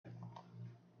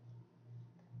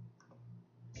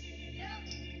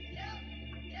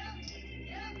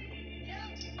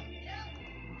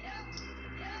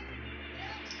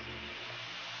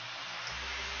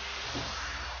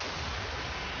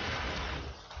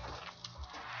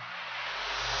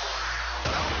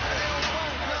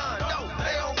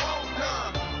they don't want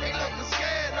none. They looking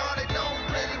scared, no, they don't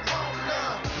really want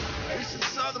none. We some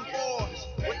southern boys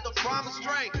with the promised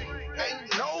strength.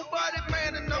 Ain't nobody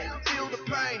man enough to feel the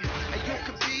pain. And you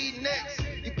could be next,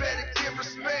 you better give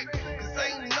respect. Cause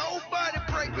ain't nobody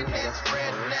breaking this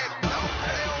redneck. No,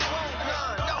 they don't want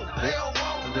none. No, they don't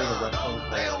want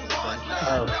none. They don't want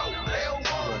none. No, they don't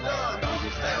want none.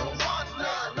 They don't want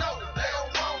none. No, they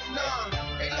don't want none.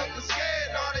 They looking scared,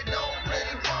 no, they don't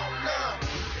really want none.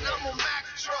 And I'm a Mack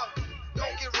truck,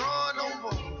 don't get run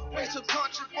over. We some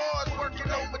country boys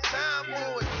working overtime,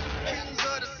 boys. Kings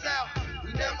of the South,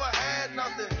 we never had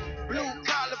nothing. Blue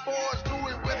collar boys do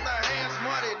it with their hands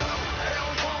muddy. No, they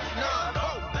don't want none. No,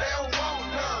 they don't want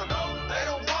none. No, they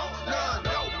don't want none.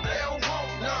 No, they don't want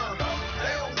none.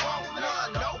 They don't want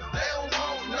none. No, they don't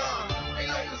want none. They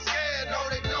looking scared, no,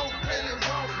 they don't really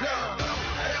want none.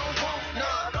 They don't want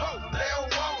none. No, they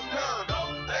don't want none.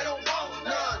 They don't want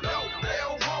none. No, they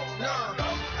don't want none.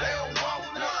 They don't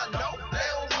want none. No, they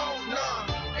don't want none.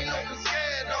 They looking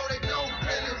scared, no, they don't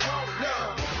really want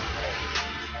none.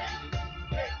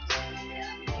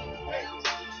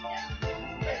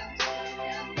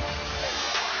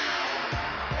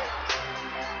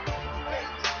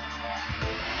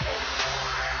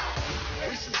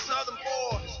 We some southern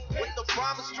boys with the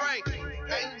promised strength.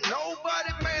 Ain't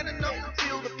nobody man enough to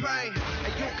feel the pain.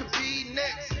 And you could be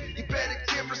next, you better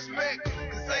give respect.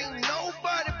 Cause ain't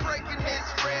nobody breaking this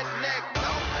redneck.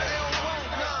 No, they don't want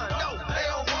none. No, they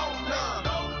don't want none.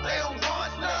 They don't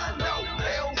want none. No,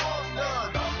 they don't want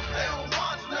none. They don't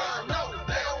want none. No,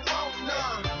 they don't want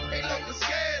none. They looking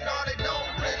scared, no, they don't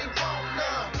really want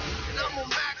none. And I'm a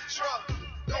Mack truck,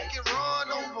 don't get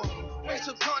run over. We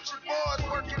some country boys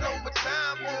working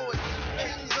overtime, boys.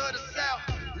 Kings of the South,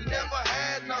 we never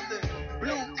had nothing.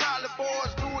 Blue collar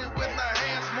boys do it with their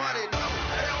hands muddy. No,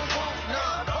 they don't want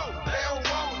none. No, they don't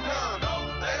want none.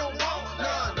 They don't want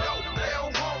none. No, they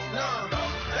don't want none.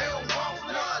 They don't want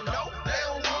none. No, they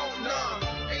don't want none.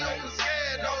 They looking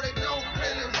scared, no, they don't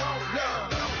really want none.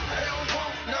 They don't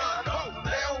want none. No,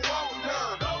 they don't want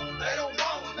none. They don't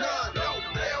want none. No,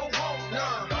 they don't want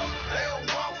none. They don't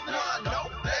want none. No,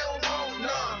 they don't want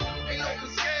none. They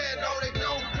looking scared, no, they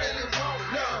don't really want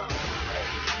none.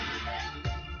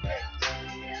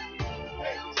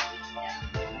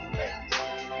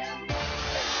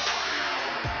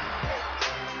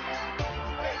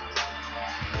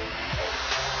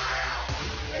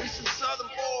 We some southern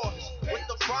boys with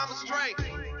the promised strength.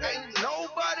 Ain't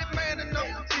nobody man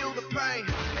enough to feel the pain.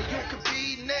 And you could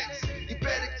be next, you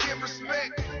better give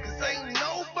respect. Cause ain't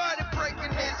nobody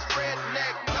breaking this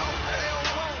redneck. No, they don't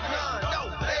want none. No,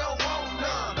 they don't want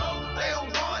none. They don't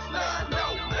want none. No,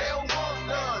 they don't want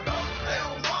none. They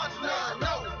don't want none.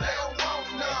 No, they don't want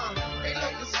none. They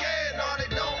looking scared, no, they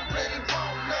don't really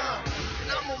want none.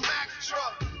 And I'm a Mack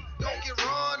truck, don't get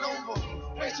run over.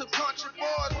 We some country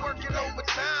boys working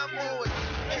overtime, boys.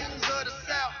 Kings of the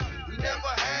South, we never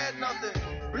had nothing.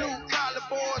 Blue collar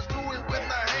boys do it with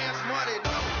their hands muddy.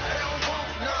 No, they don't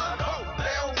want none. No,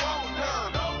 they don't want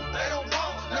none. They don't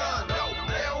want none. No,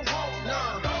 they don't want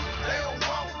none. They don't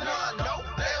want none. No,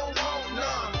 they don't want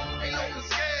none. They looking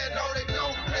scared, no, they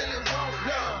don't really want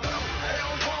none. They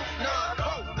don't want none.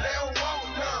 No, they don't want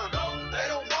none. They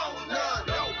don't want none.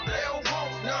 No, they don't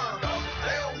want none.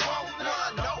 They don't want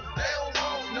none. No, they don't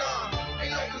want none. They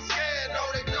looking scared, no,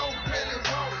 they don't really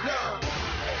want none.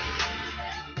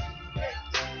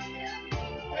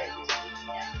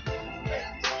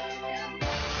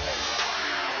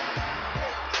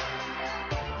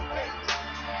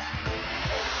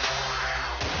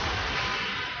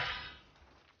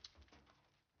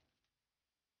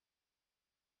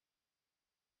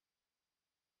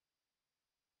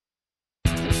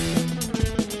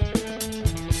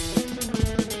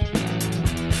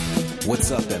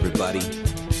 What's up, everybody?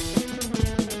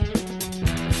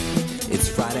 It's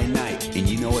Friday night, and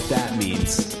you know what that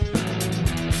means.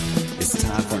 It's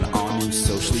time for an all-new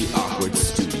Socially Awkward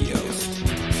Studios.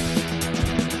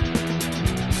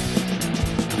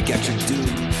 We got your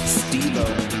dude, Steve-O.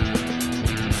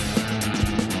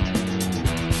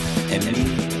 And me,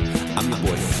 I'm your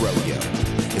boy, Froyo.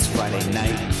 It's Friday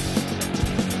night.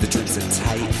 The drinks are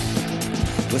tight.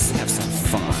 Let's have some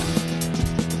fun.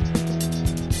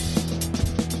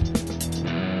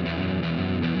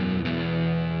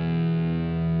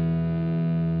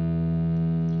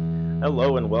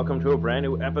 Hello and welcome to a brand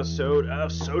new episode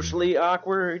of Socially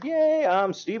Awkward. Yay,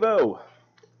 I'm Steve-O.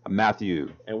 I'm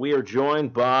Matthew. And we are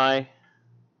joined by...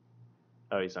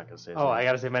 Oh, he's not going to say his name. I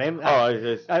got to say my name?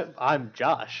 Oh, I'm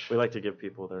Josh. we like to give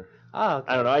people their Oh,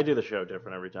 okay. I don't know. I do the show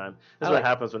different every time. This is what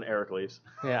happens when Eric leaves.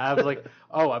 Yeah, I was like,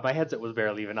 oh, my headset was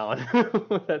barely even on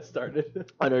when that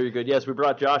started. I know you're good. Yes, we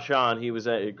brought Josh on. He was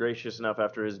gracious enough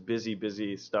after his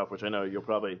busy stuff, which I know you'll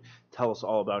probably tell us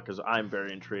all about because I'm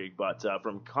very intrigued. But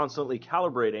from Constantly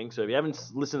Calibrating, so if you haven't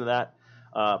listened to that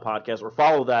podcast or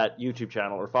follow that YouTube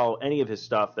channel or follow any of his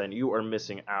stuff, then you are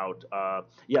missing out.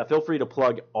 Yeah, feel free to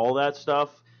plug all that stuff.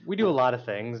 We do a lot of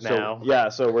things now.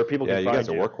 So where people can you find guys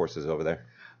are workhorses over there.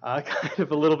 Kind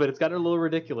of a little bit. It's gotten a little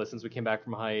ridiculous since we came back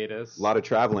from hiatus. A lot of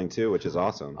traveling, too, which is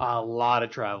awesome. A lot of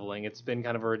traveling. It's been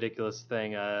kind of a ridiculous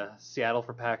thing. Seattle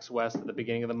for PAX West at the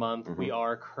beginning of the month. Mm-hmm. We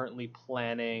are currently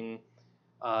planning,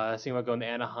 seeing about going to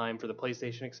Anaheim for the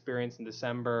PlayStation experience in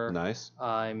December. Nice.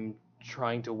 I'm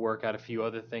trying to work out a few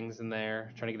other things in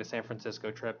there, trying to get a San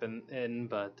Francisco trip in,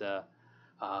 but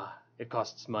it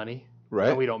costs money. Right.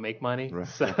 And we don't make money. Right.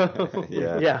 So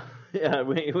Yeah.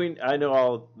 I know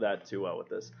all that too well with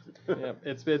this. Yeah,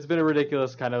 it's been a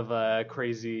ridiculous kind of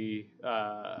crazy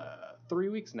 3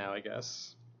 weeks now, I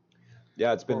guess.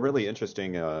 Yeah, it's been really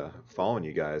interesting following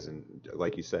you guys, and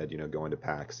like you said, going to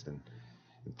PAX and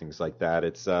things like that.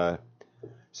 It's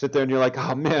sit there and you're like,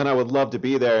 oh man, I would love to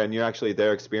be there, and you're actually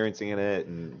there experiencing it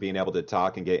and being able to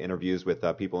talk and get interviews with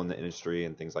people in the industry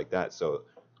and things like that. So.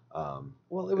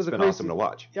 Well, it was been awesome to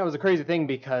watch. Yeah, it was a crazy thing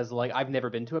because I've never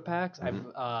been to a PAX.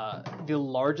 Mm-hmm. The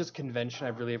largest convention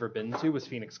I've really ever been to was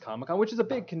Phoenix Comic-Con, which is a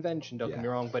big convention. Don't get me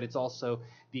wrong, but it's also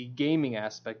the gaming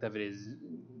aspect of it is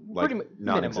pretty much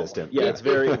non-existent. Yeah, it's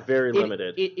very very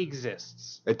limited. It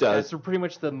exists. It does. That's pretty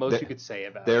much the most you could say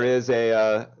about it. There is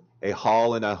a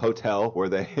hall in a hotel where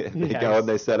they go and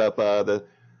they set up the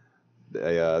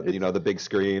big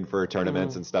screen for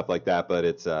tournaments and stuff like that. But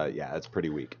it's it's pretty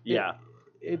weak. Yeah.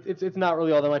 It's not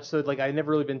really all that much. So I've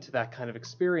never really been to that kind of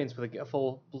experience with a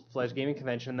full-fledged gaming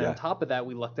convention. And then on top of that,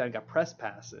 we lucked out and got press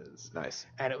passes. Nice.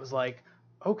 And it was like,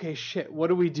 okay, shit, what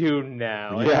do we do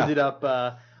now? Yeah. I ended up,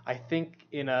 I think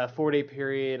in a 4-day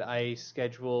period, I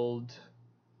scheduled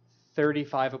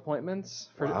 35 appointments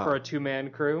for a 2-man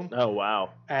crew. Oh,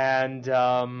 wow. And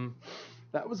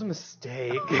that was a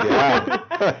mistake.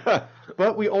 Yeah.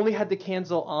 But we only had to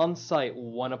cancel on-site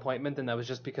one appointment, and that was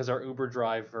just because our Uber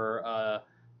driver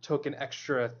took an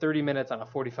extra 30 minutes on a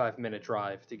 45-minute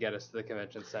drive to get us to the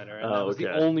convention center, and that was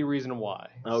the only reason why.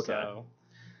 Okay. So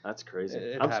that's crazy.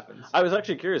 It happens. I was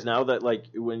actually curious now that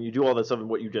when you do all that stuff and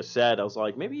what you just said, I was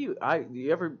like, maybe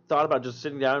you ever thought about just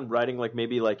sitting down and writing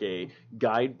maybe a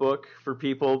guidebook for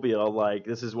people, be like,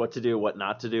 this is what to do, what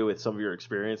not to do with some of your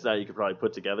experience that you could probably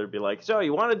put together and be like, so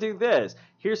you want to do this,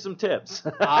 here's some tips.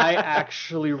 I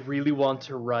actually really want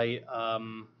to write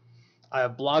a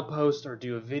blog post or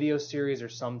do a video series or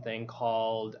something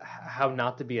called How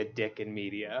Not to Be a Dick in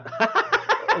Media.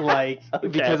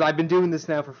 Because I've been doing this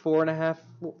now for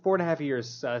 4.5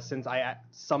 years since I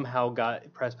somehow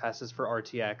got press passes for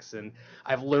RTX, and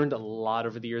I've learned a lot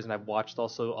over the years, and I've watched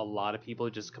also a lot of people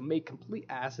just make complete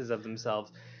asses of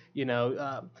themselves,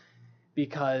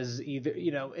 because either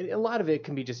a lot of it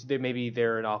can be just maybe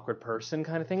they're an awkward person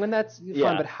kind of thing, and that's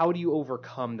fine. But how do you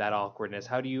overcome that awkwardness?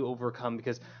 How do you overcome?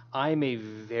 Because I'm a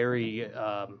very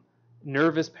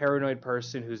nervous, paranoid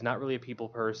person who's not really a people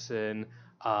person.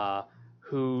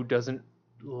 Who doesn't,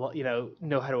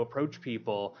 know how to approach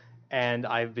people, and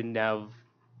I've been now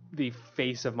the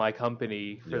face of my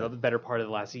company for the better part of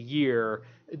the last year.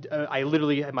 I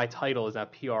literally, my title is now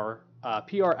PR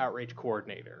outreach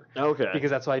coordinator. Okay.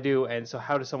 Because that's what I do, and so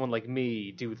how does someone like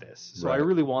me do this? So I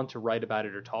really want to write about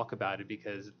it or talk about it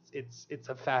because it's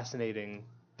a fascinating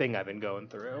thing I've been going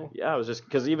through. Yeah, I was just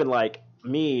because even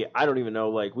me, I don't even know.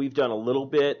 We've done a little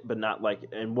bit, but not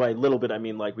and by little bit I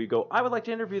mean we go, I would like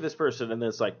to interview this person, and then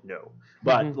it's no.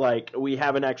 But we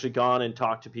haven't actually gone and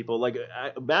talked to people.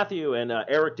 Matthew and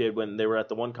Eric did when they were at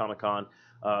the One Comic-Con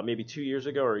maybe 2 years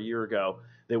ago or a year ago.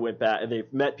 They went back and they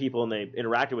met people and they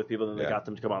interacted with people and they got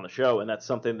them to come on the show. And that's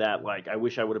something that I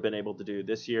wish I would have been able to do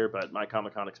this year, but my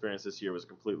Comic-Con experience this year was a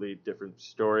completely different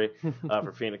story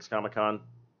for Phoenix Comic-Con.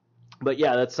 But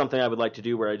yeah, that's something I would like to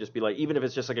do where I just be even if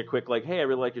it's just a quick hey, I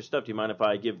really like your stuff. Do you mind if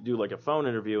I do a phone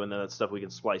interview, and then that stuff we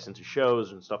can splice into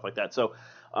shows and stuff like that. So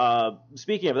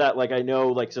speaking of that, I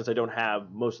know since I don't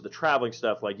have most of the traveling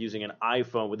stuff, using an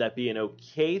iPhone, would that be an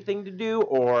okay thing to do,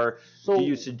 or do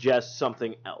you suggest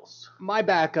something else? My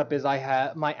backup is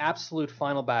my absolute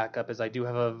final backup is I do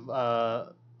have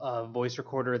a voice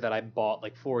recorder that I bought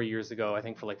 4 years ago, I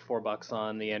think for $4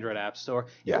 on the Android App Store.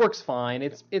 It works fine.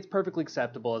 It's perfectly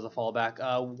acceptable as a fallback.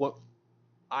 What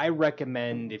I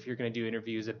recommend if you're going to do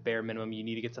interviews, at bare minimum, you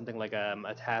need to get something like a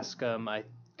Tascam. I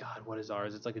God, what is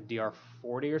ours? It's like a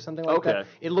DR40 or something like that.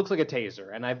 It looks like a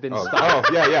taser, and I've been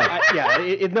stopped. Oh, yeah.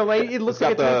 It looks it's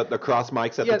like got the cross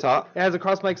mics at the top. It has a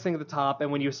cross mics thing at the top,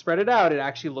 and when you spread it out, it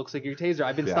actually looks like your taser.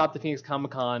 I've been stopped at Phoenix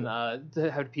Comic Con to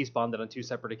have peace bonded on 2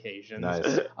 separate occasions.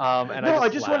 Nice. I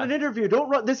just want an interview. Don't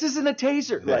run. This isn't a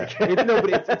taser. Yeah.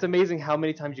 But it's amazing how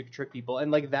many times you can trick people,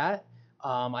 and like that.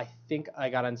 I think I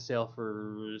got on sale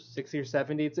for $60 or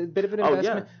 $70. It's a bit of an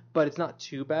investment, but it's not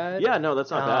too bad. Yeah, no, that's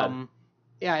not bad.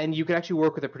 Yeah, and you can actually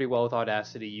work with it pretty well with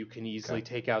Audacity. You can easily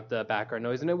take out the background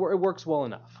noise, and it works well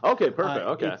enough. Okay, perfect.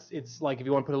 Okay. It's like if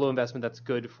you want to put a little investment, that's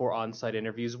good for on-site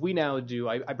interviews. We now do.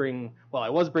 I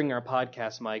was bringing our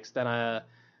podcast mics. Then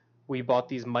we bought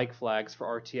these mic flags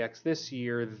for RTX this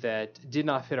year that did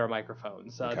not fit our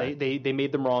microphones. They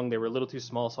made them wrong. They were a little too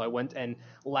small, so I went and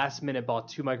last minute bought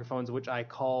 2 microphones, which I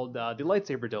called the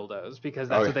lightsaber dildos, because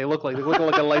that's what they look like. They look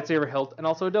like a lightsaber hilt and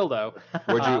also a dildo.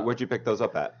 Where'd you pick those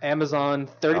up at? Amazon,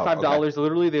 $35.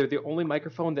 Literally, they're the only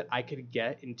microphone that I could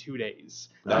get in 2 days.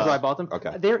 That's why I bought them.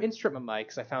 Okay. They're instrument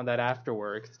mics. I found that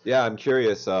afterwards. Yeah, I'm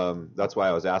curious. That's why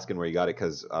I was asking where you got it,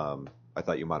 because I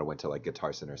thought you might have went to like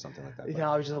Guitar Center or something like that. But...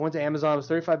 No, I went to Amazon. It was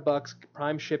 $35,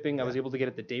 prime shipping. Yeah. I was able to get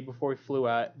it the day before we flew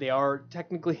out. They are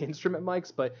technically instrument mics,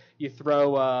 but you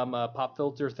throw a pop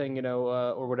filter thing,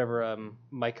 or whatever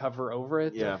mic cover over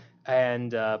it. Yeah.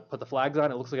 And put the flags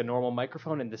on. It looks like a normal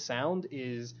microphone, and the sound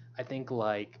is, I think,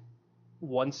 like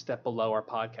 1 step below our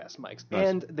podcast mics. Nice.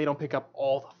 And they don't pick up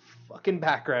all the fucking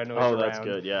background noise around. Oh, that's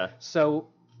good. Yeah. So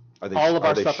all of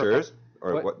our stuff Sures?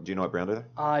 Or what? Do you know what brand are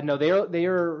they? No, they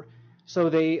are. So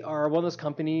they are one of those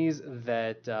companies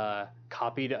that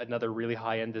copied another really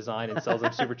high-end design and sells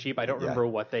them super cheap. I don't remember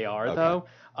what they are though.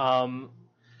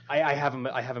 I have them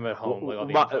at home.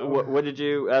 What did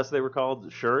you ask they were called?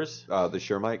 Shures? The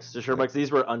Shure mics. The Shure mics.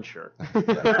 These were unsure.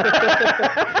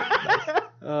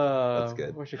 That's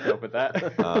good. We should come up with that.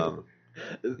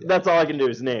 That's all I can do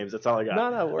is names. That's all I got.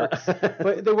 No, it works.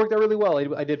 But they worked out really well.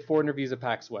 I did 4 interviews at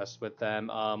PAX West with them.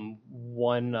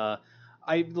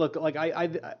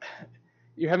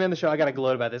 You're having me on the show. I got to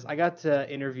gloat about this. I got to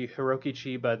interview Hiroki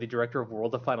Chiba, the director of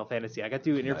World of Final Fantasy. I got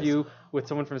to interview with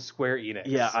someone from Square Enix.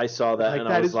 Yeah, I saw that, and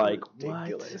I was like,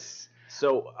 ridiculous. What?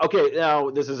 So, okay, now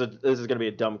this is going to be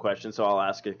a dumb question, so I'll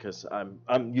ask it because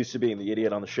I'm used to being the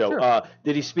idiot on the show. Sure.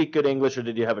 Did he speak good English, or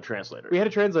did you have a translator? We had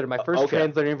a translator. My first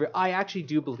translator interview. I actually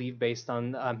do believe, based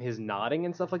on his nodding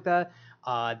and stuff like that,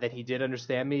 that he did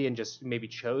understand me and just maybe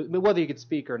chose whether he could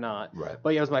speak or not. Right.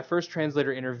 But yeah, it was my first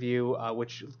translator interview,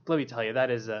 which let me tell you, that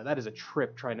is a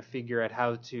trip trying to figure out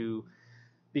how to,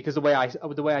 because the way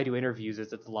I do interviews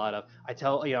is it's a lot of I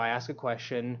ask a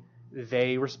question,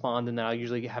 they respond, and then I'll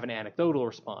usually have an anecdotal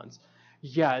response.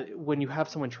 Yeah, when you have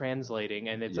someone translating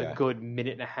and it's a good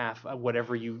minute and a half,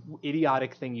 whatever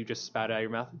idiotic thing you just spout out of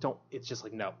your mouth, it's just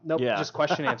like nope, just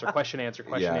question answer,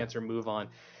 answer, move on.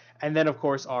 And then, of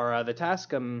course, our the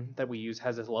Tascam that we use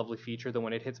has this lovely feature that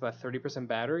when it hits about 30%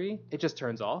 battery, it just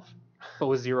turns off, but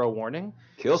with 0 warning.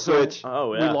 Kill switch. We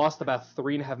lost about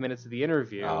 3.5 minutes of the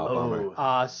interview.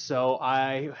 So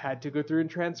I had to go through and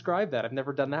transcribe that. I've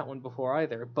never done that one before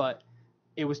either, but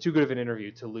it was too good of an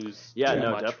interview to lose too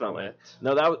much definitely. from it.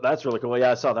 No, that's really cool. Yeah,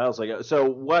 I saw that. I was like, so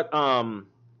what?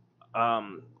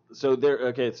 So there.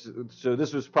 Okay, so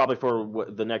this was probably for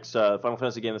the next Final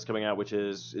Fantasy game that's coming out, which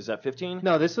is that 15?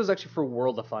 No, this was actually for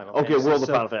World of Final Fantasy. Okay, World of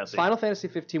Final Fantasy. Final Fantasy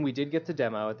 15, we did get to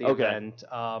demo at the event.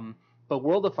 But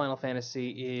World of Final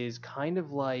Fantasy is kind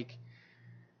of like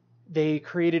they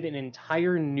created an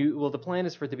entire new. Well, the plan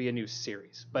is for it to be a new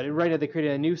series, but right now they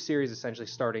created a new series, essentially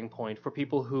starting point for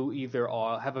people who either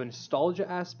have a nostalgia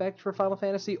aspect for Final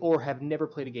Fantasy or have never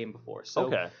played a game before.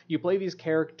 So you play these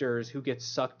characters who get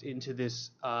sucked into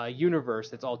this universe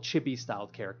that's all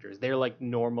chibi-styled characters. They're like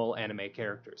normal anime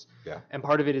characters. Yeah. And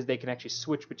part of it is they can actually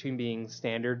switch between being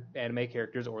standard anime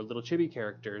characters or little chibi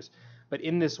characters. But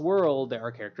in this world, there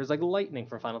are characters like Lightning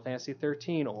from Final Fantasy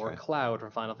 13 or Cloud from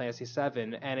Final Fantasy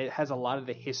 7, and it has a lot of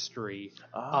the history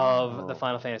of the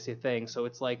Final Fantasy thing. So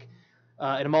it's like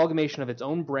an amalgamation of its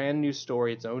own brand new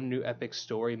story, its own new epic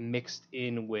story, mixed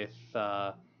in with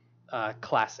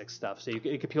classic stuff. So it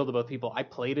could appeal to both people. I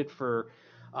played it for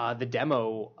the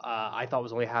demo. I thought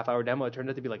was only a half-hour demo. It turned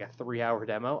out to be like a 3-hour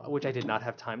demo, which I did not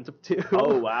have time to do.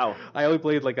 Oh, wow. I only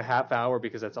played like a half hour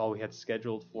because that's all we had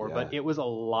scheduled for, but it was a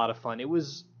lot of fun. It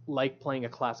was like playing a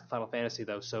classic Final Fantasy,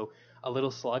 though, so a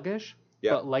little sluggish,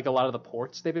 but like a lot of the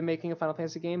ports they've been making of Final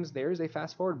Fantasy games, there's a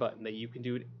fast-forward button that you can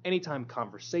do at any time.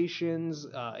 Conversations,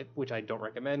 which I don't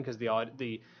recommend because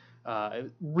the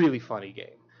really funny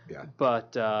game. Yeah.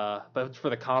 But for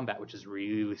the combat, which is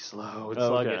really slow and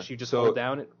sluggish, you just hold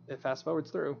down, it fast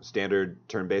forwards through. Standard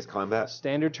turn-based combat?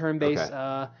 Standard turn-based.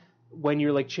 when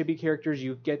you're like chibi characters,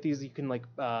 you get these. You can like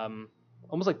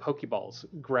almost like Pokeballs,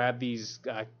 grab these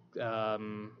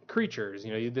creatures,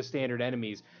 the standard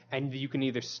enemies, and you can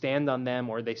either stand on them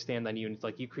or they stand on you, and it's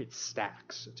like you create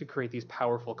stacks to create these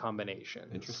powerful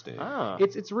combinations. Interesting.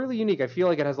 It's really unique. I feel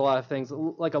like it has a lot of things.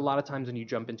 Like a lot of times when you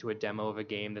jump into a demo of a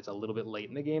game that's a little bit late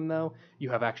in the game, though, you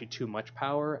have actually too much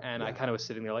power, and I kind of was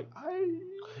sitting there like,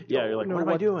 you're like, what am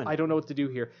I doing? I don't know what to do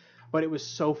here. But it was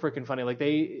so freaking funny. Like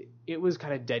it was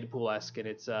kind of Deadpool-esque, and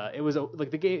it was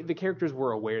like the characters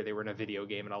were aware they were in a video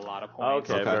game in a lot of points,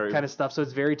 kind of stuff. So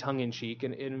it's very tongue in cheek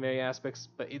in many aspects.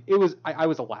 But it was I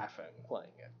was laughing playing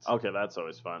it. Okay, that's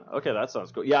always fun. Okay, that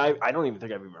sounds cool. Yeah, I don't even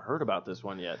think I've even heard about this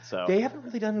one yet. So they haven't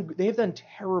really done. They have done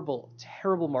terrible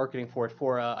marketing for it.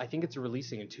 I think it's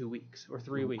releasing in 2 weeks or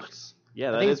 3 weeks.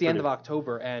 Yeah, I think it's the end of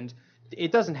October, and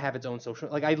it doesn't have its own social.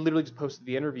 Like I literally just posted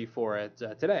the interview for it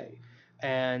today.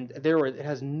 And it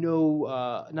has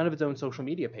none of its own social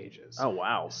media pages. Oh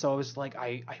wow! So I was like,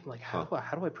 I'm like, how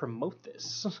do I promote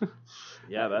this?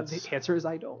 Yeah, the answer is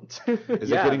I don't. Is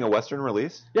it getting a Western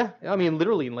release? Yeah, I mean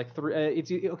literally in like 3.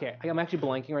 It's okay. I'm actually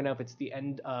blanking right now if it's the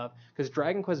end of because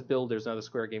Dragon Quest Builders, another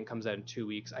Square game, comes out in 2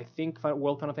 weeks. I think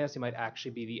World Final Fantasy might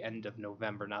actually be the end of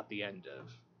November, not the end of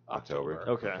October.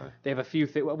 Okay. They have a few.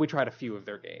 We tried a few of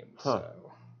their games. So.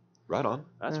 Right on.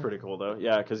 That's pretty cool though.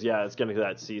 Yeah, because it's getting to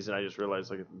that season. I just realized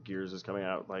like Gears is coming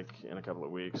out like in a couple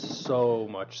of weeks. So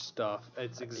much stuff.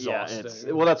 It's exhausting.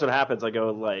 Yeah, well, that's what happens. I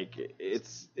go like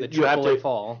you have to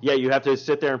fall. Yeah, you have to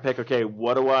sit there and pick. Okay,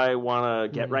 what do I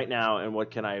want to get right now, and what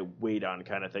can I wait on,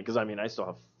 kind of thing. Because I mean, I still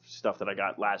have stuff that I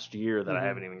got last year that I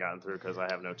haven't even gotten through because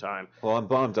I have no time. Well, I'm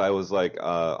bummed. I was like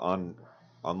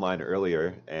online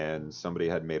earlier, and somebody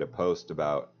had made a post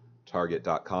about.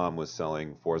 Target.com was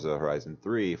selling Forza Horizon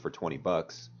 3 for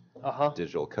 $20,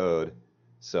 digital code.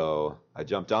 So I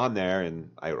jumped on there and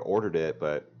I ordered it,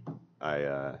 but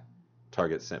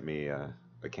Target sent me a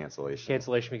cancellation.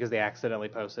 Cancellation because they accidentally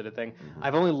posted a thing.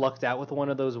 I've only lucked out with one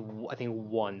of those, I think,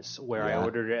 once where I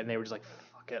ordered it and they were just like,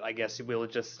 "Fuck it, I guess we'll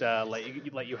just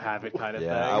let you have it," kind of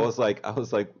thing. I was like.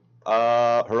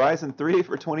 Horizon 3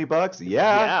 for $20?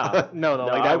 Yeah. No,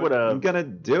 like I would have. I'm gonna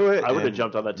do it. I would have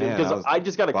jumped on that too because I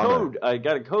just got a code. I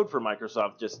got a code for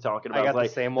Microsoft just talking about. I got like,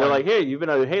 the same they're one. like, hey, you've been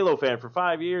a Halo fan for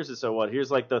 5 years, and so what? Here's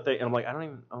like the thing, and I'm like, I don't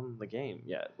even own the game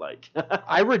yet. Like,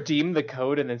 I redeemed the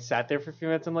code and then sat there for a few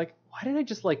minutes. I'm like, why didn't I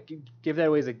just like give that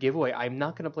away as a giveaway? I'm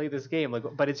not gonna play this game. Like,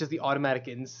 but it's just the automatic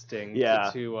instinct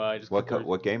to just.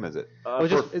 What game is it?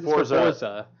 It's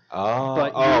Forza.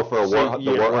 Oh, for the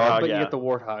Warthog. But you get the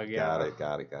Warthog. Yeah.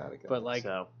 Got it. But like,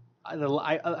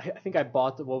 I think I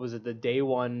bought the day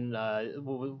one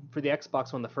for the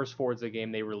Xbox One, the first Forza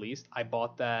game they released. I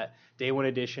bought that day one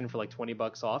edition for like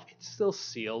 $20 off. It's still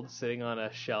sealed, sitting on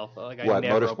a shelf. Like I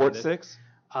never Motorsport 6?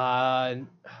 I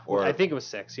think it was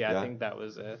 6. Yeah, I think that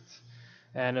was it.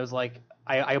 And it was like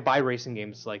I buy racing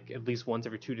games like at least once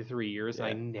every 2 to 3 years, and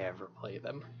I never play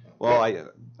them. Well,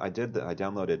 I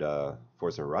downloaded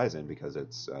Forza Horizon because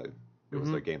it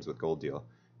was their games with gold deal,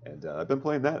 and I've been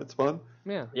playing that. It's fun.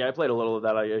 Yeah, I played a little of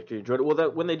that. I actually enjoyed it.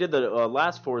 Well, when they did the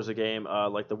last Forza game,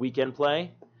 like the weekend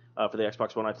play for the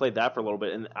Xbox One, I played that for a little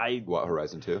bit, and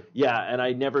Horizon 2? Yeah, and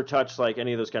I never touched like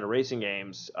any of those kind of racing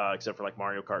games except for like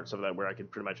Mario Kart and stuff like that, where I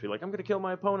could pretty much be like, I'm gonna kill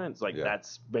my opponents. Like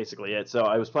that's basically it. So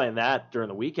I was playing that during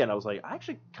the weekend. I was like, I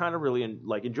actually kind of really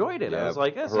enjoyed it. Yeah, I was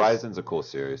like, Horizon's a cool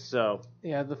series. So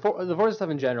yeah, the Forza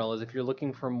stuff in general is if you're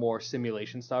looking for more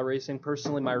simulation style racing.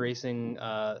 Personally, my racing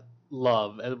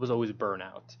love was always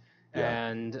Burnout. Yeah.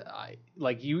 And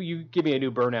you give me a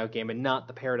new Burnout game and not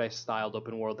the Paradise styled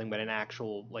open world thing, but an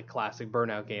actual like classic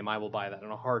Burnout game, I will buy that in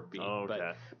a heartbeat. Oh,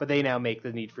 okay. But they now make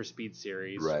the Need for Speed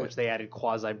series, which they added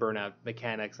quasi Burnout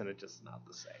mechanics, and it's just not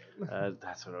the same.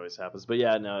 That's what always happens. But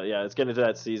it's getting to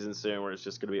that season soon where it's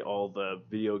just going to be all the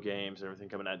video games and everything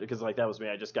coming out. Because like that was me.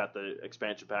 I just got the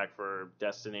expansion pack for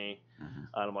Destiny, and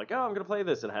I'm like, I'm going to play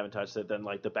this, and I haven't touched it. Then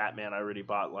like the Batman, I already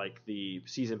bought like the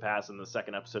season pass, and the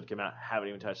second episode came out, haven't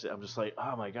even touched it. I'm just like,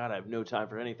 oh my god, I have no time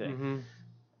for anything.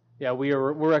 Yeah,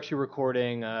 we're actually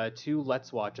recording 2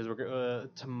 Let's Watches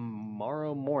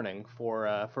tomorrow morning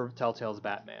for Telltale's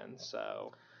Batman.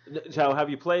 So have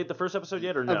you played the first episode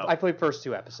yet, or no? I played the first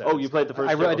 2 episodes. Oh, you played the first.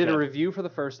 I did a review for the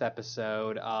first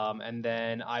episode, and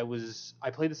then I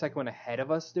played the second one ahead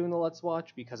of us doing the Let's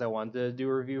Watch because I wanted to do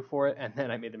a review for it, and then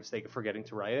I made the mistake of forgetting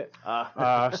to write it.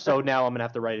 So now I'm gonna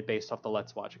have to write it based off the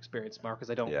Let's Watch experience, Mark,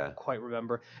 because I don't quite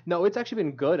remember. No, it's actually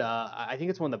been good. I think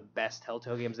it's one of the best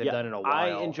Telltale games they've done in a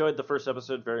while. I enjoyed the first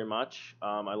episode very much.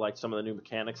 I liked some of the new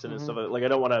mechanics and stuff. Like I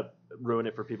don't want to ruin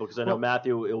it for people because I know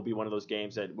Matthew. It'll be one of those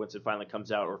games that once it finally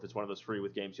comes out, or if it's one of those free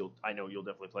with games I know you'll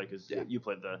definitely play because you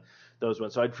played those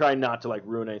ones. So I try not to like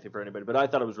ruin anything for anybody, but I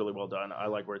thought it was really well done. I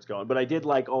like where it's going, but I did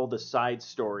like all the side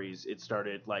stories it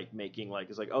started like making. Like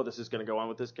it's like, oh, this is going to go on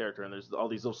with this character, and there's all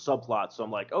these little subplots. So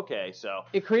I'm like, okay, so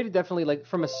it created definitely like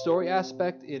from a story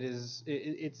aspect, it's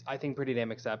I think pretty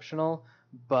damn exceptional.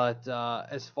 But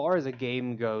as far as a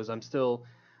game goes, I'm still.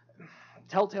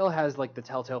 Telltale has like the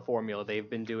Telltale formula they've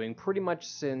been doing pretty much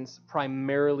since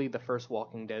primarily the first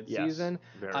Walking Dead season.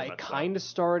 It kind of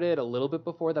started a little bit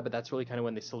before that, but that's really kind of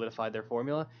when they solidified their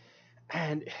formula.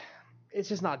 And it's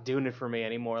just not doing it for me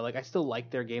anymore. Like I still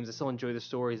like their games, I still enjoy the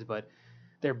stories, but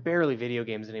they're barely video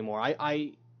games anymore.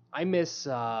 I miss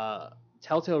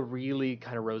Telltale really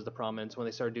kind of rose to prominence when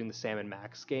they started doing the Sam &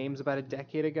 Max games about a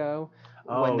decade ago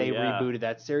when they rebooted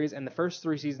that series, and the first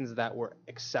 3 seasons of that were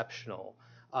exceptional.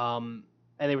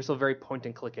 And they were still very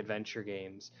point-and-click adventure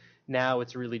games. Now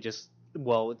it's really just,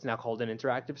 it's now called an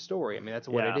interactive story. I mean, that's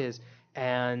what it is.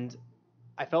 And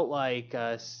I felt like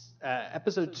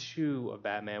episode 2 of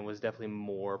Batman was definitely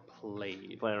more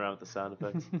played. Playing around with the sound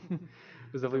effects. It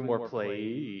was definitely more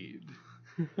played.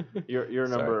 You're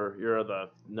the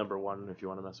number 1 if you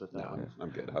want to mess with that. No, I'm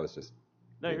good. I was just...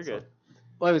 No, you're good.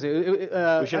 Well, we should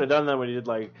have done that when you did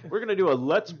like, we're going to do a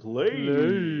Let's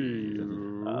Play.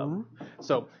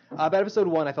 So, but episode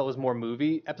 1 I felt was more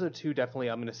movie. Episode 2 definitely,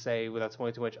 I'm going to say, without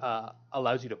spoiling too much,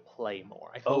 allows you to play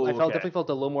more. I definitely felt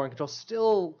a little more in control.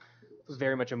 Still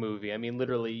very much a movie. I mean,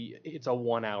 literally, it's a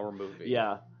 1-hour movie.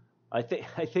 Yeah. I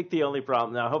think the only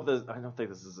problem, now I don't think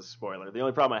this is a spoiler. The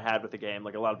only problem I had with the game,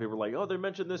 like a lot of people were like, oh, they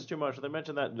mentioned this too much, or they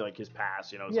mentioned that, like his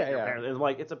past, it's like your parents. It's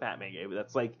like, it's a Batman game.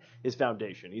 That's like his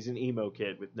foundation. He's an emo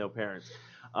kid with no parents.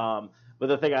 But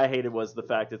the thing I hated was the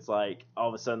fact it's like, all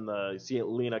of a sudden see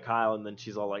Lena Kyle, and then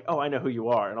she's all like, oh, I know who you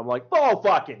are. And I'm like, oh,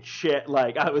 fucking shit.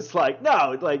 Like, I was like,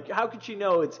 no, like, how could she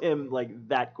know it's him, like,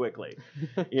 that quickly?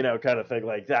 Kind of thing.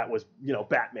 Like, that was,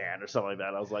 Batman or something like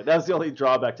that. I was like, that's the only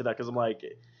drawback to that, because I'm like,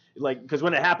 because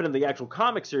when it happened in the actual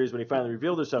comic series, when he finally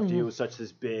revealed herself to you, it was such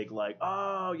this big, like,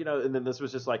 oh, and then this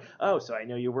was just like, oh, so I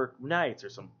know you work nights or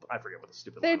I forget what the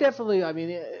stupid They definitely, I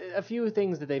mean, a few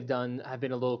things that they've done have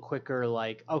been a little quicker,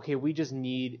 like, okay, we just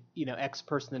need, X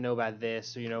person to know about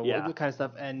this, or, what kind of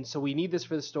stuff, and so we need this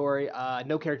for the story,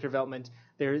 no character development.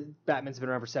 Batman's been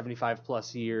around for 75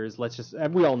 plus years.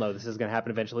 We all know this is going to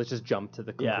happen eventually. Let's just jump to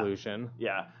the conclusion.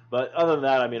 Yeah. But other than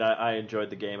that, I mean, I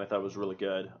enjoyed the game. I thought it was really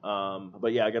good.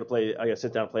 But yeah, I got to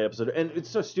sit down and play episode. And it's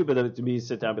so stupid that to me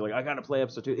sit down and be like, I got to play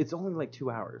episode 2. It's only like 2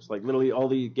 hours. Like literally all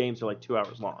the games are like 2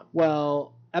 hours long.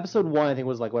 Well, episode 1 I think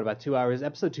was like about 2 hours.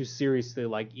 Episode 2 seriously,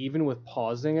 like even with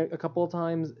pausing a couple of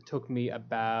times, it took me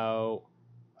about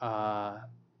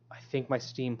I think my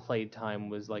Steam played time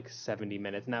was like 70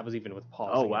 minutes, and that was even with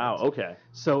pausing. Oh, wow. Okay.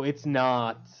 So it's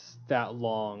not that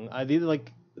long. Though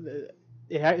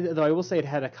I will say it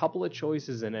had a couple of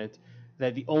choices in it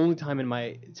that the only time in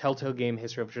my Telltale game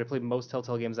history, which I played most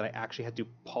Telltale games, that I actually had to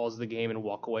pause the game and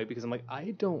walk away because I'm like,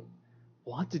 I don't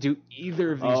want to do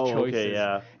either of these choices. Okay,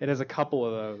 yeah. It has a couple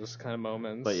of those kind of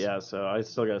moments. But yeah, so I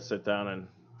still got to sit down and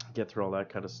get through all that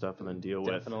kind of stuff and then deal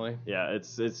with. Definitely. Yeah,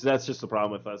 that's just the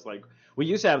problem with us. Like, we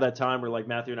used to have that time where like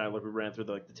Matthew and I, like, we ran through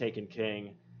the Taken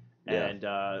King. Yeah. And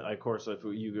of course, if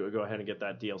you go ahead and get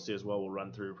that DLC as well, we'll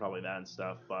run through probably that and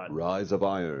stuff. But Rise of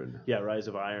Iron. Yeah, Rise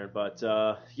of Iron. But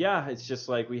yeah, it's just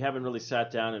like we haven't really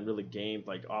sat down and really gamed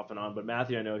like off and on. But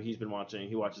Matthew, I know he's been watching.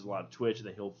 He watches a lot of Twitch, and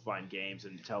then he'll find games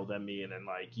and tell them me. And then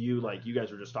like you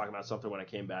guys were just talking about something when I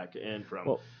came back in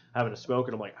from having a smoke,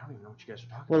 and I'm like, I don't even know what you guys are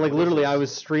talking about. Well, like literally, I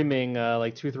was streaming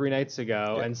like 2-3 nights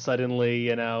ago, and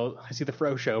suddenly, I see the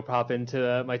Fro Show pop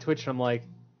into my Twitch, and I'm like,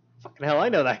 fucking hell, I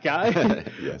know that guy.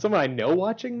 Yeah. Someone I know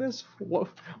watching this?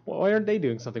 Why aren't they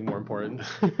doing something more important?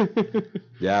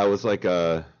 Yeah, it was like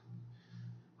I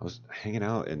was hanging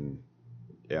out, and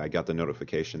I got the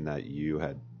notification that you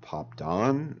had popped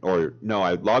on. Or, no,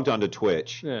 I logged on to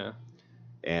Twitch. Yeah.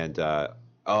 And,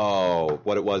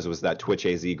 what it was that Twitch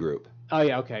AZ group. Oh,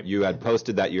 yeah, okay. You had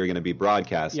posted that you were going to be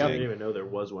broadcasting. Yeah, I didn't even know there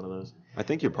was one of those. I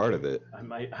think you're part of it.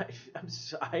 I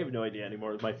have no idea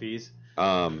anymore with my fees.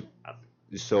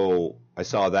 So I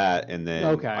saw that, and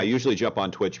then I usually jump on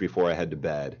Twitch before I head to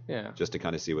bed, just to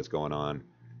kind of see what's going on.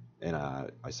 And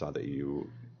I saw that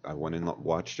I went and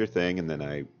watched your thing, and then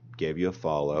I gave you a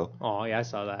follow. Oh, yeah, I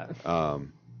saw that.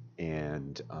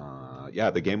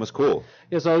 The game was cool.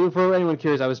 Yeah, so for anyone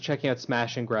curious, I was checking out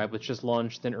Smash and Grab, which just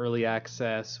launched in early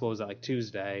access, like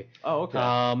Tuesday. Oh, okay.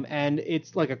 And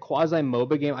it's like a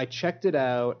quasi-MOBA game. I checked it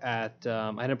out at, I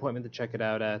had an appointment to check it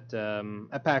out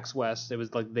at PAX West. It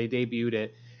was like, they debuted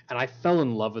it. and I fell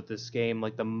in love with this game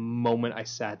like the moment I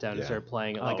sat down and started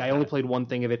playing it. Like I only played one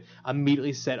thing of it,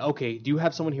 immediately said, okay, do you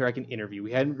have someone here I can interview?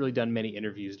 We hadn't really done many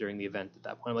interviews during the event at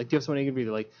that point. I'm like, do you have someone I can interview?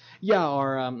 They're like, yeah,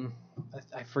 our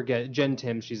I forget, Jen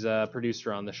Tim, she's a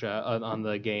producer on the show, on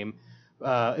the game.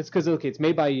 It's because it's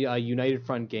made by United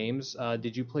Front Games.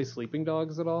 Did you play Sleeping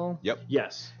Dogs at all? Yep.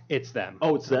 Yes. It's them.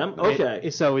 Oh, it's them. Okay.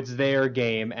 So it's their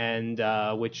game, and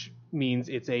which means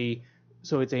it's a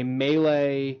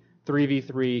melee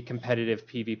 3v3 competitive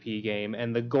PvP game,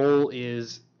 and the goal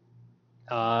is,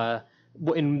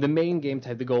 in the main game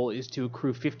type, the goal is to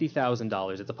accrue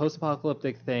 $50,000. It's a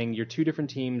post-apocalyptic thing. You're two different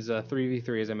teams,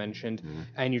 3v3 as I mentioned,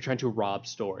 and you're trying to rob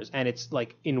stores, and it's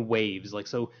like in waves. Like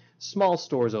so, small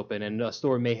stores open, and a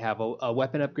store may have a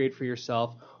weapon upgrade for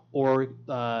yourself or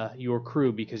your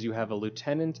crew because you have a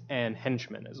lieutenant and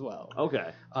henchman as well.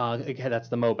 Okay. Again, that's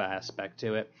the MOBA aspect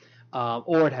to it.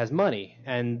 Or it has money,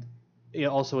 and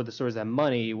also with the stores that have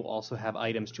money, you will also have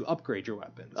items to upgrade your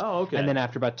weapons. Oh, okay. And then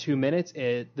after about 2 minutes,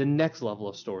 the next level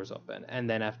of stores open. And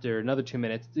then after another 2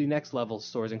 minutes, the next level of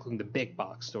stores, including the big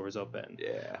box stores, open.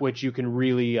 Yeah. Which you can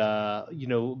really,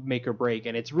 make or break.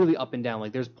 And it's really up and down.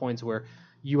 Like there's points where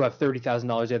you have $30,000,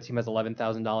 the other team has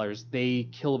 $11,000. They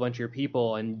kill a bunch of your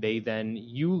people, and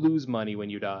you lose money when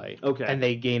you die. Okay. And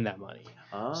they gain that money.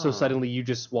 So suddenly you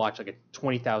just watch like a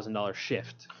 $20,000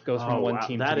 shift goes from one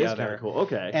team to the other. That is kind of cool.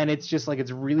 Okay. And it's just like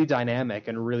it's really dynamic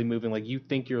and really moving. Like you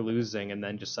think you're losing, and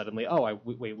then just suddenly,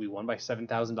 we won by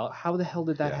 $7,000. How the hell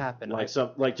did that happen?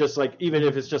 Even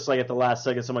if it's just like at the last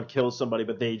second someone kills somebody,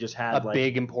 but they just had a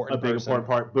big important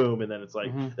part, boom, and then it's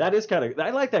like that is kind of, I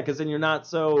like that because then you're not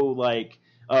so like.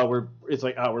 We're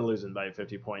losing by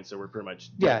 50 points, so we're pretty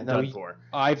much done for.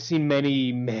 I've seen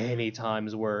many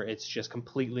times where it's just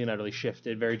completely and utterly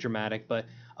shifted, very dramatic. But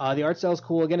the art style is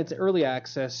cool. Again, it's early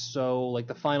access, so like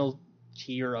the final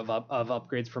tier of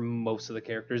upgrades for most of the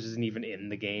characters isn't even in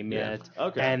the game yet.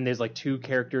 Okay. And there's like 2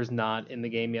 characters not in the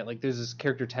game yet. Like there's this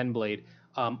character Tenblade.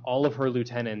 All of her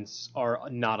lieutenants are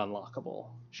not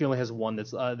unlockable. She only has one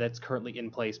that's currently in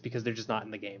place because they're just not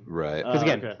in the game. Right. Because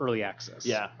again, early access.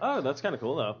 Yeah. Oh, that's kind of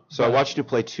cool though. So I watched you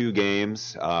play 2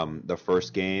 games. The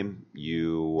first game, it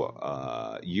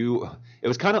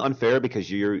was kind of unfair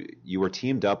because you were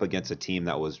teamed up against a team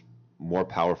that was more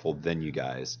powerful than you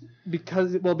guys.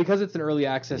 Because it's an early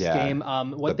access game.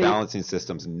 The balancing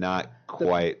system's not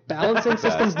quite. The balancing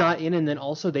system's not in, and then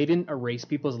also they didn't erase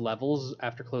people's levels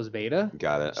after closed beta.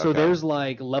 Got it. So there's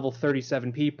like level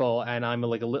 37 people, and I'm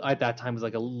like at that time was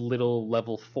like a little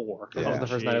level 4. That was the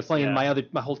first night I was playing. And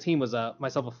my whole team was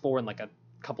myself a 4 and like a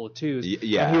couple of 2s.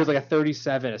 Yeah. And he was like a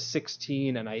 37, a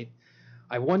 16, and I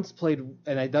once played,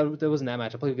 and that wasn't that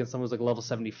match. I played against someone who was like level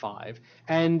 75,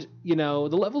 and the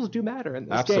levels do matter in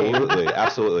this game.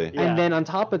 Absolutely. And then on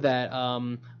top of that,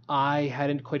 I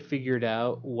hadn't quite figured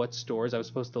out what stores I was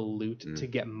supposed to loot to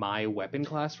get my weapon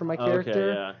class for my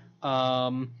character.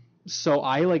 Okay, so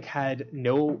I I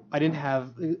didn't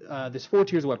have. There's 4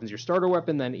 tiers of weapons: your starter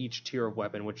weapon, then each tier of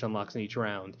weapon, which unlocks in each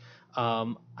round.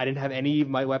 I didn't have any of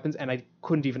my weapons, and I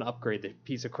couldn't even upgrade the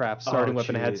piece of crap starting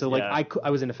weapon I had. So I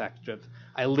was ineffective.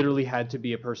 I literally had to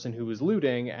be a person who was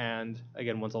looting, and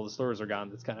again, once all the stores are gone,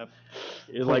 that's kind of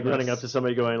you're like running up to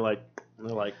somebody going like, and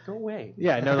they're like, go away.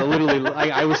 Yeah, no, literally,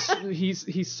 I was. He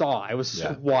saw. I was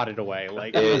swatted away.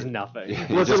 Like it was nothing.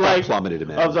 Was it like plummeted,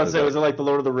 man? I was about to say, was it like the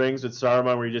Lord of the Rings with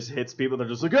Saruman, where he just hits people and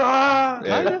they're just like, ah?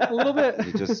 Yeah. A little bit.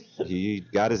 He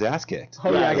got his ass kicked.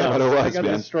 Oh yeah, I got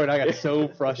destroyed. I got so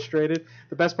frustrated.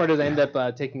 The best part is I ended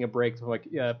up taking a break to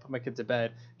put my kid to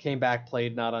bed. Came back,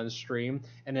 played not on stream,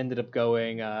 and ended up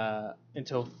going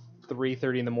until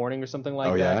 3:30 in the morning or something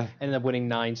like that. Yeah? Ended up winning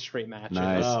 9 straight matches.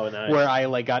 Nice. Oh, nice. Where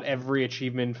I got every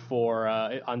achievement for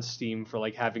on Steam for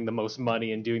having the most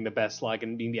money and doing the best luck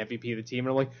and being the MVP of the team. And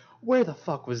I'm like, where the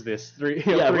fuck was this 3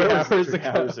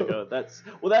 hours ago?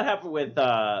 That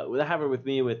happened with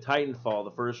me with Titanfall,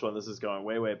 the first one. This is going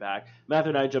way back. Matthew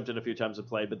and I jumped in a few times and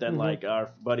played, but then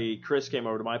our buddy Chris came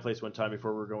over to my place one time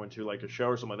before we were going to a show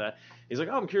or something like that. He's like,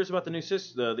 oh, I'm curious about the new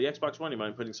system, the Xbox One. You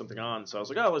mind putting something on? So I was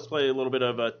like, oh, let's play a little bit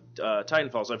of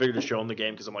Titanfall. So I figured to show him the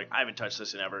game because I'm like, I haven't touched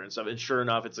this in ever and stuff. And sure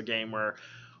enough, it's a game where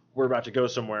we're about to go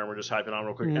somewhere and we're just hyping on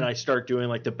real quick, and I start doing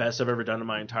the best I've ever done in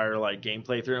my entire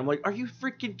gameplay through. I'm like, are you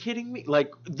freaking kidding me?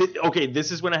 Okay,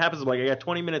 this is when it happens. I'm like, I got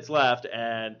 20 minutes left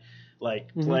and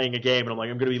playing a game, and I'm like,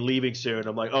 I'm gonna be leaving soon.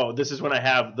 I'm like, oh, this is when I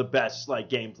have the best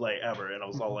gameplay ever, and I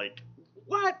was all like,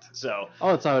 what? So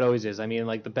that's how it always is. I mean,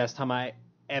 the best time I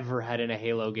ever had in a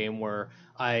Halo game where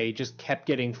I just kept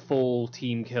getting full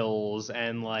team kills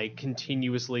and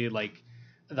continuously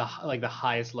the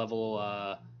highest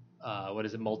level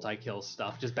multi-kill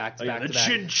stuff, just back to The back.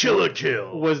 chinchilla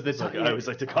kill was the I always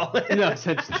like to call it. No,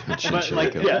 essentially. But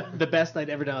like kill. the best I'd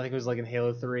ever done, I think, was like in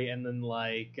Halo 3, and then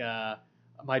like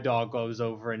my dog goes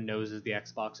over and noses the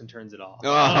Xbox and turns it off.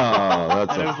 Oh,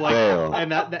 that's And it a was like, fail.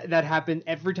 and that happened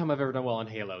every time I've ever done well in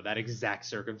Halo. That exact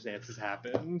circumstance has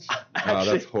happened.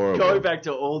 Actually, that's horrible. Going back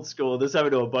to old school, this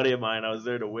happened to a buddy of mine. I was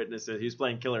there to witness it. He was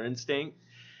playing Killer Instinct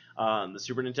on the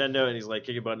Super Nintendo, and he's like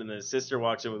kicking butt, and then his sister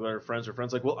walks in with her friends. Her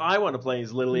friend's like, well, I want to play.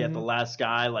 He's literally at the last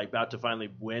guy, like about to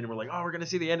finally win. We're like, oh, we're going to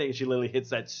see the ending. And she literally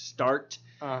hits that start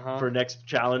for next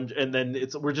challenge, and then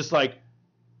we're just like,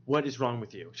 what is wrong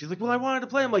with you? She's like, well, I wanted to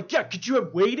play. I'm like, yeah, could you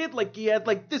have waited? Like, he had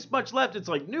like this much left. It's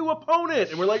like, new opponent.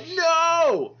 And we're like,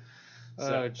 no! Oh,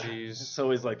 jeez. It's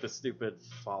always like the stupid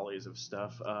follies of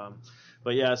stuff.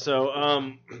 But yeah,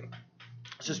 so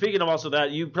speaking of also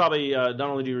that, you probably not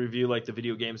only do you review like the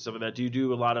video game stuff like that, do you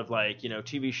do a lot of like,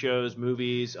 TV shows,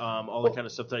 movies, all that kind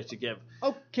of stuff that you give?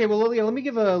 Okay, well, yeah, let me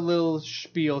give a little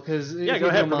spiel because Yeah, go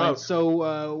ahead, promote.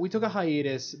 So we took a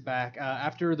hiatus back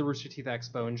after the Rooster Teeth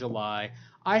Expo in July.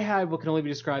 I had what can only be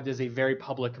described as a very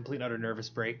public, complete and utter nervous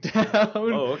breakdown.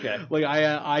 Oh, okay. Like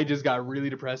I just got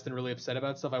really depressed and really upset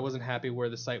about stuff. I wasn't happy where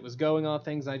the site was going on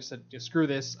things. I just said, screw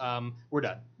this. We're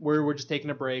done. We're just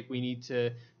taking a break. We need to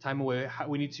time away.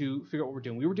 We need to figure out what we're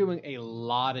doing. We were doing a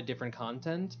lot of different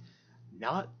content,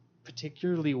 not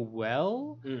particularly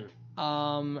well.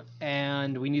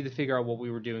 And we need to figure out what we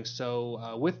were doing.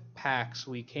 So with PAX,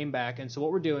 we came back, and so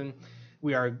what we're doing,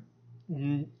 we are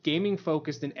gaming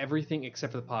focused in everything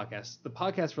except for the podcast. The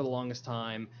podcast for the longest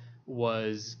time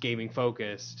was gaming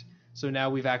focused, so now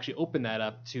we've actually opened that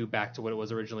up to back to what it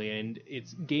was originally, and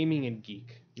it's gaming and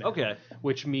geek now. Okay,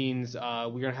 which means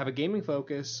we're gonna have a gaming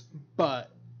focus,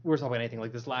 but we're talking about anything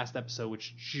like this last episode,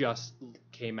 which just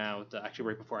came out actually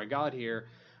right before I got here.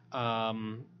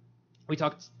 We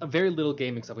talked a very little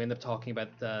gaming stuff. We ended up talking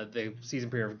about the season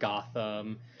premiere of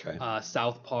Gotham,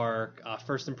 South Park,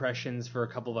 first impressions for a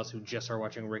couple of us who just are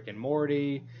watching Rick and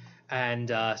Morty, and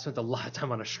spent a lot of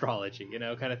time on astrology,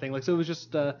 kind of thing. Like, so it was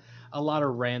just a lot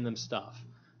of random stuff.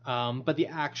 But the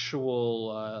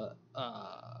actual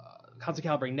Constant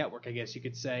Calibrating Network, I guess you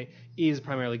could say, is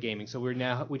primarily gaming. So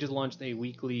we just launched a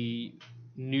weekly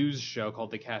news show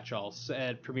called The Catch-All.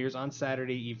 It premieres on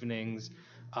Saturday evenings.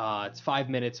 It's 5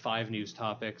 minutes, 5 news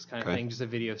topics kind of thing, just a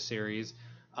video series.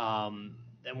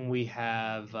 Then we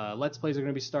have Let's Plays are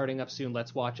going to be starting up soon,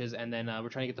 Let's Watches, and then we're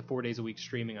trying to get the 4 days a week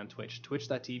streaming on Twitch,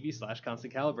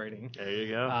 twitch.tv/Constant Calibrating. There you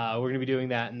go. We're going to be doing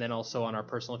that, and then also on our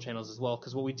personal channels as well,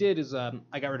 because what we did is I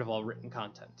got rid of all written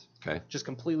content. Okay. Just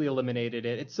completely eliminated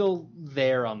it. It's still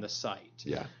there on the site.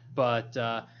 Yeah. But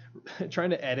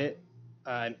trying to edit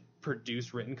and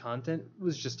produce written content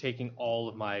was just taking all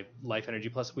of my life energy.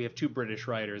 Plus we have 2 British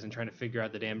writers, and trying to figure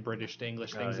out the damn British to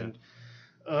English things and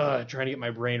trying to get my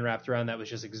brain wrapped around that was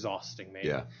just exhausting, man.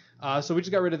 Yeah. So we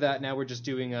just got rid of that. Now we're just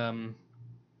doing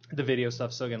the video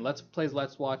stuff. So again, Let's Plays,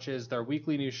 Let's Watches, their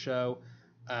weekly news show.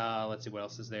 Let's see what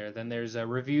else is there. Then there's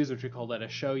reviews, which we call Let Us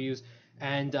Show Yous,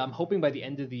 and I'm hoping by the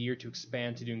end of the year to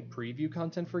expand to doing preview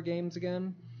content for games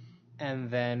again. And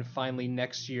then finally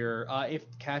next year, if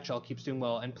Catch-All keeps doing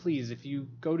well, and please, if you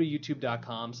go to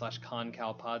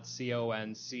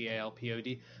youtube.com/ConCalPod,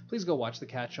 CONCALPOD, please go watch the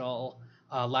Catch-All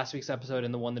last week's episode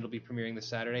and the one that'll be premiering this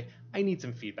Saturday. I need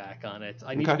some feedback on it.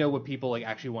 I need to know what people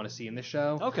actually want to see in the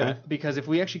show. Okay. Because if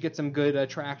we actually get some good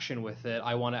traction with it,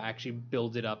 I want to actually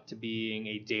build it up to being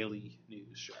a daily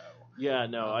news show. Yeah,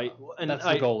 no, that's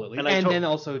the goal at least. And then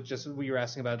also, just what you were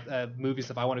asking about movie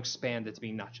stuff, I want to expand it to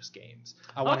being not just games.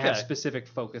 I want to have specific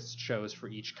focused shows for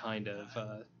each kind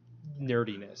of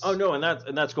nerdiness. Oh no, and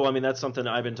that's cool. I mean, that's something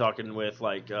I've been talking with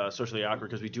Socially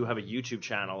Awkward, because we do have a YouTube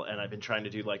channel, and I've been trying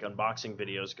to do unboxing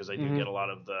videos, because I do get a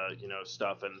lot of the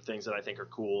stuff and things that I think are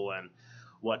cool and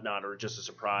whatnot, or just a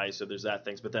surprise. So there's that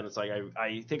things. But then it's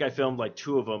I think I filmed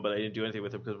 2 of them, but I didn't do anything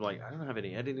with them because I'm I don't have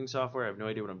any editing software. I have no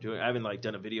idea what I'm doing. I haven't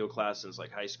done a video class since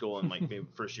high school and maybe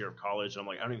first year of college. And I'm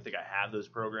I don't even think I have those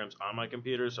programs on my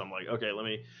computer. So I'm okay, let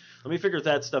me figure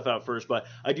that stuff out first. But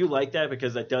I do like that,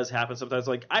 because that does happen sometimes.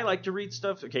 I like to read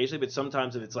stuff occasionally, but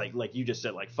sometimes if it's like you just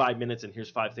said, 5 minutes and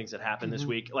here's 5 things that happened this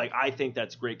week. I think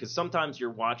that's great, because sometimes you're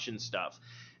watching stuff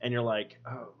and you're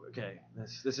oh, okay,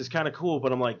 this is kind of cool,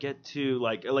 but I'm get to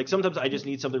sometimes I just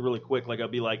need something really quick. I'll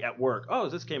be at work, oh,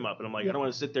 this came up, and I'm I don't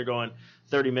want to sit there going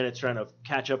 30 minutes trying to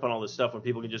catch up on all this stuff when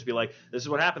people can just be this is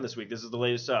what happened this week, this is the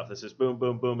latest stuff, this is boom,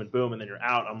 boom, boom, and boom, and then you're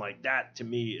out. I'm that to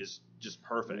me is just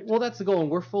perfect. Well, that's the goal, and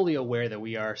we're fully aware that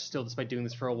we are still, despite doing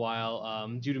this for a while,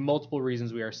 due to multiple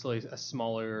reasons, we are still a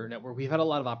smaller network. We've had a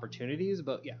lot of opportunities,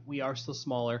 but yeah, we are still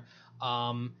smaller.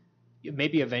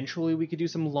 Maybe eventually we could do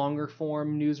some longer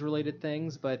form news related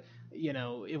things, but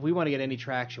if we want to get any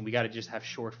traction, we got to just have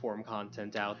short form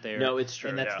content out there. No, it's true.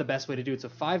 And that's the best way to do it. So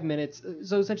 5 minutes.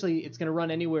 So essentially, it's going to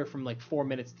run anywhere from like 4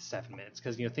 minutes to 7 minutes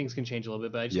because things can change a little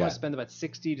bit. But I just want to spend about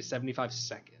 60 to 75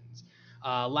 seconds.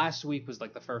 Last week was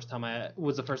like the first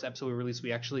episode we released.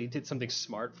 We actually did something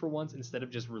smart for once. Instead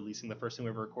of just releasing the first thing we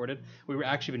ever recorded, we were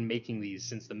actually been making these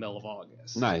since the middle of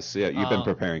August. Nice. Yeah, you've been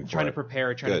preparing for trying it. to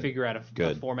prepare, trying to figure out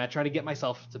a format, trying to get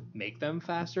myself to make them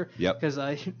faster. Yep. Because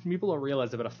people don't realize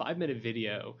that about a 5-minute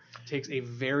video takes a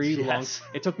very long.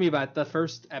 It took me about the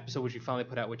first episode, which we finally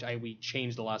put out, which we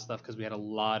changed a lot of stuff because we had a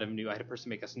lot of I had a person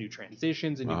make us new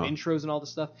transitions and new intros and all this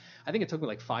stuff. I think it took me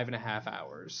like 5.5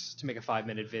 hours to make a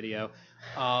 5-minute video.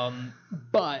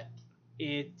 But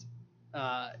we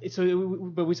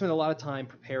spent a lot of time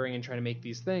preparing and trying to make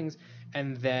these things,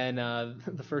 and then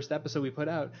the first episode we put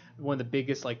out, one of the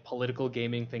biggest like political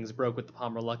gaming things broke with the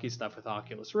Palmer Luckey stuff with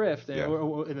Oculus Rift,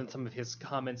 and then some of his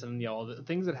comments and all the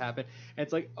things that happened. And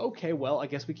it's like, okay, well, I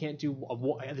guess we can't do.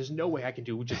 There's no way I can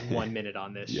do just 1 minute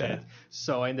on this shit.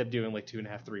 So I ended up doing like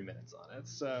 2.5, 3 minutes on it.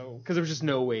 So because there was just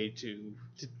no way to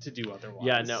do otherwise.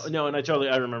 Yeah, no, and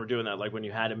I remember doing that. Like when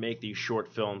you had to make these short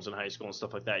films in high school and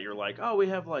stuff like that, you're like,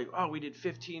 we did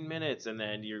 15 minutes, and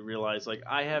then you realize like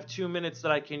I have 2 minutes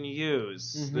that I can use.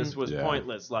 This was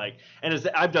pointless. Like, and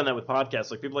I've done that with podcasts.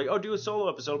 Like people are like, do a solo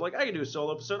episode. I'm like, I can do a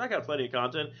solo episode. I got plenty of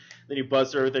content. Then you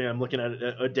buzz through everything. I'm looking at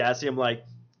Audacity. I'm like,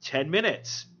 10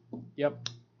 minutes. Yep.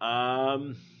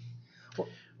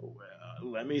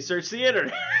 Let me search the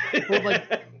internet. Well,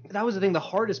 like that was the thing. The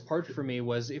hardest part for me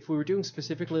was if we were doing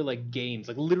specifically like games,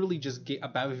 like literally just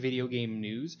about video game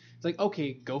news. It's like,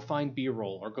 okay, go find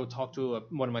B-roll or go talk to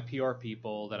one of my PR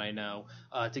people that I know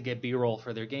to get B-roll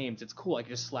for their games. It's cool. I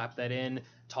can just slap that in,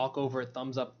 talk over it,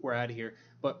 thumbs up, we're out of here.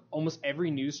 But almost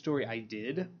every news story I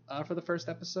did for the first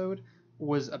episode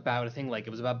was about a thing like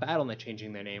it was about BattleNet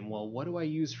changing their name. Well, what do I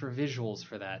use for visuals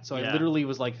for that? So I literally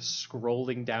was like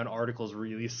scrolling down articles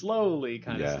really slowly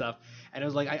kind of stuff. And it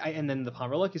was like, and then the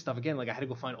Palmer Luckey stuff again, like I had to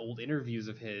go find old interviews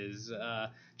of his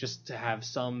just to have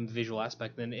some visual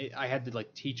aspect. Then I had to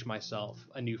like teach myself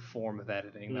a new form of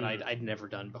editing that I'd never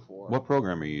done before. What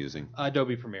program are you using?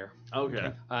 Adobe Premiere.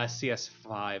 Okay.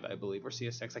 CS5, I believe, or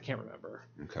CS6. I can't remember.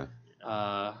 Okay.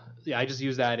 I just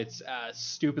use that. It's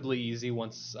stupidly easy.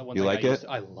 Once you like it?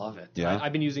 I love it. Yeah.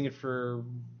 I've been using it for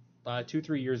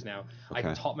 2-3 years now. Okay.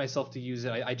 I taught myself to use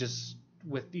it. I just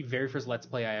with the very first Let's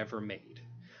Play I ever made,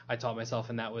 I taught myself,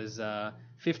 and that was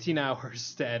 15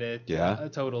 hours to edit.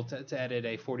 Total to edit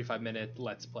a 45-minute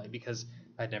Let's Play because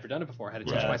I'd never done it before. I had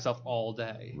to teach myself all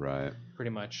day. Right.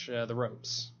 Pretty much the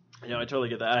ropes. I totally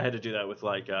get that. I had to do that with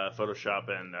like Photoshop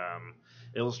and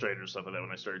Illustrator and stuff like that when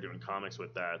I started doing comics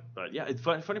with that. But yeah,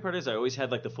 the funny part is I always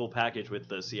had like the full package with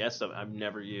the CS stuff. I've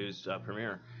never used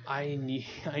Premiere. I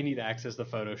need access to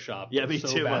Photoshop. Yeah, me so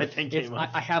too. Bad. I think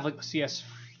I have like CS4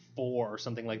 or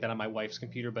something like that on my wife's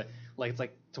computer, but like it's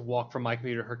like to walk from my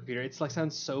computer to her computer. It's like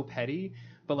sounds so petty,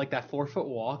 but like that 4-foot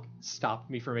walk stopped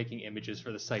me from making images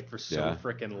for the site for so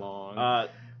freaking long.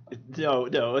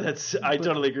 No, I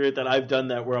totally agree with that. I've done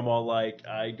that where I'm all like,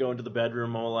 I go into the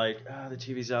bedroom, I'm all like, the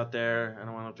TV's out there, I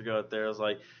don't want to have to go out there. I was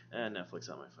like, Netflix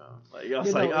on my phone. Like, I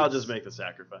was I'll just make the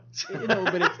sacrifice.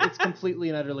 But it's completely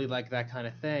and utterly like that kind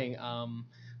of thing.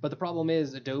 But the problem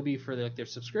is Adobe for their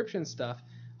subscription stuff.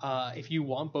 If you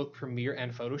want both Premiere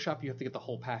and Photoshop, you have to get the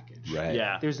whole package. Right.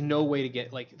 Yeah. There's no way to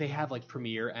get they have like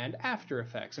Premiere and After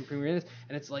Effects and Premiere this,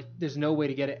 and it's like there's no way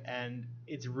to get it, and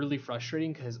it's really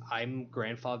frustrating because I'm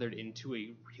grandfathered into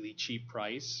a really cheap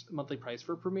monthly price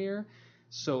for Premiere,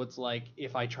 so it's like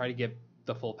if I try to get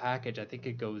the full package, I think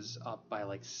it goes up by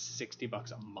like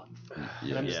 $60 a month,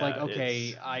 and I'm just like,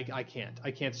 okay, I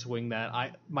can't swing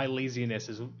that. My laziness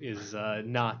is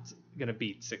not gonna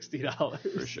beat $60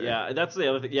 for sure. Yeah, that's the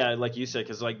other thing. Yeah, like you said,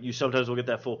 because like you sometimes will get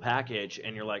that full package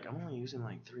and you're like, I'm only using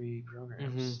like 3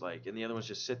 programs, like, and the other ones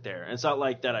just sit there. And it's not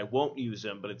like that I won't use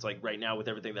them, but it's like right now with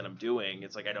everything that I'm doing,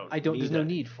 it's like I don't. There's no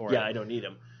need for it. Yeah, I don't need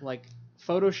them. Like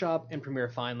Photoshop and Premiere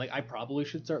fine. Like I probably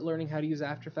should start learning how to use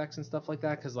After Effects and stuff like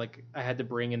that because like I had to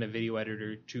bring in a video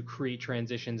editor to create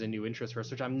transitions and new intros first,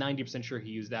 which I'm 90% sure he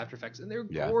used After Effects, and they're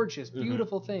gorgeous,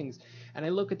 beautiful things. And I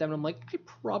look at them and I'm like, I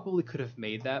probably could have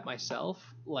made that myself,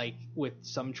 like with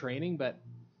some training, but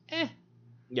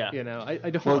yeah, I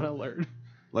don't want to learn.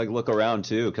 Like look around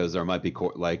too, because there might be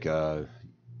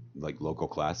like local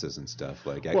classes and stuff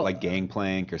like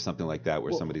Gangplank or something like that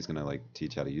where somebody's gonna like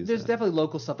teach how to use it. There's definitely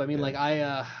local stuff. I mean, like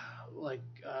I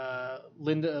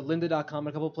lynda.com,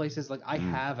 a couple of places, like I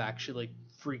have actually like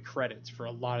free credits for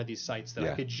a lot of these sites that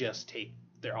I could just take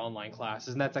their online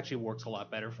classes, and that's actually works a lot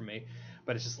better for me.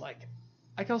 But it's just like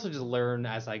I can also just learn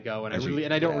as I go, and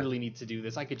I don't really need to do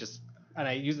this. I could just and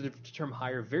I use the term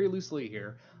hire very loosely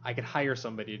here, I could hire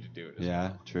somebody to do it.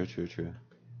 Yeah, true.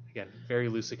 Again, very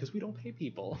loosely because we don't pay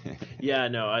people. Yeah,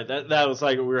 no, that was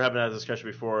like we were having that discussion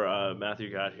before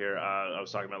Matthew got here. I was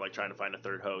talking about like trying to find a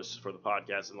third host for the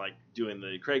podcast and like doing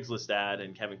the Craigslist ad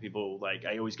and having people like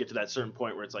I always get to that certain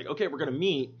point where it's like, okay, we're gonna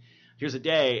meet. Here's a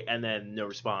day, and then no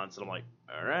response, and I'm like,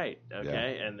 all right,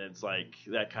 okay, and it's like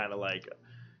that kind of like,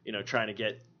 trying to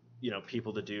get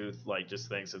people to do like just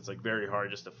things. It's like very hard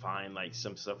just to find like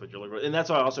some stuff that you're looking for. And that's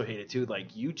why I also hate it too.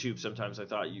 Like YouTube, sometimes I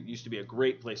thought you used to be a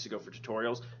great place to go for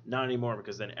tutorials. Not anymore,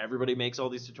 because then everybody makes all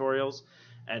these tutorials,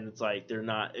 and it's like they're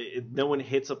not. No one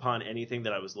hits upon anything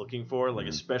that I was looking for. Like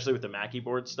especially with the Mackie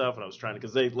board stuff, and I was trying to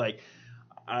because they like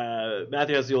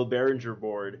Matthew has the old Behringer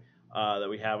board that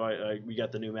we have. We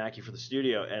got the new Mackie for the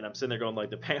studio, and I'm sitting there going like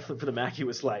the pamphlet for the Mackie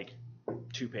was like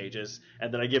 2 pages,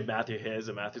 and then I give Matthew his,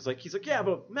 and Matthew's like, he's like, yeah,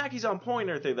 but Mackie's on point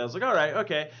and everything. I was like, all right,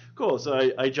 okay, cool.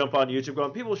 So I jump on YouTube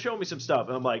going, people show me some stuff,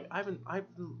 and I'm like, I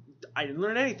didn't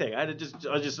learn anything. I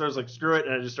was like, screw it,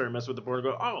 and I just started messing with the board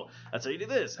and go, oh, that's how you do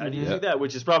this, how do you do that,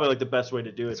 which is probably like the best way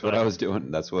to do it. That's what I was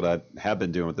doing. That's what I have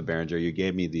been doing with the Behringer. You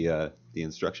gave me the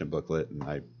instruction booklet, and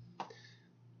I.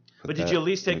 But did you at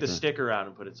least take the sticker out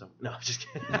and put it somewhere? No, just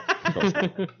kidding.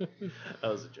 That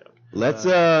was a joke.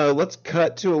 Let's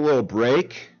cut to a little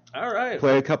break. All right.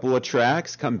 Play a couple of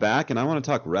tracks, come back, and I want to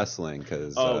talk wrestling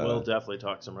because. We'll definitely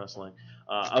talk some wrestling.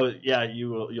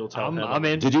 You'll tell him. I'm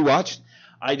in. Did you watch?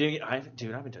 I haven't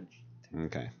done.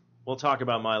 Okay. We'll talk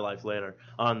about my life later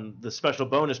on the special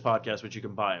bonus podcast, which you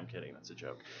can buy. I'm kidding. That's a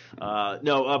joke. But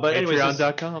anyways.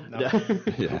 Patreon.com.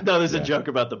 No, there's a joke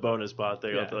about the bonus pod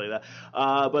thing. I'll tell you that.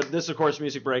 But this, of course,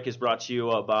 Music Break is brought to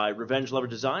you by Revenge Lover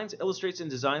Designs. Illustrates and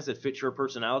designs that fit your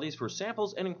personalities. For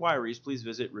samples and inquiries, please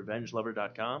visit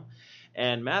revengelover.com.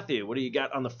 And Matthew, what do you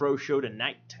got on the Fro Show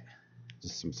tonight?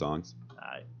 Just some songs. All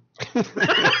right.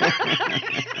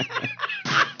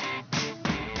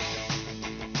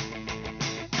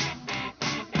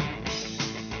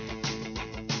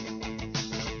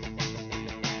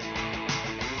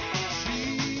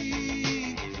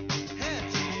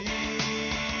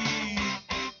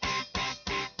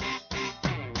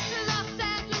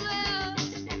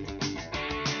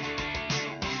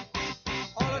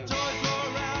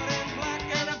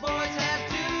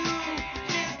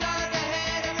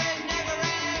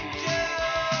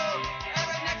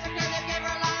 Every Mexican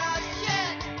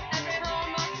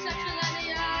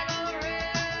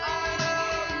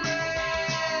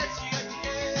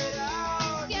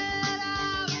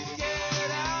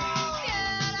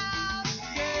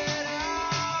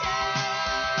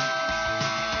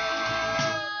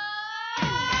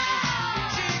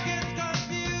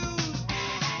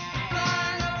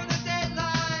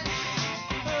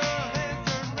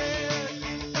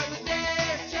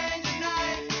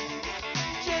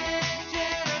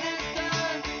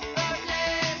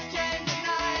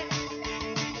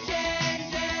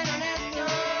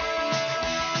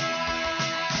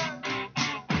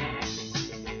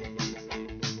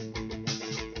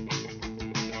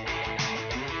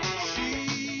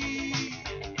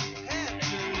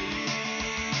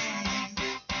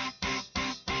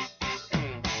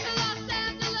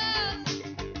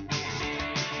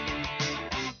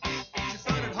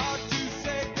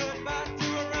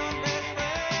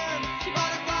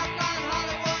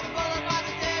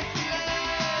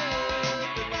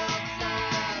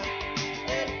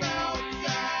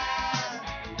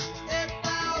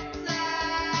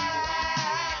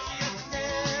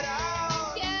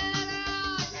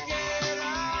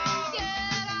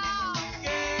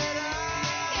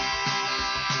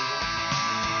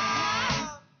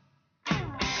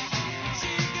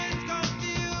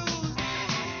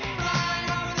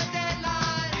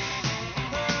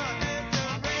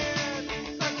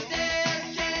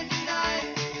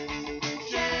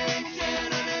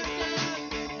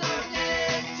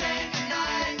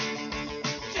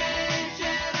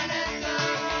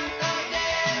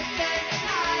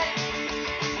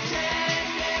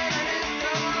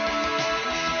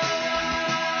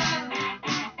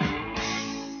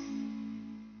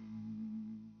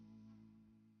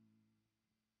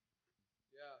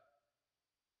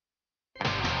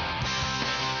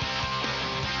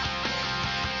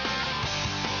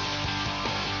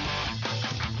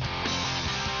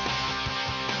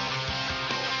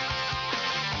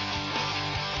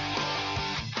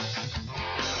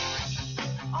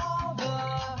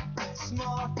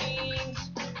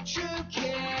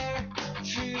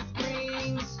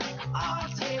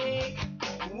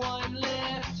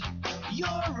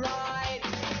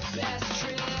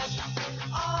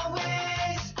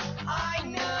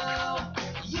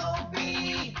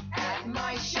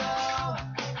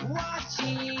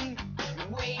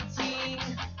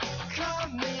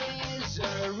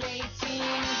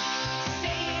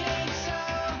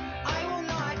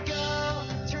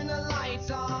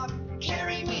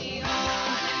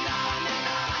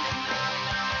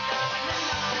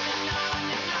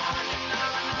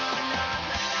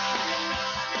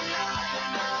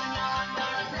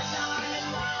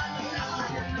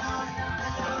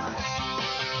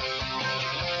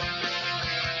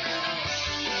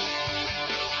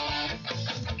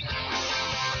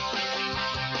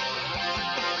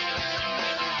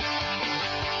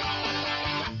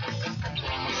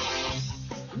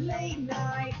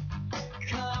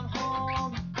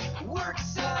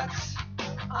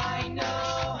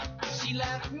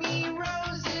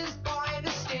roses by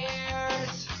the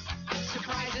stairs.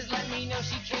 Surprises let me know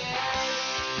she cares.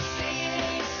 Say it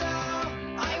ain't so,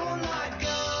 I will not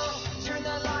go. Turn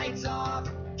the lights off,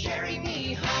 carry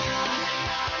me home.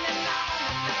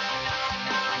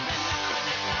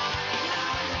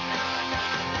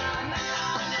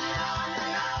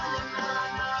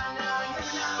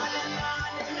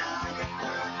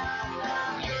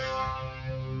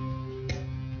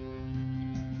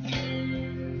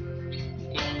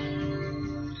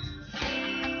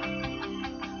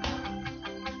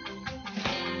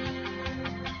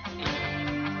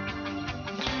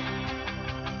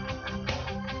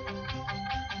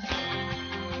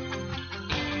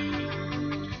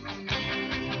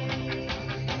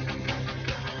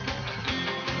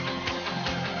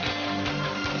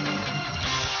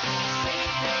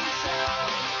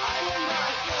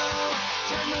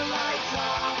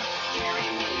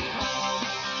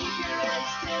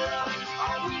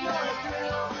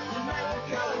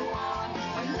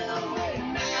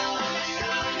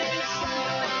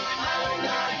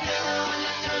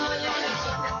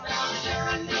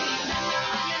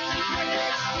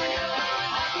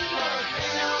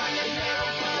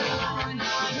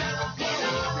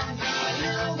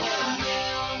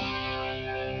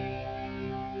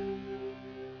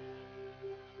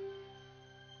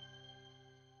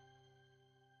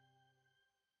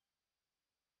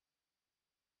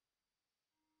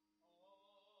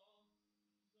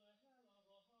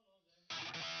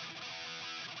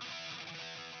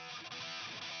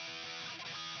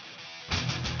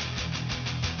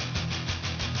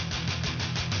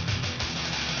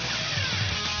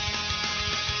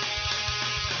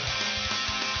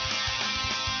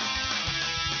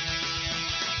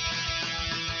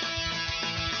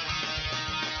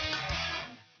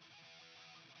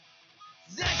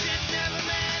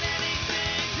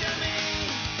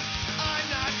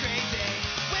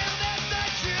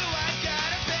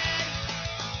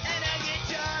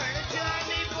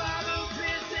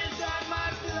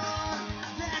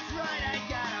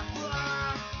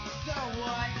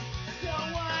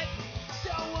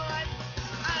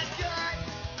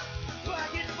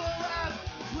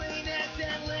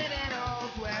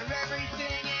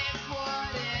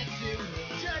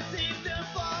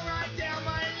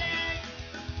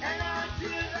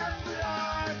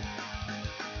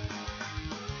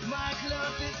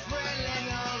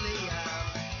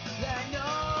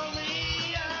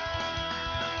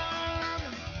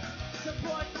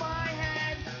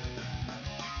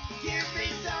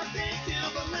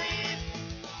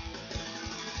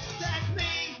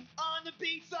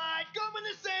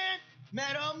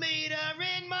 Metal meter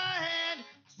in my hand,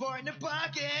 sporting a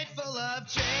pocket full of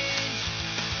change.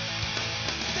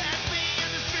 That's me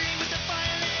on the street with the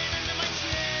violin under my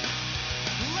chin,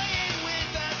 laying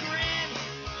with a grin,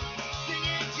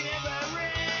 singing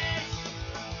gibberish.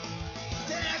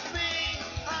 That's me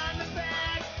on the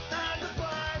back of the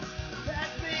bus.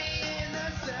 That's me in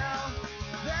the cell.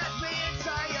 That's me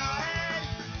inside your head.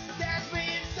 That's me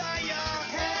inside your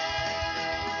head.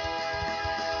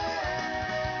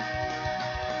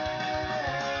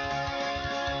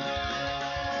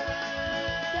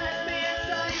 That's me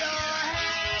inside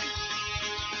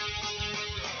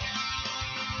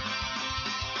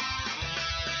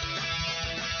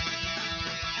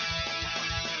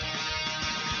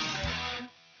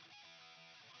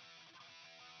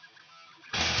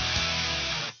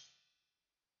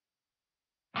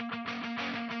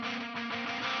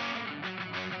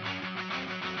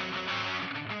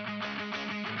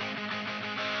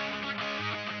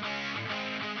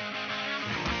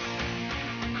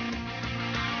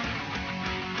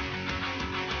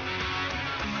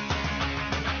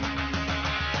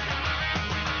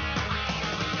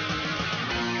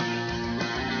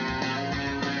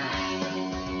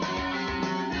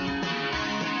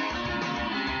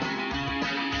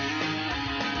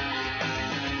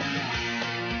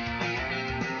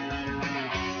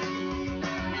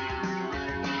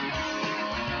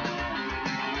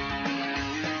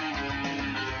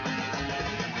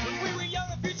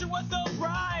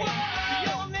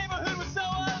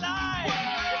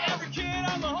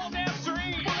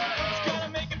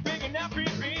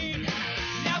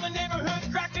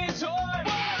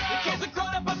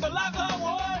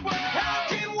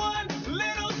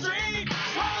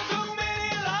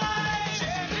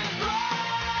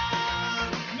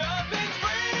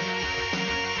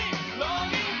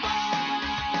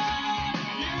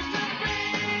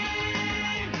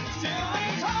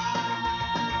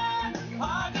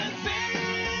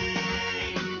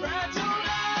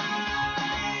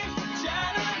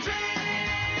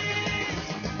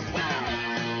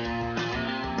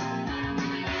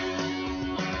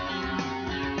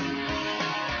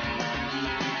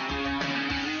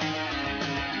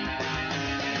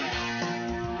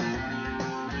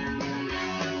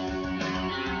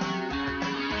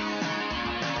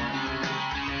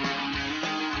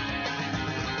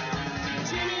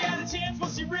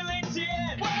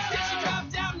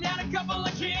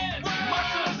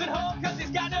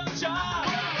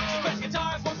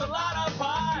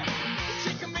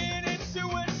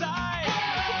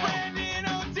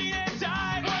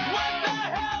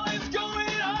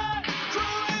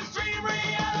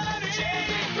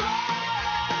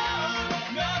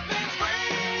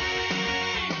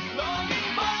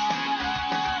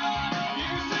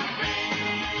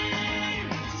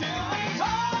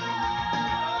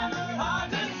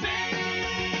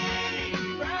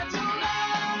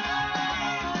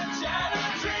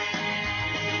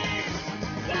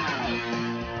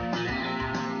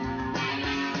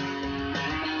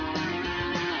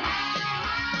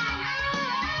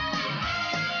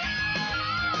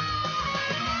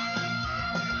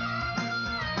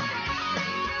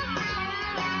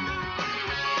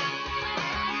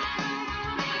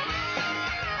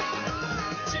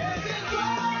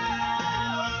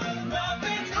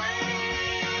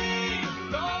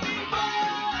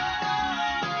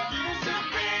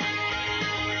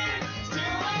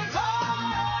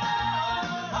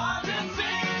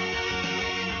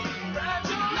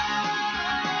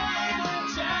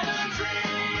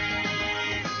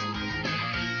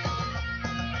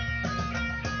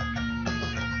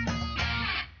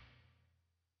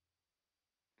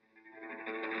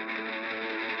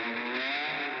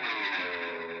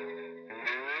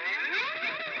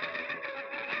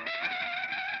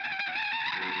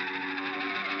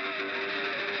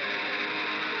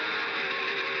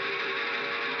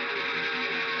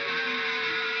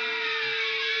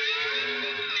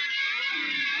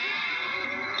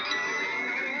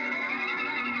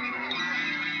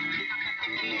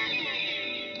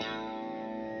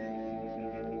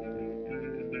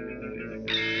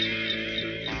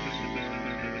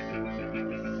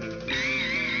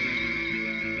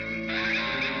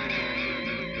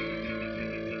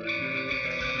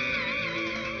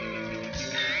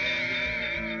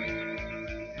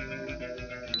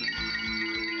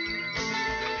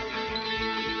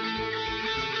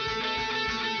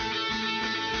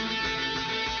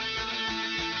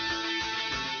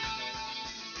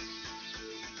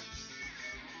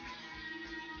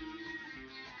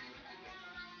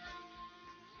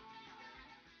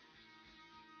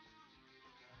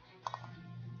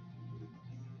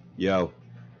Yo,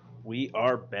 We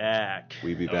are back.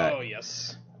 we be back. Oh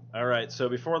yes. All right, so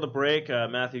before the break,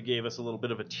 Matthew gave us a little bit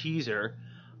of a teaser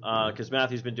because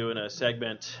Matthew's been doing a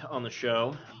segment on the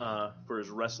show for his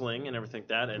wrestling and everything like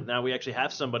that, and now we actually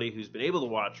have somebody who's been able to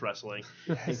watch wrestling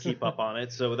and keep up on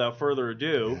it. So without further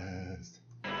ado,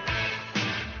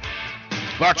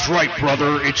 That's right,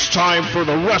 brother. It's time for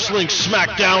the Wrestling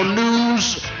SmackDown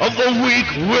news of the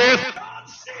week with...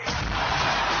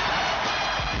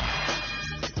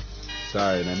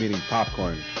 Sorry, and I'm eating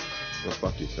popcorn. Go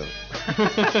fuck yourself. all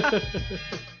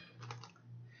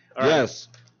right. Yes.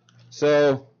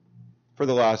 So, for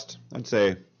the last, I'd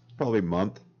say, probably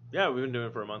month, Yeah, we've been doing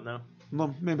it for a month now.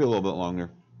 well, maybe a little bit longer,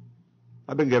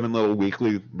 I've been giving little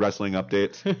weekly wrestling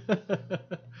updates.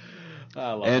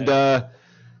 I love And it.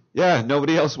 yeah,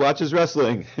 nobody else watches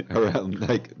wrestling around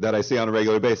like that I see on a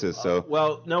regular basis. So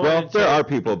Well, no one. there are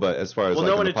people, but as far as Well,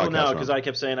 like no one in the until now podcast because realm. I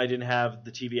kept saying I didn't have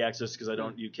the TV access because I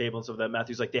don't use cable and stuff like that.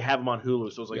 Matthew's like, they have them on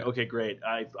Hulu, so I was like, Yeah. okay, great.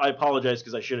 I apologize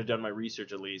because I should have done my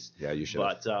research at least. Yeah, you should.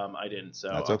 But I didn't. So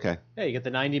That's okay. Yeah, you get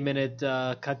the 90-minute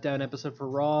cut down episode for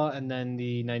Raw, and then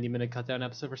the 90-minute cut down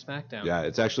episode for SmackDown. Yeah,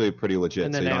 it's actually pretty legit,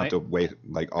 And so then you don't I- have to wait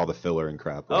like all the filler and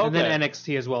crap. Oh, And then okay.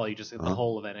 NXT as well. You just get the Uh-huh.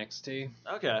 whole of NXT,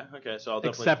 Okay, so I'll definitely.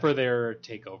 except for their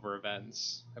takeover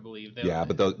events, I believe. They Yeah,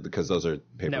 but because those are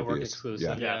pay-per-views. network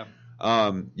exclusive. Yeah.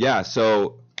 Yeah.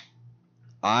 So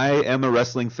I am a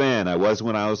wrestling fan. I was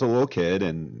when I was a little kid,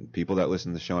 and people that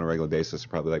listen to the show on a regular basis are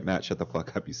probably like, Matt, shut the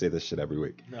fuck up. You say this shit every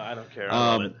week. No, I don't care. I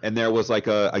love it. And there was like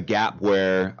a gap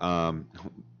where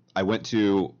I went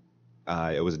to,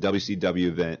 it was a WCW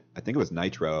event. I think it was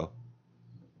Nitro.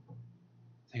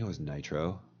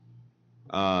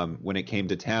 When it came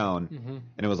to town,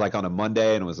 and it was like on a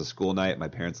Monday, and it was a school night. My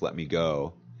parents let me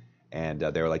go, and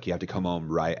they were like, "You have to come home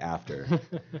right after."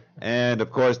 And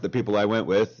of course, the people I went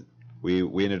with, we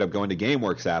ended up going to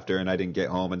GameWorks after, and I didn't get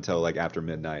home until like after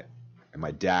midnight. And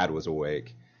my dad was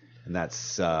awake, and that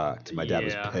sucked. My dad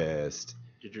was Yeah. pissed.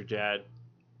 Did your dad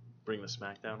bring the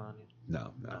SmackDown on you?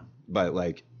 No, but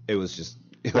like it was just.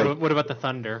 What about the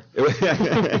Thunder?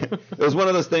 It was one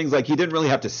of those things like he didn't really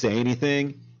have to say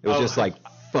anything. It was Oh. just like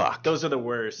fuck. Those are the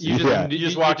worst. You just- You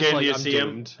just walk in, like, you I'm see him,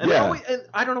 doomed. and, they Yeah. always, and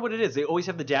I don't know what it is. They always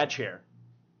have the dad chair.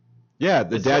 Yeah,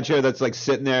 the It's dad like- chair that's like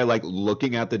sitting there like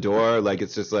looking at the door, like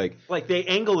it's just like Like they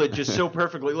angle it just so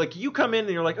perfectly. Like you come in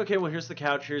and you're like, okay, well here's the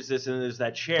couch, here's this, and there's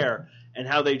that chair, and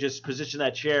how they just position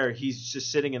that chair. He's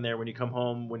just sitting in there when you come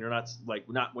home when you're not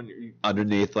when you're.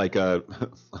 underneath like a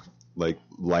like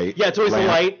light. Yeah, it's always lamp.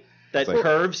 the light that It's like-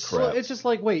 curves. Crap. Well, it's just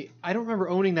like, wait, I don't remember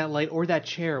owning that light or that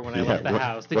chair when I Yeah, left the what-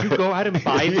 house. Did you go out and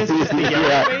buy this at the yeah,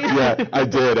 Yellow yeah, I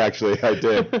did actually. I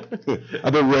did.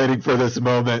 I've been waiting for this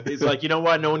moment. He's like, you know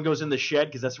what? No one goes in the shed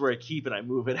because that's where I keep it. I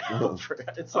move it out.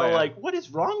 It's all yeah. like, what is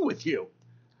wrong with you?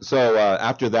 So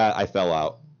after that, I fell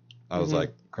out. I was Mhm.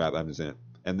 like, crap, I'm just in it.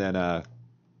 And then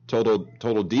Total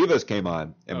Divas came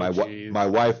on, and Oh, jeez. my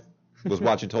wife was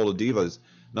watching Total Divas,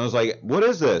 and I was like, what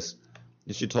is this?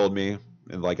 And she told me,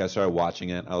 and like I started watching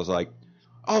it. I was like,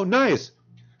 oh, nice.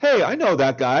 Hey, I know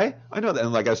that guy. I know that.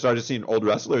 And like I started seeing old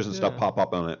wrestlers and stuff Yeah. pop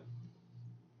up on it.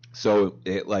 So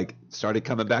it like started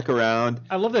coming back around.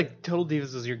 I love that Total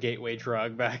Divas was your gateway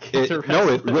drug back It, into no,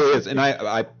 it wrestling. really is. And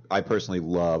I personally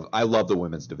love the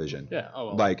women's division. Yeah. Oh,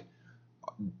 well. Like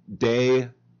they,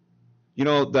 you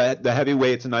know, the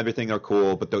heavyweights and everything are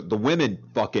cool, but the women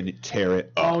fucking tear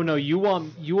it up. Oh no, you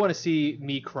want to see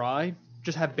me cry?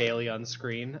 Just have Bailey on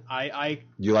screen. I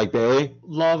You like Bailey?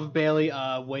 love Bailey.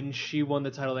 When she won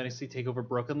the title of NXT Takeover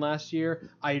Brooklyn last year,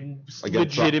 I Against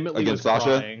legitimately was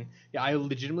Sasha? crying. Yeah, I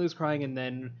legitimately was crying, and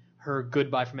then her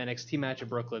goodbye from NXT match at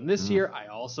Brooklyn this year, I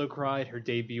also cried. Her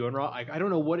debut on Raw, I don't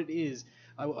know what it is.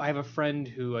 I have a friend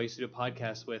who I used to do a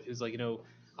podcast with who's like, you know,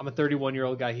 I'm a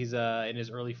 31-year-old guy. He's in his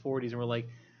early 40s, and we're like,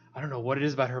 I don't know what it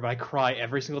is about her, but I cry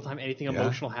every single time anything Yeah.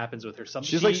 emotional happens with her.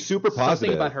 She's, like, super positive.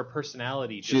 Something about her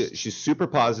personality. Just, She's super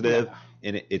positive, Yeah.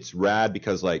 and it's rad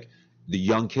because like the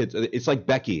young kids, it's like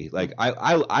Becky. Like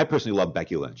I personally love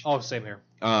Becky Lynch. oh, same here.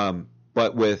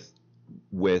 But with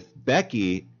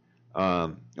Becky,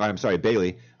 I'm sorry,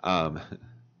 Bailey.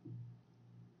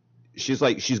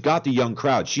 She's got the young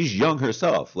crowd. She's young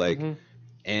herself, like, Mhm.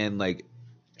 and like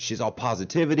she's all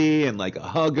positivity and like a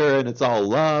hugger, and it's all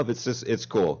love. It's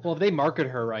cool. Well, if they market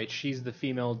her right, she's the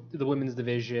women's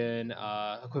division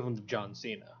equivalent of John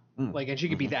Cena. Like, and she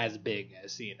could be as big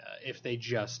as Cena if they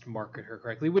just market her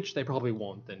correctly, which they probably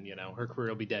won't. Then her career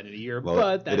will be dead in a year. Well,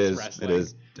 but that's it is wrestling. it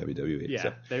is WWE. Yeah,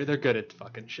 So. they're good at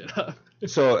fucking shit up.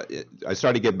 So I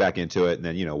started getting back into it, and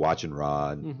then watching Raw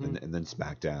and, Mhm. and then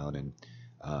SmackDown,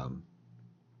 and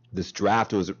this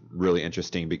draft was really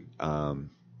interesting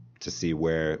to see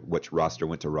which roster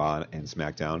went to Raw and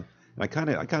SmackDown. And I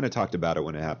kind of talked about it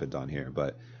when it happened on here,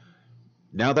 but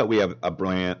now that we have a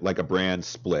brand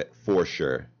split for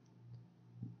sure,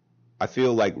 I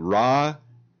feel like Raw,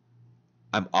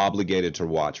 I'm obligated to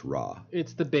watch Raw.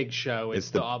 It's the big show.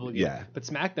 It's the obligation. Yeah. But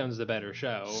SmackDown's the better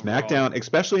show. SmackDown,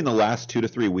 especially in the last 2 to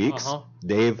 3 weeks,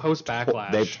 they've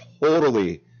post-Backlash. They've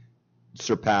totally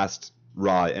surpassed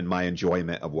Raw in my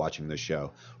enjoyment of watching the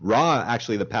show. Raw,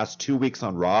 actually, the past 2 weeks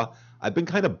on Raw, I've been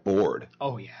kind of bored.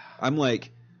 Oh yeah. I'm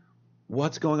like,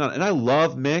 what's going on? And I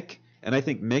love Mick, and I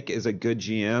think Mick is a good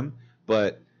GM,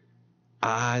 but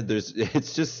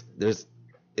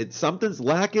something's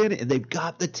lacking, and they've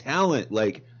got the talent.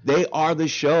 Like, they are the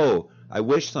show. I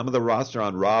wish some of the roster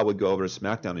on Raw would go over to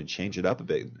SmackDown and change it up a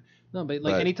bit. No, but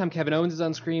anytime Kevin Owens is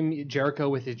on screen, Jericho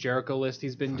with his Jericho list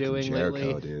he's been doing Jericho,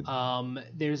 lately. Dude.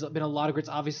 There's been a lot of greats.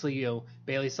 Obviously,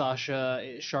 Bayley,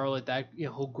 Sasha, Charlotte, that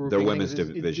whole group. Their women's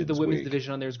division. The women's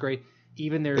division on there is great.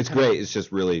 Even there's it's great. It's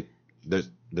just really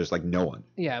there's like no one.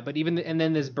 Yeah, but and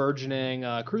then this burgeoning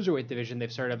cruiserweight division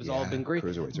they've started up has all been great.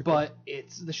 Cruiserweights are but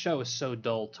the show is so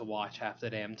dull to watch half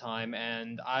the damn time,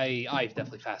 and I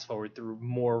definitely fast forward through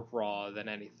more Raw than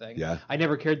anything. Yeah. I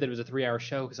never cared that it was a 3-hour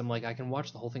show because I'm like, I can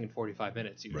watch the whole thing in 45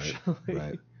 minutes usually.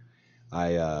 Right.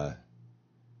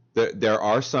 There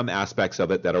are some aspects of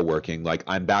it that are working. Like,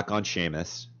 I'm back on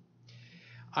Sheamus.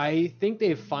 I think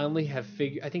they finally have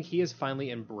I think he has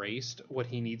finally embraced what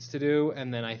he needs to do,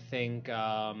 and then I think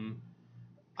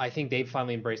they've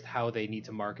finally embraced how they need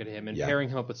to market him, and pairing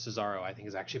him up with Cesaro, I think,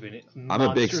 has actually been. I'm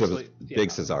a big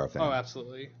Cesaro fan. Oh,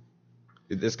 absolutely.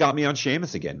 This got me on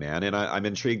Sheamus again, man, and I'm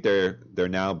intrigued. They're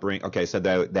now so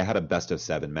they had a best of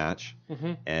 7 match,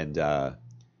 and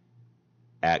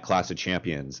at Clash of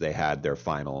Champions they had their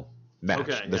final match,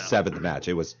 the 7th match.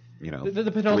 It was.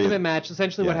 The penultimate match,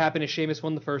 essentially what happened is Sheamus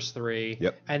won the first 3,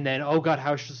 and then, oh god,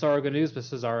 how's Cesaro going to do this? But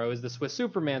Cesaro is the Swiss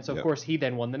Superman, so of course he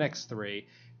then won the next 3.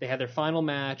 They had their final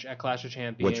match at Clash of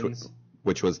Champions.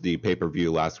 Which was the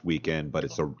pay-per-view last weekend, but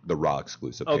it's the Raw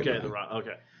exclusive pay-per-view. Okay, the Raw,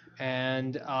 okay.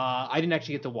 And I didn't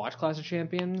actually get to watch Clash of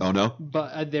Champions. Oh, no?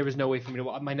 But there was no way for me to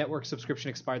watch. My network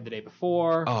subscription expired the day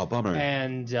before. Oh, bummer.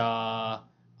 And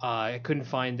I couldn't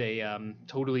find a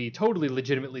totally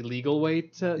legitimately legal way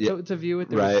to view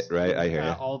it. Right, I hear you.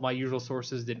 All of my usual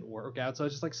sources didn't work out, so I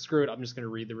was just like, screw it, I'm just going to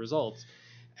read the results.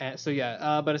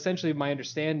 But essentially my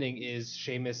understanding is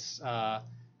Sheamus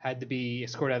had to be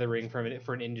escorted out of the ring for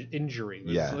an injury.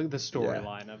 The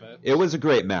storyline of it. It was a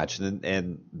great match,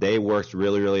 and they worked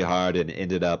really, really hard and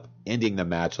ended up ending the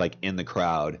match like in the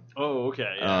crowd. Oh,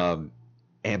 okay. Yeah.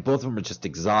 And both of them are just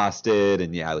exhausted,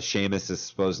 and Sheamus is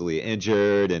supposedly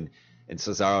injured, and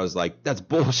Cesaro's like, that's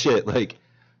bullshit. Like,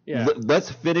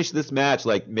 let's finish this match.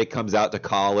 Like, Mick comes out to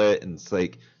call it, and it's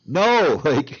like, no,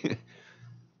 like,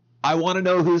 I want to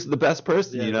know who's the best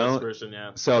person, best person,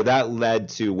 yeah. So that led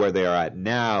to where they are at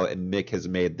now, and Mick has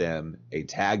made them a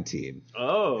tag team.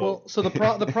 Oh. Well, so the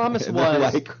promise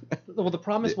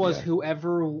was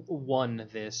whoever won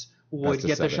this would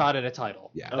get the shot at a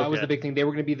title. Yeah. That was the big thing. They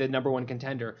were going to be the number 1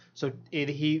 contender. So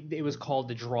it was called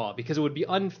the draw because it would be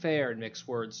unfair, in Mick's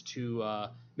words, to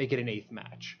make it an 8th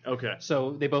match. Okay.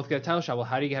 So they both get a title shot. Well,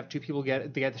 how do you have 2 people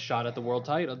get the shot at the world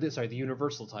title? Sorry, the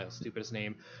Universal title. Stupidest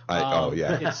name.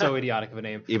 It's so idiotic of a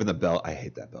name. Even the belt, I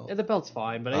hate that belt. Yeah, the belt's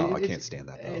fine, but I can't stand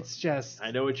that belt. It's just.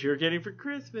 I know what you're getting for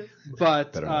Christmas.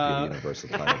 But better not be a Universal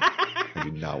title. I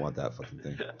do not want that fucking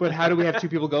thing. But how do we have 2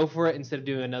 people go for it instead of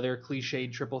doing another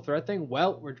cliched triple threat thing?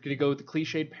 Well, we're going to go with the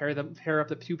cliched pair up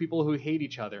the 2 people who hate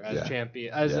each other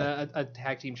as a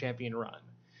tag team champion run.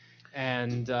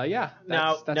 And that's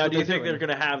now, do you think they're going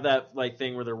to have that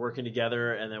thing where they're working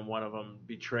together and then one of them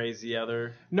betrays the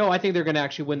other? No, I think they're going to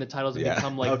actually win the titles and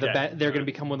become they're going to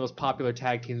become one of those popular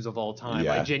tag teams of all time.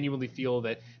 Yeah. I genuinely feel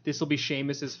that this will be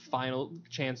Sheamus's final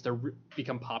chance to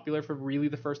become popular for really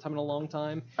the first time in a long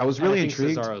time. I was really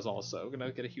intrigued. Cesaro's also going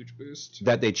to get a huge boost.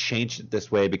 That they changed it this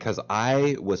way because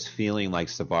I was feeling like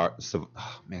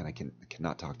I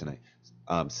cannot talk tonight.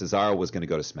 Cesaro was going to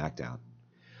go to SmackDown.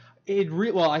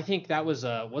 I think that was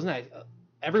wasn't that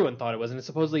everyone thought it was, and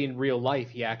supposedly in real life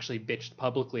he actually bitched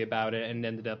publicly about it and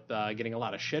ended up getting a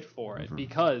lot of shit for it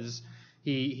because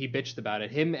he bitched about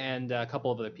it, him and a couple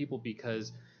of other people,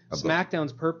 because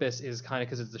SmackDown's purpose is kind of,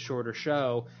 because it's the shorter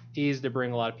show, is to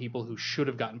bring a lot of people who should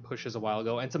have gotten pushes a while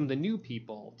ago and some of the new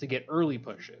people to get early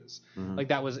pushes. Like,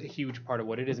 that was a huge part of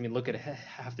what it is. I mean, look at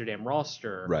half their damn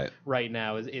roster right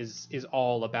now is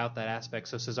all about that aspect.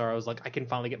 So Cesaro was like, I can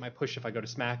finally get my push if I go to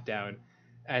SmackDown,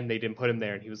 and they didn't put him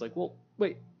there, and he was like, well,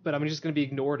 wait, but I'm just going to be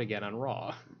ignored again on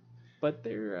Raw. but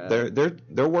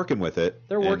they're working with it.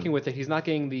 They're working with it. He's not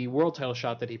getting the world title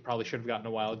shot that he probably should have gotten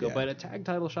a while ago, Yeah. but a tag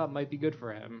title shot might be good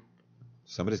for him.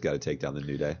 Somebody's got to take down the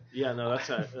New Day. Yeah, no, that's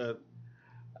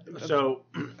so.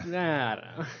 Nah, I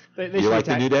don't know. They You should like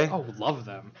the tag- New Day? Oh, love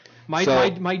them.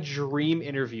 My dream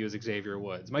interview is Xavier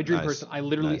Woods. My dream Nice. person. I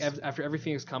literally Nice. after every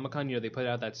Phoenix Comic Con, they put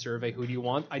out that survey. Who do you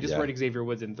want? I just Yeah. read Xavier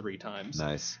Woods in 3 times.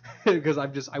 Nice. Because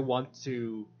I want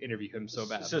to interview him so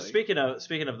badly. So speaking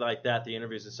of like that, the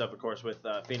interviews and stuff, of course, with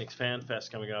Phoenix Fan Fest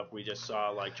coming up, we just saw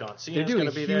like John they're Cena's doing going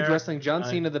to be huge there. wrestling. John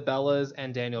Cena, the Bellas,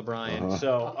 and Daniel Bryan.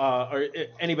 So, are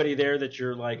anybody there that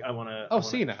you're like, I want to?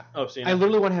 Cena. Oh, Cena. I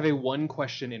literally want to have a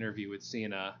 1-question interview with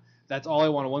Cena. That's all I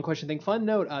want, a 1-question thing. Fun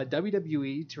note,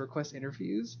 WWE to request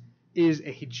interviews is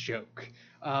a joke.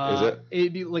 Is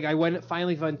it? I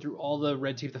finally went through all the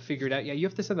red tape to figure it out. Yeah, you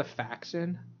have to send a fax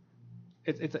in.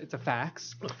 It's a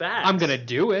fax. A fax? I'm gonna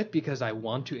do it because I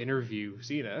want to interview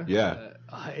Cena. Yeah.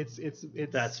 It's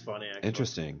That's funny. Actually.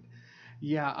 Interesting.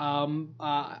 Yeah,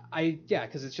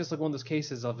 because it's just like one of those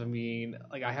cases of, I mean,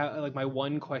 like I have like my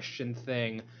 1-question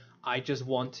thing. I just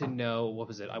want to know, what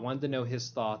was it? I wanted to know his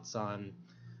thoughts on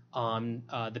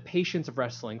the patience of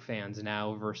wrestling fans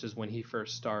now versus when he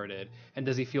first started, and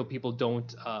does he feel people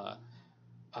don't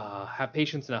have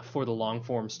patience enough for the long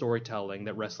form storytelling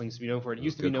that wrestling used to be known for? It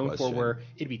used to be Good known question. for where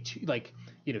it'd be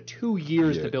 2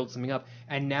 years Yeah. to build something up,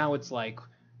 and now it's like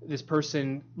this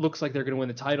person looks like they're going to win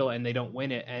the title and they don't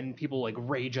win it, and people like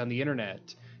rage on the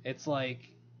internet. It's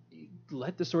like,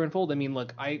 let the story unfold. I mean,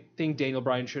 look, I think Daniel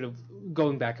Bryan should have,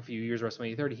 going back a few years,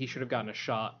 WrestleMania 30, he should have gotten a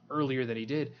shot earlier than he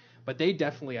did. But they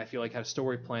definitely, I feel like, had a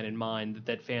story plan in mind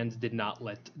that fans did not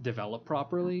let develop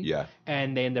properly. Yeah.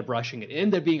 And they ended up rushing it. It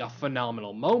ended up being a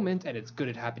phenomenal moment, and it's good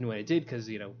it happened when it did because,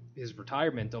 his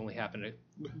retirement only happened,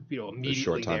 immediately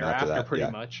short time after thereafter, that, pretty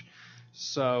yeah. much.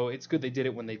 So it's good they did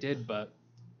it when they did, but,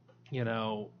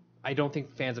 I don't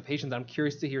think fans have patience. I'm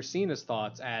curious to hear Cena's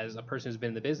thoughts as a person who's been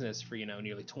in the business for,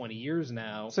 nearly 20 years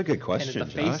now. That's a good question, And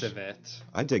at the face Josh. of it.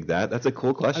 I dig that. That's a cool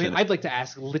I question. mean, I'd like to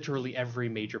ask literally every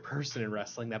major person in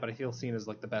wrestling that, but I feel Cena's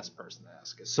like the best person to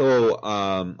ask it. So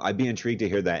I'd be intrigued to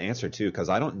hear that answer too, because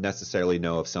I don't necessarily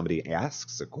know if somebody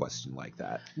asks a question like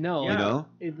that. No, You know?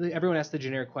 Everyone asks the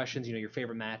generic questions, your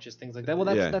favorite matches, things like that. Well,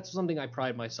 that's something I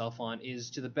pride myself on,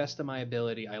 is to the best of my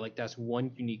ability, I like to ask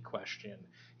one unique question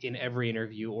in every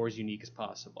interview, or as unique as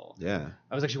possible. Yeah.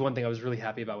 That was actually one thing I was really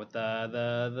happy about with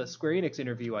the Square Enix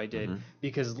interview I did,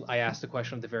 because I asked a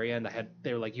question at the very end.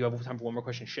 They were like, "You have time for one more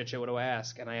question?" Shit, what do I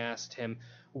ask? And I asked him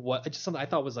just something I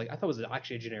thought was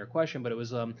actually a generic question, but it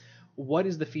was what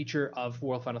is the feature of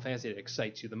World Final Fantasy that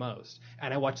excites you the most?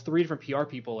 And I watched 3 different PR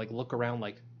people look around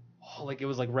it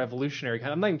was revolutionary.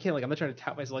 I'm not even kidding. I'm not trying to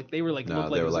tout myself. They were No, looked they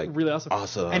like were it was like, really awesome.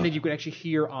 "Awesome." And then you could actually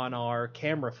hear on our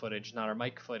camera footage, not our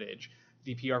mic footage,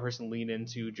 the PR person lean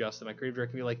into Justin, my creative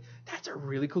director, and be like, "That's a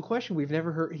really cool question. We've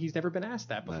never heard. He's never been asked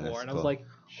that before." That's and I was cool. like,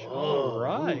 "All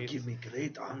right." Give me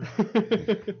great honor.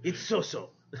 It's so.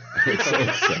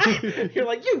 You're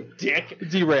like, you dick.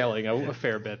 Derailing a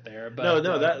fair bit there, but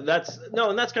And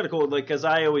that's kind of cool. Because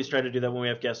I always try to do that when we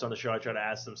have guests on the show. I try to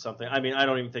ask them something. I mean, I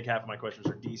don't even think half of my questions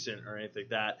are decent or anything like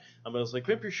that. I'm always like,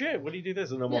 "Pimp your shit. What do you do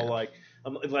this?" And I'm all like,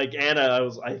 I'm like Anna.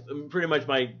 I'm pretty much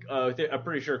I'm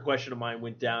pretty sure a question of mine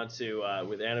went down to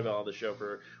with Annabelle on the show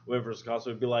for Women vs. Cost.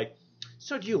 Would be like,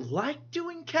 "So do you like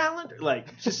doing calendar?"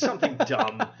 Like just something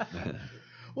dumb.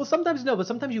 Well, sometimes no, but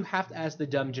sometimes you have to ask the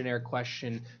dumb generic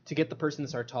question to get the person to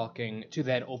start talking to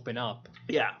then open up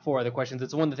Yeah. for other questions.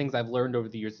 It's one of the things I've learned over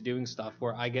the years of doing stuff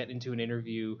where I get into an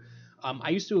interview. I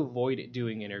used to avoid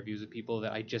doing interviews with people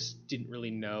that I just didn't really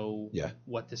know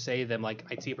what to say to them. Like,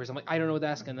 I'd see a person, I'm like, I don't know what to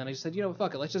ask. And then I just said,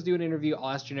 fuck it. Let's just do an interview. I'll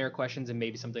ask generic questions and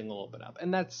maybe something will open up.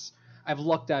 And I've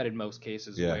lucked out in most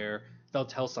cases where they'll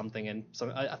tell something and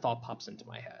a thought pops into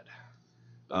my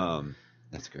head.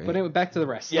 That's great. But anyway, back to the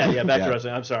rest. Yeah, back to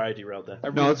wrestling. I'm sorry I derailed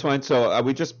that. No, it's fine. So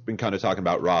we've just been kind of talking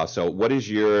about Raw. So what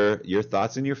is your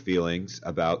thoughts and your feelings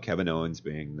about Kevin Owens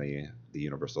being the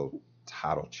Universal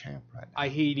title champ right now?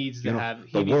 He needs to have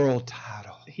the world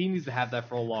title. He needs to have that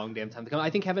for a long damn time to come. I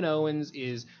think Kevin Owens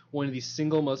is one of the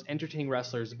single most entertaining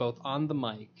wrestlers, both on the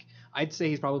mic. I'd say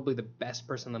he's probably the best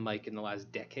person on the mic in the last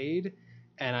decade,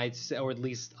 and I'd say, or at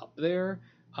least up there.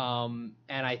 And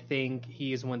I think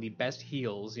he is one of the best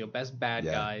heels, best bad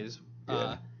guys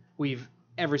we've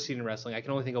ever seen in wrestling. I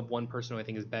can only think of one person who I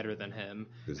think is better than him,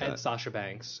 Who's and that? Sasha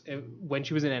Banks, when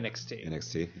she was in NXT.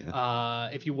 NXT. Yeah.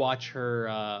 If you watch her,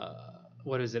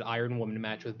 Iron Woman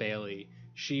match with Bayley,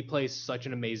 she plays such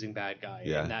an amazing bad guy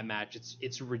in that match.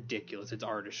 It's ridiculous. It's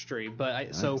artistry.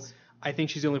 But I think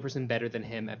she's the only person better than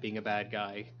him at being a bad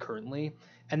guy currently.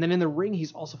 And then in the ring,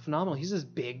 he's also phenomenal. He's this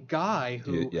big guy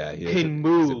who can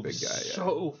move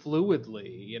so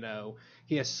fluidly. You know,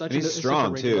 he has such. And he's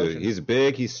strong too. He's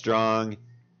big. He's strong,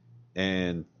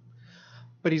 and.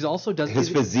 But he's also his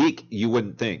physique. You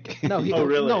wouldn't think. No,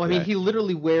 really? No, I mean he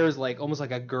literally wears like almost like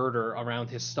a girder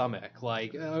around his stomach,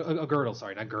 like a girdle.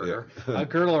 Sorry, not girder. A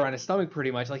girdle around his stomach,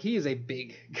 pretty much. Like he is a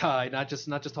big guy, not just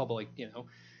tall, but like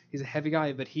he's a heavy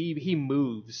guy. But he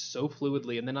moves so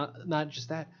fluidly, and then not just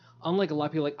that. Unlike a lot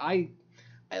of people, like I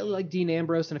like Dean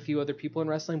Ambrose and a few other people in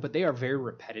wrestling, but they are very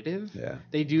repetitive. Yeah.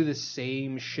 They do the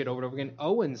same shit over and over again.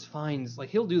 Owens finds like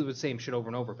he'll do the same shit over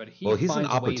and over, but he's an finds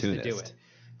opportunist. ways to do it.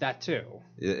 That too.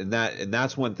 And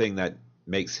that's one thing that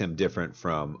makes him different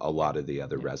from a lot of the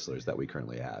other wrestlers that we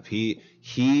currently have.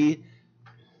 He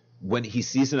when he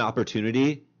sees an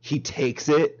opportunity, he takes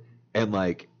it and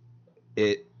like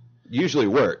it usually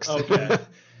works. Okay.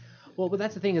 Well, but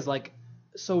that's the thing is like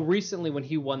so recently when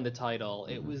he won the title,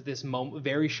 it was this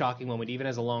very shocking moment. Even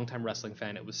as a longtime wrestling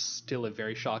fan, it was still a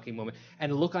very shocking moment.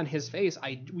 And look on his face,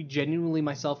 we genuinely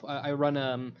myself, I run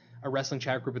a wrestling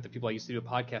chat group with the people I used to do a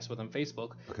podcast with on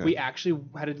Facebook. Okay. We actually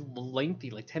had a lengthy,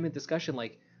 like 10-minute discussion.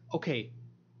 Like, okay,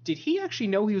 did he actually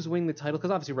know he was winning the title? Because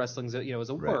obviously wrestling's is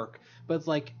a work. But it's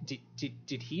like,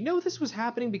 did he know this was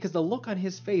happening? Because the look on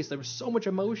his face, there was so much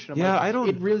emotion. I don't.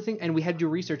 It really think, and we had to do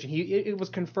research, and it was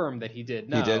confirmed that he did.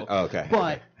 No, he did. Oh, okay.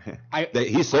 But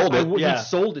he sold it. He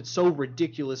sold it so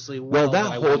ridiculously well. Well,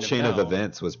 that whole chain of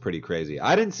events was pretty crazy.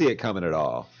 I didn't see it coming at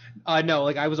all. No,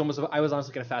 like I was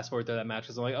honestly gonna fast forward through that match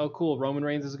because I'm like, oh cool, Roman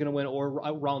Reigns is gonna win, or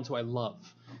Rollins, who I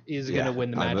love, is gonna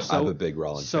win the match. I'm a big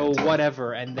Rollins fan. So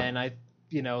whatever, and then I,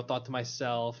 thought to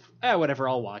myself, whatever,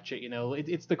 I'll watch it.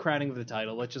 It's the crowning of the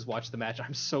title. Let's just watch the match.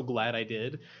 I'm so glad I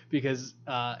did because,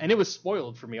 and it was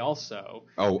spoiled for me also.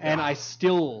 Oh, and I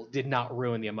still did not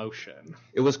ruin the emotion.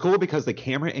 It was cool because the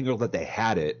camera angle that they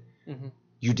had it,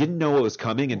 you didn't know what was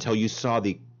coming until you saw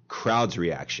the crowd's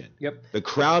reaction. Yep. The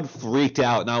crowd freaked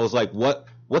out, and I was like,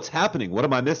 what's happening? What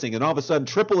am I missing? And all of a sudden,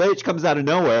 Triple H comes out of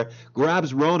nowhere,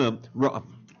 grabs Roman.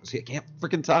 See, I can't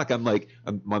freaking talk. I'm like,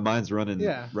 my mind's running.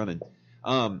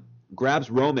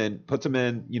 Grabs Roman, puts him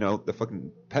in, the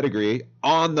fucking pedigree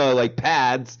on the like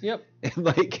pads. Yep. And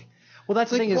like, well,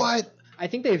 that's the thing what? Is, I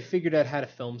think they've figured out how to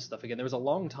film stuff again. There was a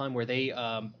long time where they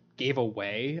gave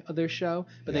away their show,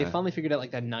 but they finally figured out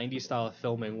like that 90s style of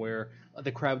filming where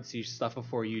the crowd sees stuff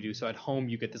before you do. So at home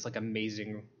you get this like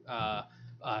amazing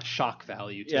shock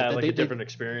value to it. Like a different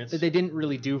experience that they didn't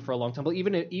really do for a long time. But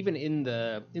even in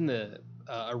the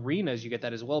arenas you get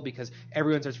that as well because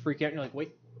everyone starts freaking out. And you're like,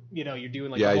 wait, you're doing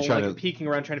like the whole, like peeking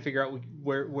around trying to figure out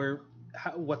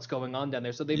what's going on down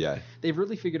there. So they've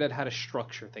really figured out how to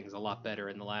structure things a lot better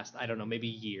in the last, I don't know, maybe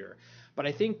year. But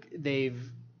I think they've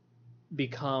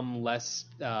become less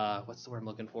what's the word I'm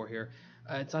looking for here?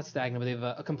 It's not stagnant, but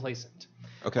they've complacent.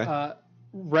 Okay.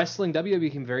 Wrestling, WWE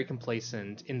became very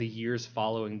complacent in the years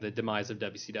following the demise of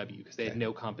WCW because they had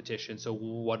no competition. So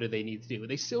what do they need to do?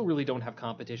 They still really don't have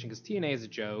competition because TNA is a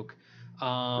joke.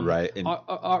 Right. And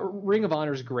our Ring of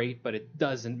Honor is great, but it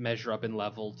doesn't measure up in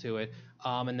level to it.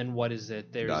 And then what is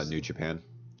it? There's New Japan.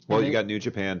 Well, you got New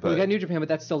Japan, but we got New Japan, but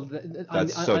that's still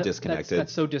so disconnected.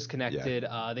 That's so disconnected.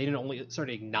 Yeah. They didn't only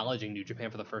started acknowledging New Japan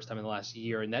for the first time in the last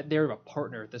year, and that they're a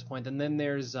partner at this point. And then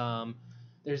there's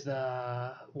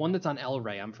the one that's on El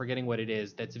Rey. I'm forgetting what it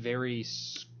is. That's very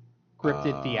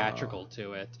scripted, theatrical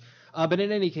to it. But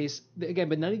in any case, again,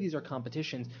 but none of these are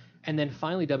competitions. And then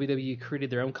finally, WWE created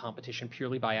their own competition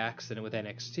purely by accident with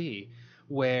NXT,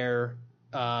 where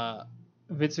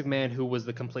Vince McMahon, who was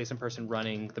the complacent person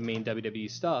running the main WWE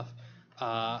stuff,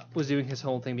 was doing his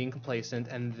whole thing, being complacent,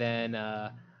 and then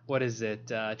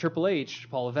Triple H,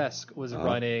 Paul Levesque, was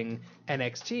running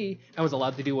NXT and was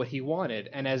allowed to do what he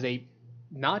wanted. And as a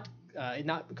not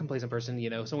complacent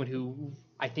person, someone who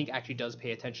I think actually does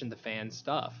pay attention to fan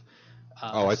stuff.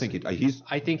 I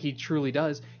think he truly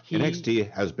does.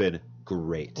 NXT has been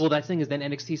great. Well, that thing is then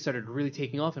NXT started really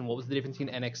taking off, and what was the difference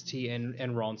between NXT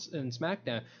and Raw and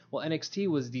SmackDown? Well, NXT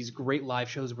was these great live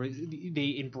shows where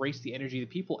they embraced the energy of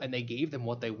the people and they gave them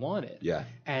what they wanted. Yeah.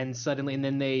 And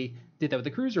then they did that with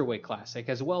the Cruiserweight Classic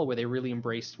as well, where they really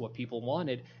embraced what people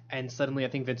wanted. And suddenly, I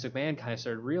think Vince McMahon kind of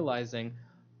started realizing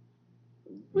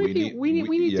we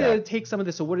need to take some of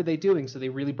this. So what are they doing? So they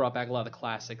really brought back a lot of the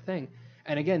classic thing.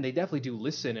 And again, they definitely do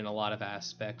listen in a lot of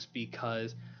aspects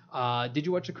because. Did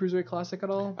you watch the Cruiserweight Classic at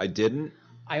all? I didn't.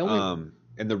 And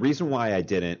the reason why I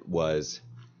didn't was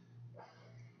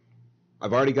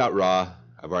I've already got Raw,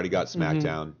 I've already got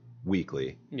SmackDown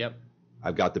weekly. Yep.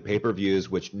 I've got the pay-per-views,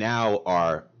 which now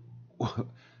are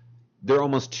they're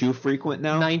almost too frequent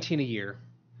now. 19 a year.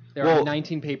 There are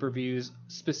 19 pay-per-views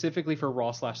specifically for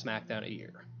Raw/SmackDown a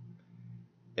year.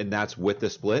 And that's with the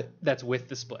split? That's with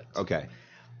the split. Okay.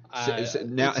 So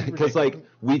now, because like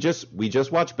we just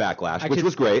watched Backlash, which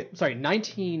was great. Sorry,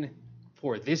 19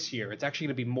 for this year. It's actually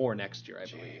going to be more next year, I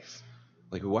believe.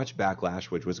 Like we watched Backlash,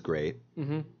 which was great.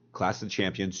 Mm-hmm. Clash of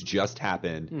Champions just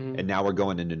happened, and now we're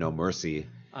going into No Mercy.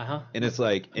 Uh-huh. And it's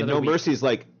like, and No Mercy is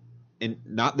like,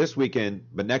 not this weekend,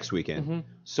 but next weekend. Mm-hmm.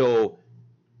 So,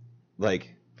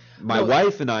 like, my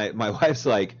wife's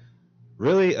like,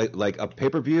 really, like a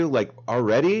pay-per-view, like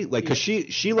already, like, cause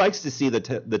she likes to see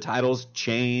the titles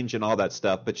change and all that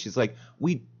stuff, but she's like,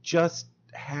 we just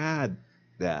had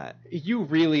that. You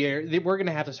really are. We're going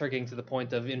to have to start getting to the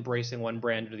point of embracing one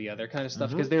brand or the other kind of stuff,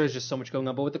 because there is just so much going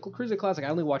on. But with the Cruiserweight Classic, I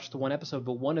only watched the one episode,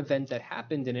 but one event that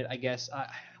happened in it, I guess, I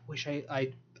wish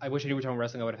I knew which one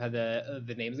wrestling I would have had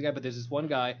the names of the guy, but there's this one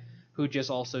guy who just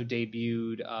also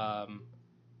debuted,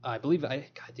 I believe,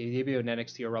 they debuted in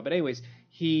NXT or Raw, but anyways,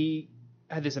 he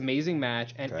had this amazing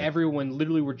match, and everyone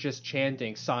literally were just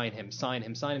chanting, sign him, sign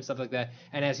him, sign him, stuff like that.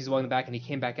 And as he's walking back, and he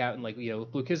came back out and, like, you know,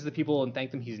 blew kisses to the people and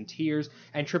thanked them, he's in tears.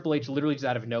 And Triple H, literally just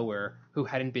out of nowhere, who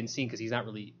hadn't been seen because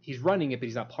he's running it, but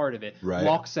he's not part of it,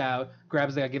 walks out,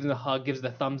 grabs the guy, gives him a hug, gives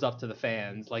the thumbs up to the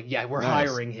fans, like, yeah, we're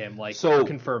hiring him, like, we're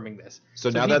confirming this. So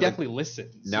now he that definitely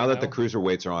listens. Now that the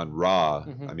Cruiserweights are on Raw,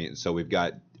 I mean, so we've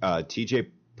got TJ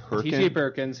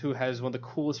Perkins, who has one of the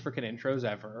coolest freaking intros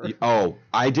ever. Oh,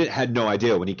 I had no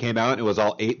idea when he came out and it was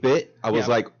all 8-bit. I was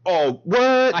like, oh,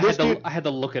 what? I had to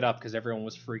look it up because everyone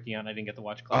was freaking out and I didn't get to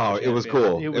watch Clash. Oh, it was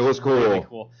cool. It was cool. Really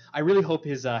cool. I really hope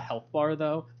his health bar,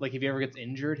 though, like if he ever gets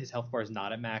injured, his health bar is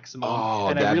not at maximum. Oh,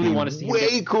 and I really want to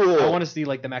see cool. I want to see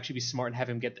like them actually be smart and have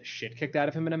him get the shit kicked out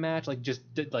of him in a match, like just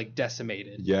like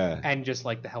decimated. Yeah. And just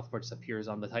like the health bar just appears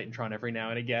on the Titantron every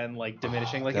now and again, like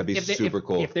diminishing. Like that'd be super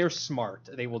cool. If they're smart,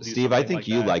 they will do. Steve, I think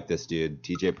you like this dude,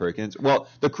 TJ Perkins. Well,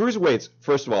 the Cruiserweights,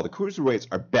 first of all, the Cruiserweights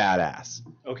are badass.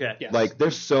 Okay. Yes. Like,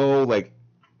 they're so, like,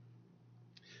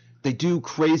 they do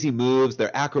crazy moves.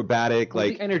 They're acrobatic. Well,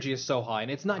 like the energy is so high,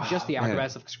 and it's not just the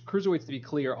acrobatics. Cruiserweights, to be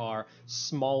clear, are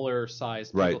smaller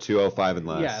sized people. Right, 205 and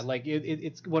less. Yeah, like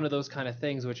it's one of those kind of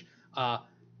things which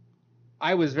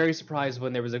I was very surprised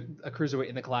when there was a Cruiserweight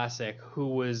in the Classic who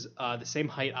was the same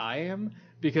height I am,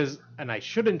 because, and I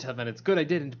shouldn't have, and it's good I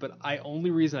didn't, but only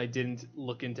reason I didn't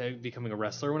look into becoming a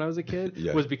wrestler when I was a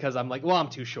kid was because I'm like, well, I'm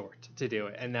too short to do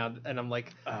it, and I'm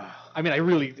like, I mean,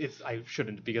 I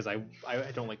shouldn't, because I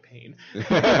don't like pain,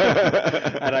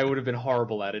 and I would have been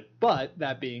horrible at it. But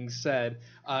that being said,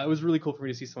 it was really cool for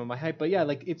me to see some of my height. But yeah,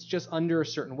 like it's just under a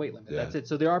certain weight limit. That's it.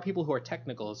 So there are people who are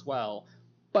technical as well,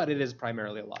 but it is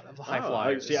primarily a lot of high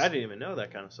flyers. See, I didn't even know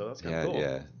that kind of stuff. That's kind of cool.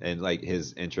 Yeah, and like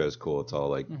his intro is cool. It's all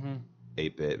like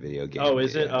 8-bit video game. Oh,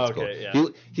 is it? Yeah, okay,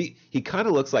 cool. Yeah. He kind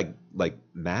of looks like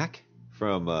Mac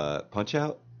from Punch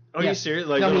Out. Oh, you serious?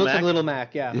 Like no, he looks Mac? like Little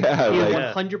Mac. Yeah. Yeah. He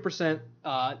like, 100%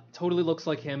 totally looks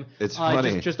like him. It's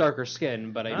funny. Just darker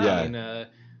skin, but I mean.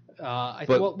 I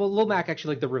think Lil Mac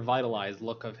actually like the revitalized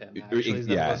look of him.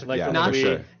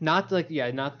 Actually, not the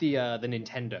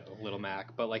Nintendo Lil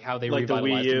Mac, but like how they like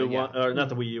revitalized the Wii U him, one, or not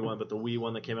the Wii U one, but the Wii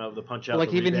one that came out of the Punch Out.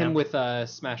 Like even him with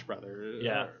Smash Brothers,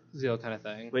 Zero kind of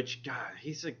thing. Which, God,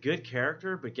 he's a good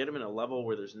character, but get him in a level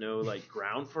where there's no like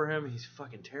ground for him, he's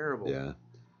fucking terrible.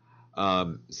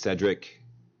 Yeah. Cedric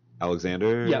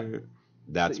Alexander. Yeah.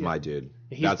 That's my dude.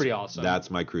 He's pretty awesome. That's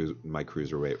my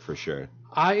cruiserweight for sure.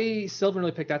 I still haven't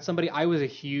really picked that. Somebody I was a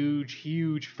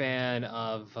huge fan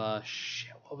of.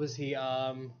 What was he?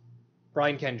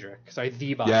 Brian Kendrick. Sorry,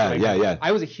 the Brian. Yeah.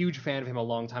 I was a huge fan of him a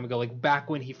long time ago. Like back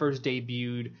when he first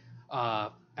debuted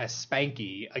as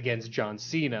Spanky against John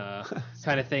Cena,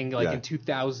 kind of thing. Like in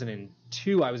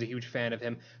 2002, I was a huge fan of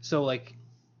him. So like,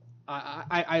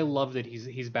 I love that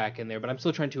he's back in there. But I'm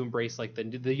still trying to embrace like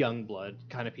the young blood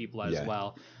kind of people as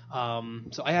well.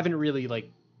 So I haven't really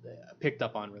like picked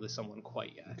up on really someone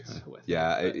quite yet.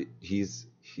 Okay. He's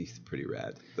pretty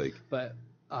rad. Like, but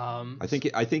I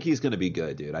think he's gonna be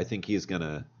good, dude. I think he's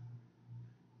gonna.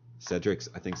 Cedric's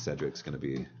gonna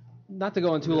be. Not to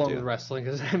go on too long with wrestling,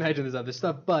 because I imagine there's other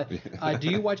stuff. But do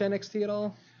you watch NXT at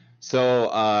all? So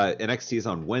NXT is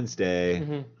on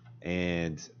Wednesday,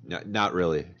 and not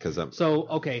really, because I'm. So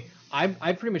okay,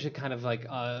 I pretty much kind of like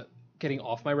getting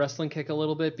off my wrestling kick a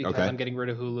little bit because I'm getting rid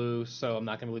of Hulu, so I'm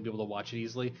not going to really be able to watch it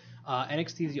easily.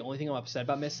 NXT is the only thing I'm upset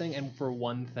about missing, and for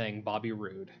one thing, Bobby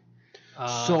Roode.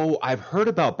 So I've heard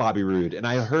about Bobby Roode, and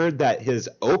I heard that his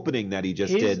opening that he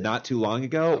just did not too long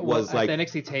ago was like the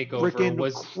NXT Takeover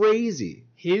was crazy.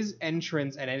 his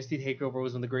entrance at NXT TakeOver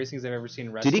was one of the greatest things I've ever seen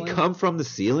in wrestling. Did he come from the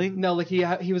ceiling? No, like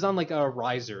he was on like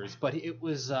risers, but it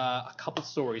was a couple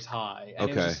stories high, and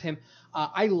it was just him.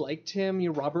 I liked him,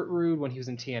 Robert Roode, when he was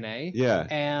in TNA.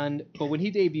 Yeah. But when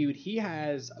he debuted, he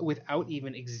has, without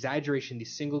even exaggeration, the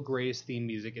single greatest theme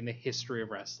music in the history of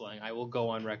wrestling. I will go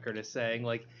on record as saying,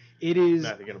 like, it is.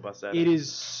 Matt, you're gonna bust that it in.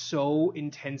 is so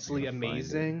intensely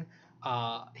amazing.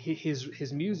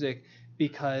 His music.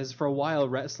 Because for a while,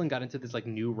 wrestling got into this like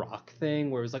new rock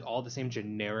thing where it was like all the same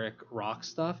generic rock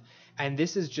stuff, and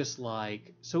this is just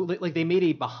like so like they made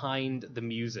a behind the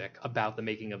music about the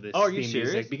making of this are you theme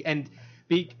serious? music,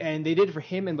 and they did it for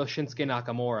him and Shinsuke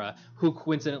Nakamura, who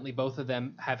coincidentally both of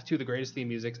them have two of the greatest theme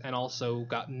musics and also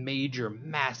got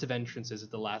massive entrances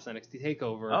at the last NXT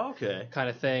TakeOver kind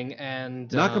of thing. And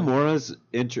Nakamura's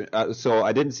so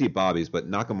I didn't see Bobby's,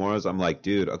 but Nakamura's, I'm like,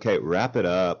 dude, okay, wrap it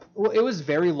up. Well, it was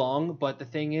very long, but the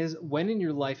thing is, when in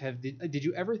your life did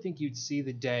you ever think you'd see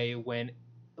the day when,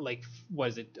 like,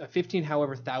 was it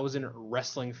 15,000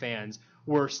 wrestling fans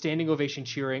were standing ovation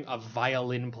cheering a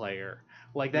violin player?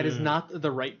 Like, that is not the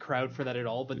right crowd for that at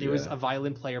all, but there was a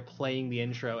violin player playing the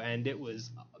intro, and it was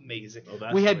amazing.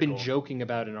 Oh, we had been joking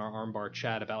about in our armbar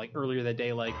chat about, like, earlier that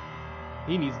day, like,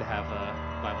 he needs to have a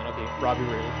violin. Okay, Robbie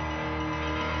Roode.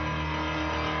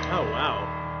 Oh, wow.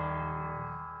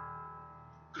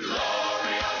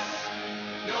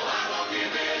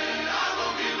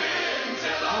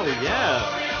 Oh,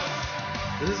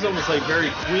 yeah. This is almost like very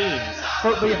Queens.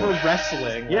 For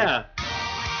wrestling. Yeah.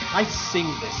 I sing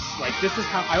this. Like, this is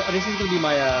this is gonna be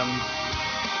my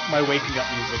my waking up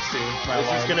music soon.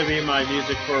 This is gonna be my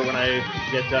music for when I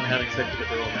get done having sex with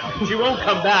the girl now. She won't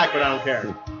come back, but I don't care.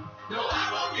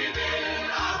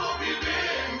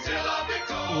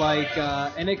 Like,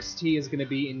 NXT is gonna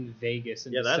be in Vegas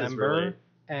in December. That is really...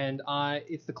 And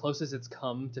it's the closest it's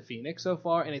come to Phoenix so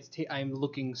far, and I'm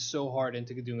looking so hard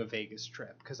into doing a Vegas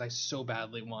trip because I so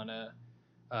badly want to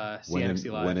see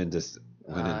NXT Live. When in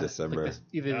December? Like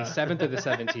either the 7th or the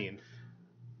 17th.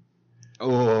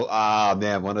 Oh,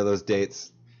 man, one of those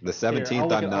dates. The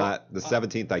 17th, I'm not. The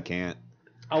 17th, I can't.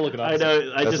 I'll look it up. I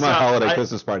know. That's my holiday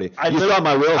Christmas party. You saw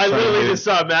my wheels. I literally just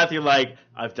saw Matthew like,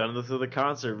 I've done this with a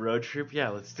concert road trip. Yeah,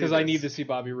 let's do this. Because I need to see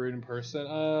Bobby Roode in person.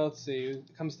 Let's see.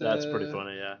 It comes to That's pretty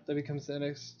funny, yeah. Then it comes to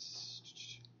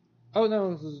NXT. Oh,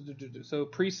 no. So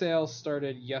pre-sale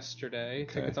started yesterday.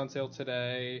 Okay. Tickets on sale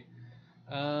today.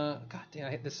 God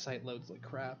damn, this site loads like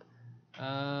crap.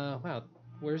 Wow.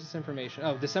 Where's this information?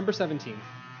 Oh, December 17th.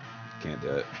 Can't do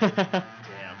it. Damn.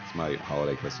 It's my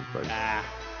holiday Christmas party.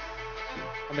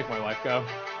 I'll make my wife go.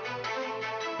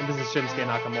 And this is Shinsuke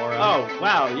Nakamura. Oh,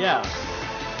 wow, yeah.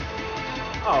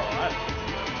 Oh,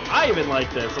 I even like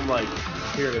this. I'm like,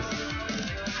 here it is.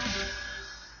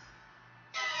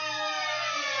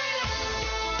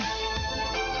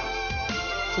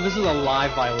 So this is a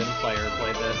live violin player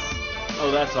played this. Oh,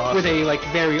 that's awesome. With a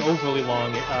very overly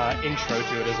long intro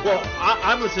to it as well. Well,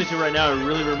 I'm listening to it right now. It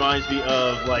really reminds me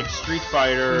of like Street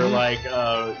Fighter, like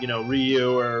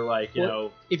Ryu, or like you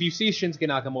know. If you see Shinsuke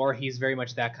Nakamura, he's very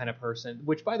much that kind of person.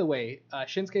 Which, by the way,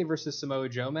 Shinsuke versus Samoa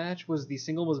Joe match was the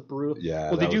single most brutal.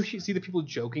 Yeah. Well, did you see the people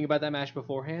joking about that match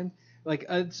beforehand? Like,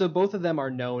 so both of them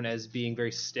are known as being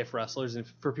very stiff wrestlers, and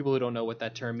for people who don't know what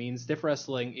that term means, stiff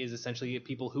wrestling is essentially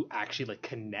people who actually like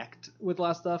connect with a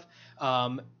lot of stuff.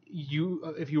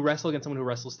 If you wrestle against someone who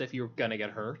wrestles stiff, you're gonna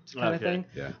get hurt, kind of thing.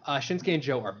 Yeah. Shinsuke and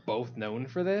Joe are both known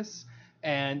for this,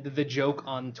 and the joke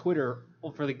on Twitter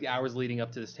for the hours leading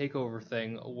up to this takeover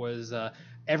thing was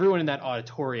everyone in that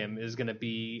auditorium is gonna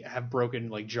have broken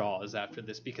like jaws after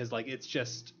this because like it's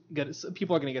just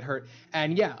people are gonna get hurt,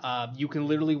 and you can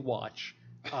literally watch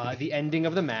the ending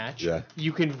of the match. Yeah.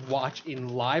 You can watch in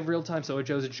live real time Samoa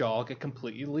Joe's jaw get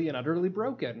completely and utterly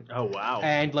broken. Oh wow!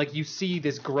 And like you see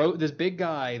this big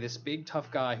guy, this big tough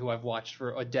guy who I've watched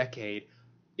for a decade,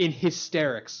 in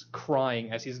hysterics,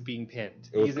 crying as he's being pinned.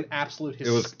 He's an absolute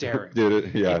hysteric.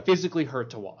 It physically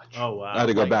hurt to watch. Oh wow! I had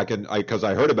to go back and because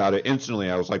I heard about it instantly.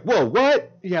 I was like, "Whoa,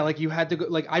 what?" Yeah, like you had to go.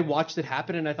 Like I watched it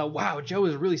happen, and I thought, "Wow, Joe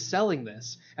is really selling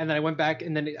this." And then I went back,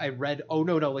 and then I read, "Oh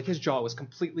no, like his jaw was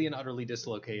completely and utterly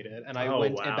dislocated." And I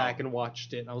went back and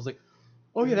watched it, and I was like,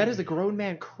 "Oh yeah, that is a grown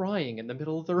man crying in the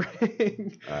middle of the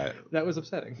ring." That was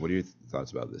upsetting. What are your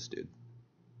thoughts about this dude?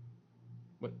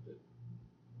 What?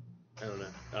 I don't know.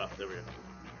 Oh, there we go.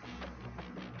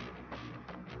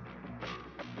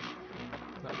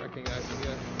 Not recognizing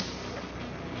yet.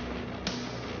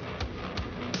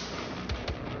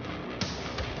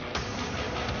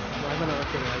 Why am I not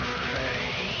recognizing?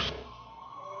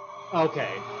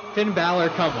 Okay. Finn Balor,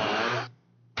 come on.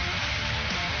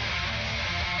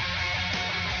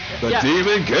 The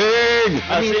Demon King.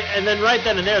 See, and then right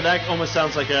then and there, that almost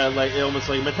sounds like almost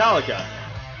like Metallica.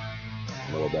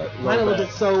 A little bit. Kind of a little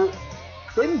bit. So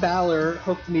Finn Balor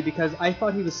hooked me because I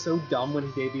thought he was so dumb when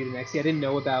he debuted in NXT. I didn't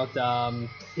know about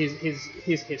his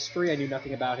history. I knew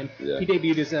nothing about him. Yeah. He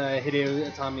debuted as Hideo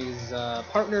Itami's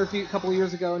partner a couple of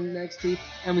years ago in NXT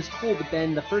and was cool. But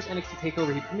then the first NXT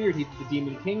takeover he premiered, he did the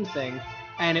Demon King thing,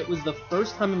 and it was the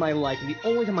first time in my life, and the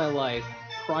only time in my life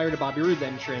prior to Bobby Roode's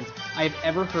entrance, I've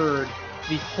ever heard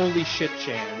the holy shit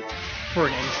chant for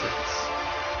an entrance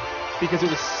because it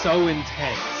was so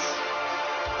intense.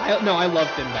 I love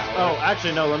Finn Balor. Oh,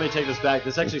 actually, no. Let me take this back.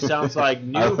 This actually sounds like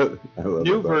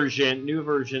new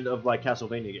version of like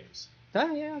Castlevania games.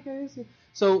 Yeah, okay.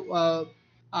 So,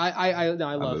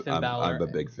 I love Finn Balor. I'm a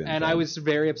big Finn and fan. I was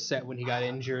very upset when he got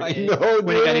injured. I know,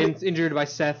 when he got injured by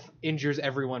Seth injures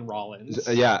everyone Rollins.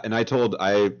 Yeah, and I told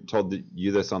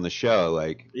you this on the show.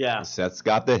 Like, yeah, Seth's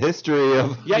got the history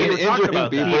of you were talking about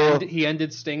people. that. He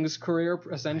ended Sting's career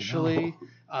essentially.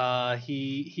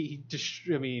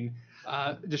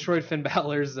 Destroyed Finn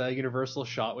Balor's Universal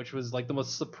shot, which was like the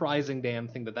most surprising damn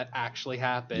thing that actually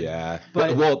happened. Yeah,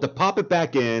 but to pop it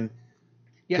back in.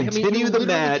 Yeah, continue the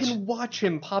match. You can watch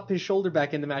him pop his shoulder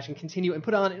back in the match and continue and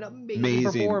put on an amazing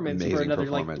performance for another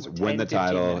performance. like 10, win the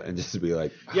title minutes. and just be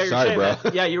like, yeah, sorry, bro.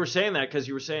 Yeah, you were saying that because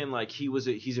you were saying like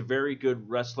he's a very good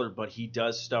wrestler, but he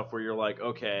does stuff where you're like,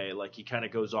 okay, like he kind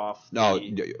of goes off.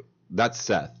 That's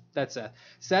Seth. That's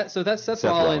Seth. So that's Seth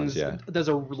Rollins. Does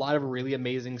a lot of really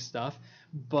amazing stuff,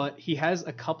 but he has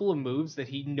a couple of moves that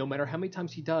he, no matter how many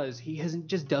times he does,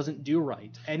 just doesn't do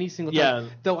right any single time. Yeah.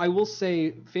 Though I will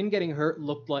say, Finn getting hurt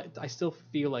I still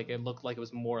feel like it looked like it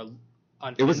was more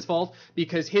on Finn's fault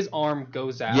because his arm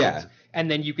goes out, and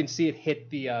then you can see it hit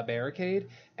the barricade,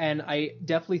 and I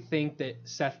definitely think that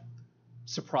Seth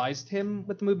surprised him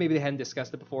with the move. Maybe they hadn't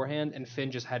discussed it beforehand, and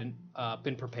Finn just hadn't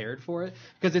been prepared for it,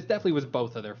 because it definitely was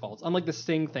both of their faults. Unlike the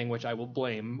Sting thing, which I will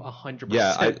blame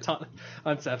 100%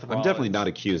 on Seth Rollins. I'm definitely not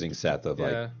accusing Seth of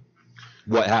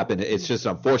what happened. It's just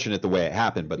unfortunate the way it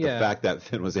happened, but the fact that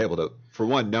Finn was able to, for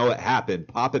one, know it happened,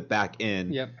 pop it back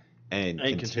in, and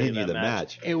continue the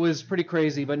match. It was pretty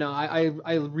crazy, but no,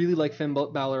 I really like Finn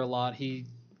Balor a lot. He,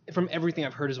 from everything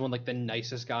I've heard, is one of like the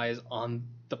nicest guys on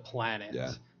the planet.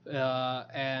 Yeah.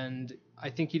 And I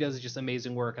think he does just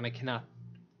amazing work, and I cannot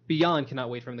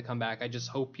wait for him to come back. I just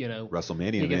hope,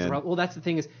 WrestleMania, man. Well, that's the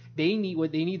thing is,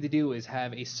 what they need to do is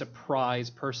have a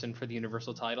surprise person for the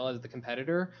Universal title as the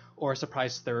competitor, or a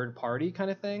surprise third party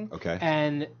kind of thing. Okay.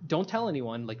 And don't tell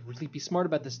anyone, like really be smart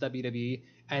about this, WWE,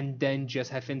 and then just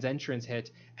have Finn's entrance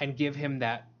hit and give him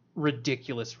that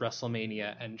ridiculous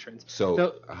WrestleMania entrance.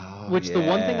 The one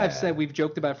thing I've said, we've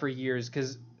joked about for years,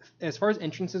 because as far as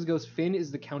entrances goes, Finn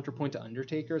is the counterpoint to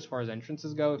Undertaker as far as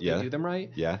entrances go, if they do them right.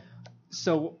 Yeah.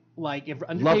 So, like, if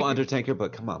Undertaker... Love Undertaker,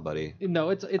 but come on, buddy. No,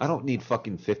 it's... I don't need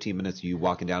fucking 15 minutes of you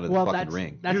walking down to the fucking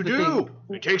ring. You do!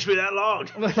 It takes me that long.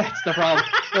 That's the problem.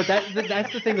 But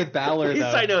that's the thing with Balor, though. At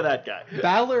least I know that guy.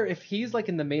 Balor, if he's, like,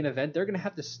 in the main event, they're going to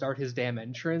have to start his damn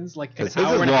entrance, like, an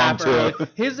hour and a half early.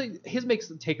 His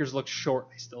makes Taker's look short,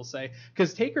 I still say.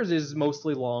 Because Taker's is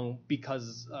mostly long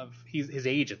because of his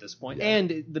age at this point,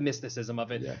 and the mysticism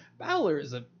of it. Yeah. Balor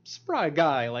is a spry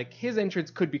guy. Like, his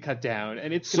entrance could be cut down,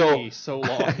 and it's going to be so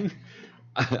long.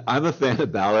 I'm a fan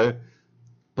of Balor,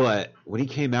 but when he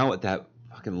came out with that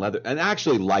fucking leather, and I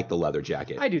actually like the leather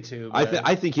jacket. I do too.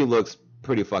 I think he looks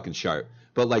pretty fucking sharp.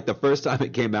 But like the first time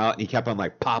it came out, and he kept on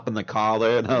like popping the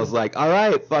collar, and I was like, all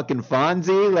right, fucking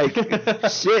Fonzie, like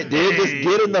shit, dude, just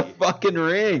get in the fucking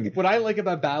ring. What I like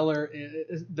about Balor,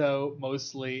 though,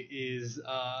 mostly is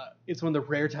it's one of the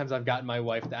rare times I've gotten my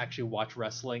wife to actually watch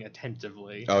wrestling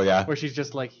attentively. Oh yeah, where she's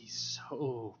just like, he's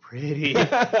so pretty.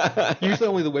 Usually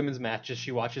only the women's matches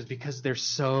she watches because they're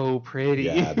so pretty.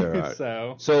 Yeah, there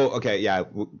are. So okay, yeah,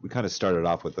 we kind of started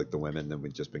off with like the women, then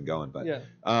we've just been going, but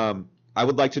I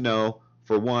would like to know,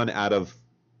 for one, out of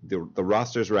the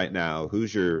rosters right now,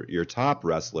 who's your top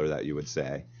wrestler that you would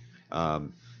say,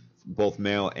 both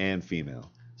male and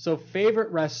female? So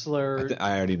favorite wrestler...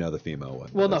 I already know the female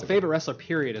one. Well, no, favorite wrestler,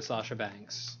 period, is Sasha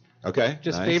Banks. Okay,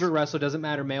 just nice. Favorite wrestler, doesn't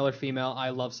matter male or female. I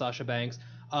love Sasha Banks.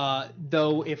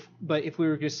 If we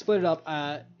were to split it up,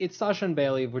 it's Sasha and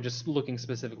Bayley if we're just looking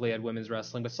specifically at women's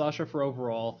wrestling, but Sasha for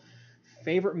overall.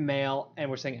 Favorite male, and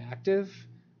we're saying active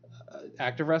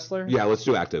wrestler? Yeah, let's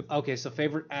do active. Okay, so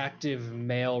favorite active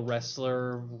male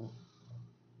wrestler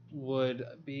would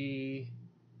be...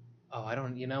 Oh, I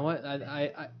don't... You know what?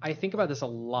 I think about this a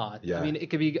lot. Yeah. I mean, it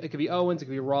could be Owens, it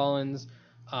could be Rollins.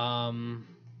 I don't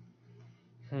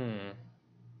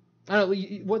know.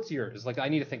 What's yours? Like, I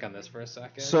need to think on this for a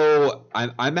second. So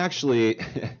I'm actually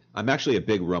a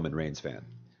big Roman Reigns fan.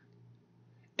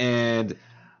 and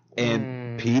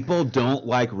people don't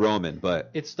like Roman, but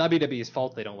It's WWE's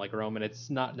fault they don't like Roman. It's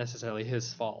not necessarily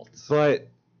his fault. But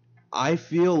I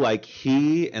feel like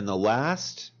he and the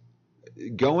last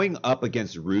going up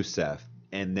against Rusev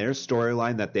and their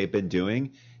storyline that they've been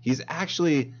doing, he's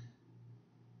actually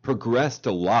progressed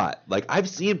a lot. Like I've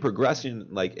seen progression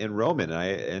like in Roman,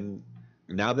 and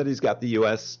now that he's got the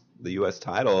US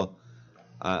title,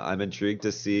 I'm intrigued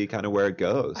to see kind of where it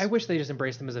goes. I wish they just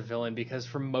embraced him as a villain, because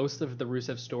for most of the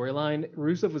Rusev storyline,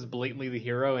 Rusev was blatantly the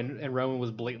hero and Roman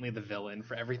was blatantly the villain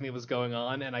for everything that was going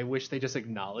on, and I wish they just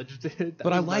acknowledged it.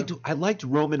 But I liked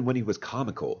Roman when he was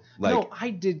comical. Like, no, I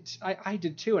did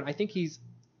too, and I think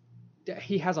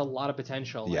he has a lot of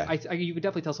potential. Yeah. You could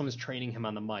definitely tell someone's training him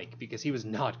on the mic, because he was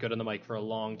not good on the mic for a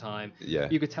long time. Yeah.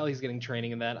 You could tell he's getting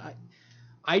training in that.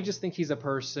 I just think he's a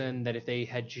person that if they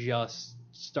had just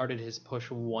started his push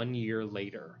 1 year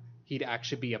later, he'd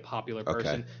actually be a popular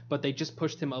person. Okay. But they just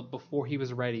pushed him up before he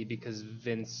was ready, because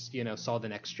Vince, saw the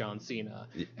next John Cena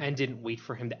and didn't wait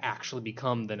for him to actually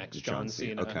become the next John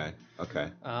Cena.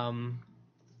 Okay.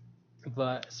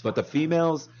 But the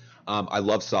females, I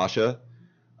love Sasha,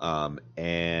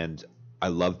 and I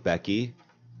love Becky.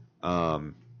 I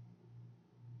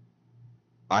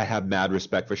have mad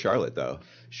respect for Charlotte, though.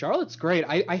 Charlotte's great.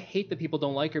 I hate that people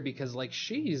don't like her, because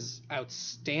she's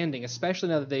outstanding, especially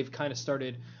now that they've kind of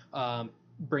started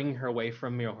bringing her away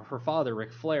from her father,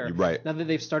 Ric Flair. Right. Now that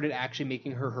they've started actually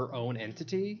making her own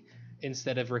entity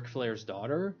instead of Ric Flair's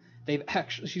daughter,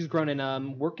 she's grown,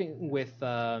 and working with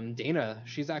Dana,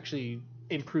 she's actually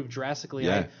improved drastically.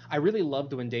 Yeah. I really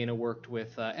loved when Dana worked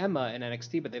with Emma in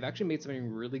NXT, but they've actually made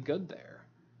something really good there.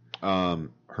 Her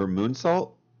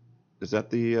moonsault. Is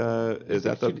that the?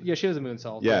 She does a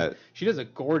moonsault. Yeah, she does a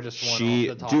gorgeous one off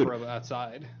the top rope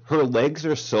outside. Her legs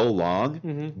are so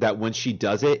long that when she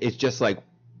does it, it's just like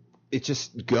it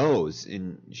just goes,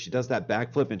 and she does that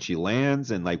backflip and she lands,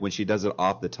 and like when she does it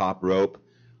off the top rope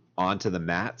onto the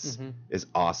mats is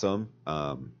awesome.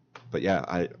 But yeah,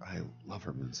 I love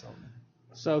her moonsault.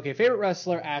 So okay, favorite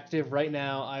wrestler active right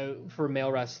now. For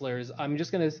male wrestlers, I'm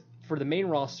just gonna, for the main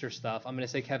roster stuff, I'm gonna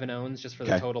say Kevin Owens, just for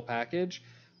the total package.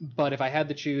 But if I had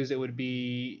to choose, it would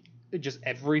be just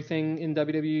everything in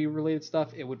WWE related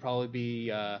stuff. It would probably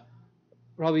be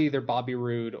either Bobby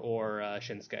Roode or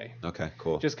Shinsuke. Okay,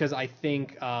 cool. Just because I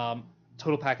think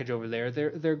total package over there,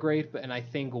 they're great. And I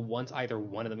think once either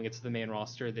one of them gets to the main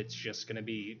roster, that's just going to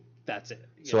be, that's it.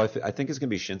 So I think it's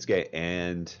going to be Shinsuke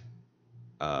and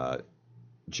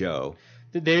Joe.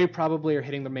 They probably are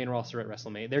hitting the main roster at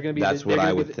WrestleMania. They're going to be. That's what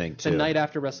I would think too. The night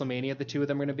after WrestleMania, the two of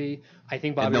them are going to be. I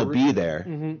think Bobby. And they'll be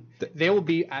there. They will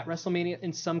be at WrestleMania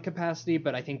in some capacity,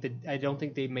 but I don't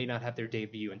think they may not have their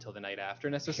debut until the night after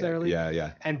necessarily.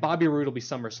 Yeah. And Bobby Roode will be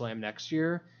SummerSlam next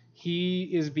year. He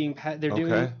is being. They're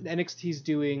doing NXT's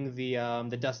doing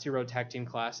the Dusty Road Tag Team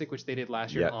Classic, which they did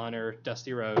last year to honor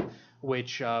Dusty Road,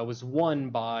 which was won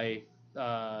by.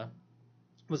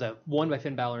 Won by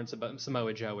Finn Balor and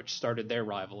Samoa Joe, which started their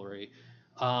rivalry.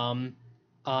 On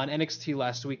NXT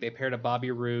last week, they paired up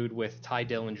Bobby Roode with Ty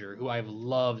Dillinger, who I've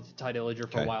loved Ty Dillinger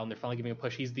for a while, and they're finally giving a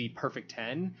push. He's the perfect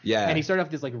 10. Yeah. And he started off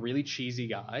this really cheesy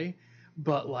guy,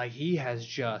 but he has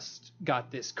just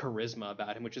got this charisma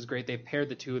about him, which is great. They've paired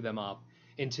the two of them up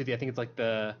into I think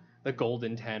it's the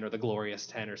Golden 10 or the Glorious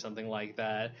 10 or something like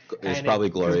that. It's probably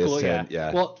Glorious 10,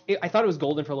 yeah. Well, I thought it was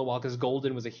Golden for a little while, because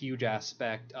Golden was a huge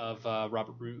aspect of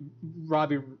Robert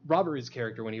Roode's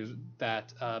character when he was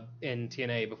in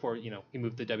TNA before, he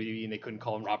moved to WWE and they couldn't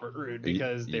call him Robert Roode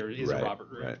because there is a Robert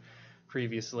Roode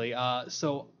previously.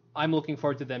 So I'm looking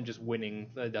forward to them just winning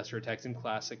the Dusty Road Tag Team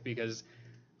Classic, because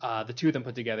the two of them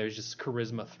put together is just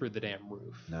charisma through the damn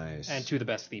roof. Nice. And two of the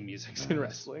best theme musics in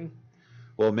wrestling.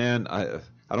 Well, man, I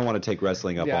don't want to take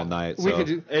wrestling up all night. So.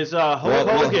 Is Hulk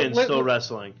Hogan still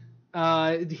wrestling?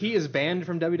 He is banned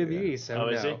from WWE. So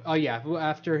is he? Oh yeah,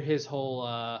 after his whole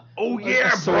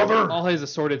brother! All his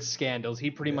assorted scandals, he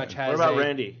pretty much has. What about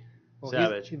Randy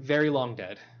Savage? He's very long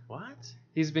dead. What?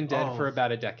 He's been dead for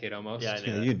about a decade almost. Yeah, I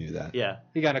knew that. You knew that. Yeah.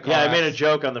 He got in a car. Yeah, I made a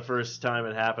joke on the first time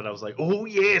it happened. I was like, "Oh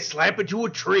yeah, slap it to a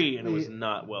tree," and it was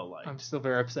not well liked. I'm still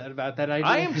very upset about that.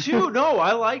 I am too. No,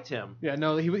 I liked him. Yeah,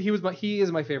 no, he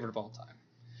is my favorite of all time.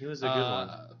 He was a good one.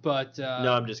 But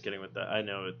no, I'm just kidding with that. I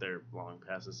know that they're long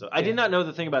passes. So I did not know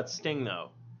the thing about Sting though.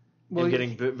 Well,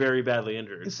 getting very badly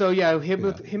injured. So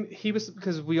he was,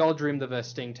 because we all dreamed of a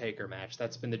Sting Taker match.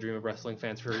 That's been the dream of wrestling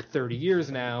fans for 30 years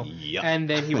now. Yep. And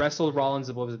then he wrestled Rollins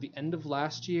at the end of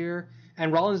last year.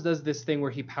 And Rollins does this thing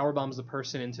where he powerbombs the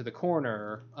person into the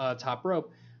corner, top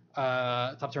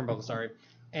turnbuckle, sorry.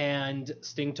 And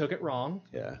Sting took it wrong.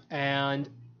 Yeah. And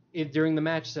during the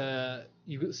match,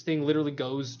 Sting literally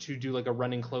goes to do like a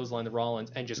running clothesline to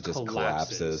Rollins and just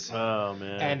collapses. Oh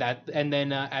man! And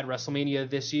then at WrestleMania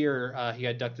this year, he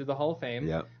got inducted to the Hall of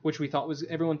Fame, which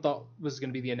everyone thought was going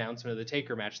to be the announcement of the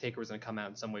Taker match. Taker was going to come out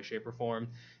in some way, shape, or form,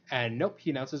 and nope,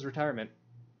 he announced his retirement,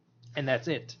 and that's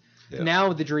it. Yeah.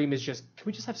 Now the dream is just, can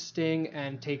we just have Sting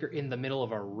and Taker in the middle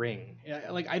of a ring?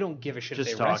 Like, I don't give a shit if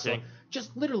they wrestle.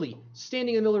 Just literally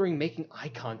standing in the middle of the ring, making eye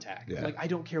contact. Yeah. Like, I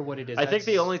don't care what it is. I think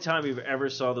the only time we've ever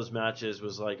saw those matches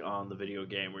was like on the video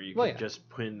game where you could just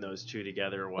pin those two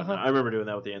together or whatnot. I remember doing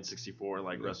that with the N64,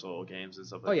 like wrestle games and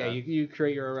stuff like that. You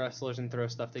create your wrestlers and throw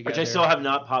stuff together. Which I still have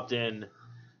not popped in.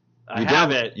 I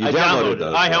have it. I downloaded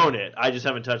it. I own it. I just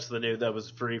haven't touched the new that was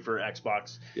free for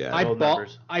Xbox. Yeah, I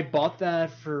bought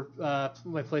that for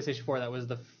my PlayStation 4. That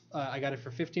was I got it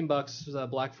for $15. It was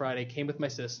Black Friday. Came with my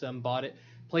system. Bought it.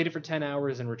 Played it for 10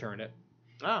 hours and returned it.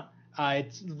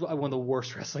 It's one of the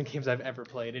worst wrestling games I've ever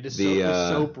played. It is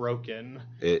so broken.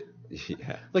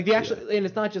 Like the actual, and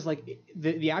it's not just like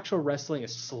the actual wrestling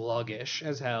is sluggish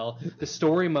as hell. The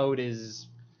story mode is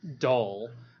dull.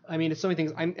 I mean, it's so many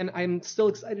things. I'm still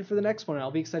excited for the next one. I'll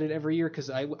be excited every year because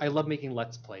I love making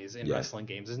Let's Plays in wrestling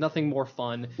games. There's nothing more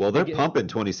fun. Well, they're pumping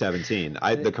 2017.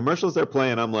 The commercials they're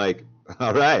playing, I'm like,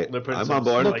 all right, I'm on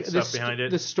board. Look, stuff behind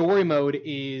it. The story mode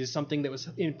is something that was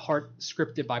in part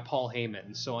scripted by Paul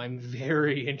Heyman, so I'm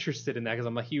very interested in that because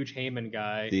I'm a huge Heyman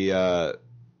guy.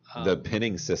 The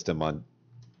pinning system on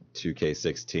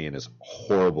 2K16 is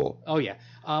horrible. Oh yeah.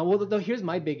 Well, here's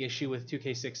my big issue with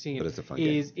 2K16. But it's a fun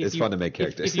game. It's fun to make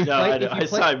characters. I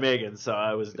saw Megan, so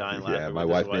I was dying laughing. Yeah, my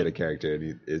wife made a character,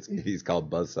 and he's called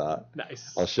Buzzsaw.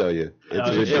 Nice. I'll show you.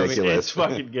 It's ridiculous. It's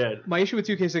fucking good. My issue with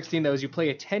 2K16 though is you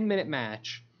play a 10-minute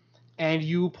match, and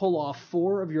you pull off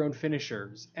 4 of your own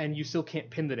finishers, and you still can't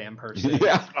pin the damn person.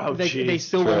 Yeah. They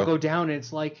still won't go down, and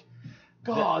it's like.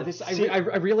 God, I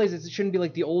realize it shouldn't be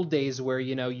like the old days where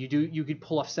you could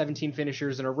pull off 17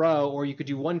 finishers in a row, or you could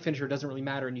do one finisher, it doesn't really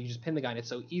matter, and you just pin the guy and it's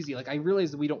so easy. Like I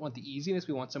realize that we don't want the easiness,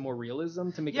 we want some more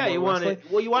realism to make. Yeah, it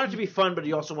more you want it to be fun, but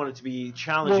you also want it to be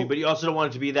challenging, but you also don't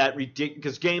want it to be that ridiculous.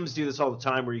 Because games do this all the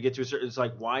time, where you get to a certain, it's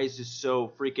like, why is this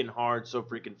so freaking hard, so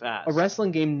freaking fast? A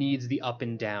wrestling game needs the up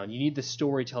and down. You need the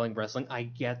storytelling wrestling. I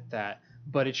get that,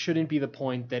 but it shouldn't be the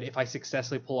point that if I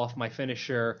successfully pull off my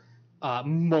finisher.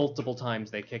 Multiple times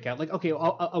they kick out. Like, okay,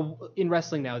 in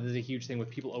wrestling now, there's a huge thing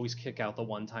with people always kick out the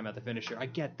one time at the finisher. I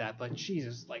get that, but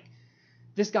Jesus, like,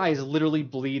 this guy is literally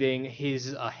bleeding.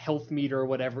 His health meter or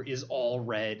whatever is all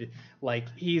red. Like,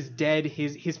 he's dead.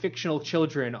 His fictional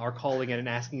children are calling in and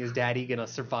asking, is Daddy gonna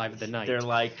survive the night? They're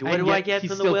like, what do I get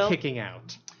from the will? He's still kicking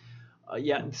out.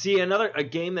 See, a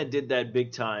game that did that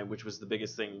big time, which was the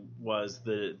biggest thing, was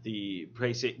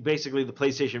basically the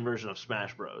PlayStation version of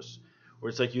Smash Bros. Where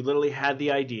it's like you literally had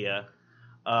the idea,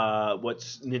 what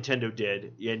Nintendo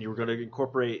did, and you were going to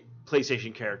incorporate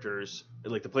PlayStation characters,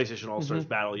 like the PlayStation All-Stars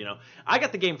Battle, I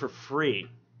got the game for free,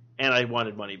 and I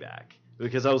wanted money back.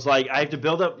 Because I was like, I have to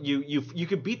build up, you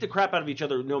could beat the crap out of each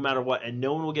other no matter what, and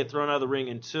no one will get thrown out of the ring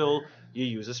until you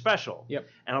use a special. Yep.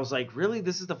 And I was like, really?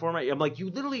 This is the format? I'm like,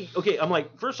 you literally, okay, I'm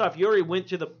like, first off, you already went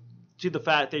to the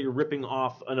fact that you're ripping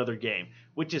off another game,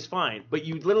 which is fine, but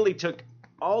you literally took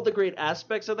all the great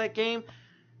aspects of that game,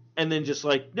 and then just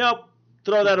like, nope,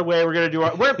 throw that away. We're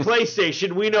we're at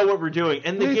PlayStation. We know what we're doing,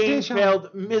 and the game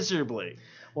failed miserably.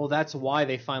 Well, that's why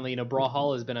they finally,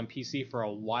 Brawlhalla has been on PC for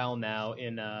a while now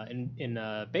in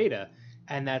beta,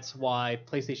 and that's why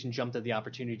PlayStation jumped at the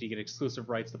opportunity to get exclusive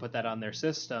rights to put that on their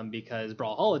system because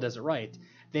Brawlhalla does it right.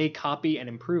 They copy and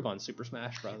improve on Super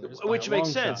Smash Brothers, which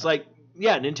makes sense. Like.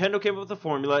 Yeah, Nintendo came up with a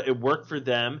formula. It worked for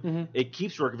them. Mm-hmm. It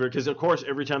keeps working for them because, of course,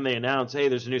 every time they announce, hey,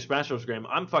 there's a new Smash Bros. Game,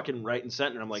 I'm fucking right and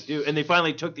center. I'm like, dude. And they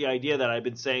finally took the idea that I've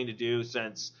been saying to do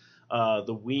since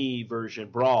the Wii version,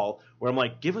 Brawl, where I'm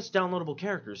like, give us downloadable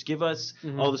characters. Give us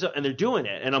all this stuff. And they're doing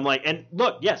it. And I'm like, and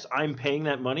look, yes, I'm paying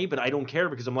that money, but I don't care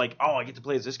because I'm like, oh, I get to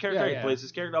play as this character. I get to play as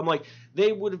this character. I'm like,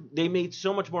 they made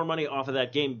so much more money off of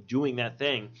that game doing that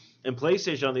thing. And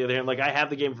PlayStation, on the other hand, like I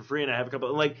have the game for free, and I have a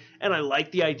couple, and I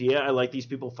like the idea. I like these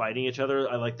people fighting each other.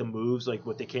 I like the moves, like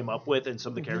what they came up with, and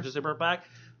some of the characters they brought back.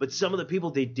 But some of the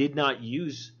people they did not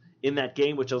use in that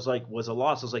game, which I was like was a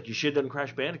loss. I was like, you should have done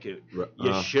Crash Bandicoot.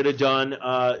 You should have done.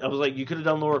 I was like, you could have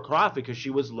done Lara Croft because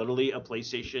she was literally a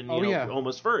PlayStation,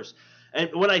 almost first. And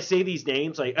when I say these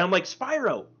names, I'm like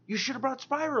Spyro. You should have brought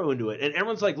Spyro into it. And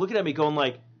everyone's like looking at me, going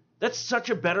like, that's such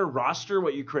a better roster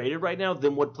what you created right now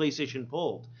than what PlayStation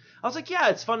pulled. I was like, yeah,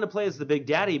 it's fun to play as the Big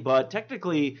Daddy, but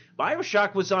technically,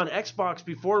 BioShock was on Xbox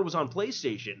before it was on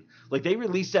PlayStation. Like, they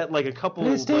released that, like, a couple,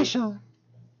 PlayStation.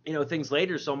 Things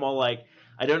later, so I'm all like,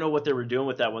 I don't know what they were doing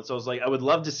with that one. So I was like, I would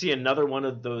love to see another one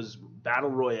of those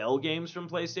Battle Royale games from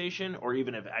PlayStation, or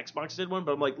even if Xbox did one.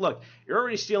 But I'm like, look, you're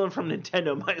already stealing from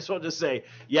Nintendo. Might as well just say,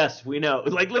 yes, we know.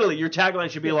 Like, literally, your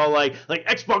tagline should be all like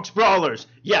Xbox Brawlers.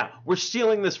 Yeah, we're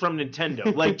stealing this from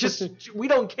Nintendo. Like, just, we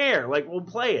don't care. Like, we'll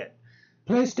play it.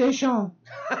 PlayStation.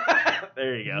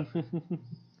 There you go.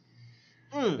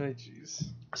 Jeez.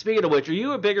 Speaking of which, are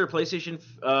you a bigger PlayStation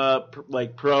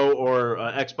Pro or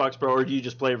Xbox Pro, or do you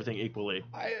just play everything equally?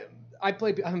 I'm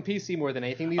PC more than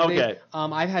anything these Okay. days.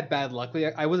 I've had bad luck.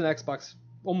 I was an Xbox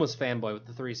almost fanboy with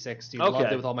the 360. Okay.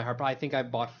 Loved it with all my heart. But I think I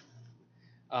bought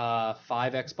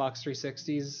 5 Xbox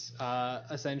 360s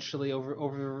essentially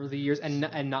over the years,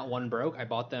 and not one broke. I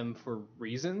bought them for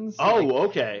reasons.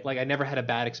 Okay. Like I never had a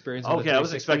bad experience with the 360. I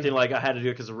was expecting like I had to do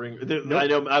it because of Ring. I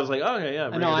know. I was like, okay, yeah.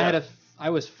 No, I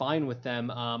was fine with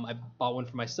them. I bought one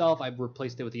for myself. I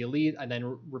replaced it with the Elite. I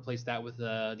then replaced that with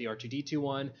the R2D2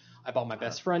 one. I bought my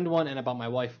best friend one, and I bought my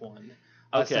wife one.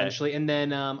 Essentially, and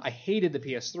then I hated the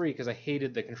PS3 because I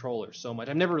hated the controller so much.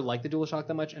 I've never liked the DualShock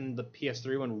that much, and the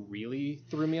PS3 one really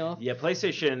threw me off. Yeah,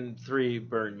 PlayStation 3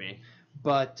 burned me.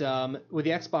 But with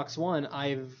the Xbox One,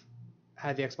 I've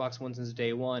had the Xbox One since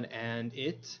day one, and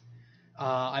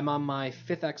I'm on my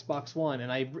 5th Xbox One,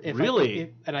 and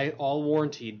I all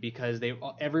warranted because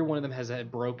every one of them has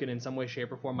broken in some way,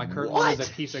 shape, or form. My current one is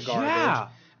a piece of garbage. Yeah.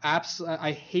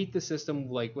 I hate the system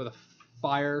like with a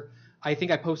fire. I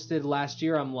think I posted last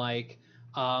year. I'm like,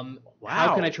 how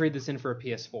can I trade this in for a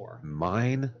PS4?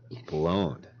 Mind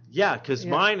blown. Yeah, because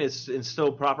mine is in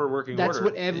still proper working order. That's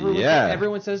what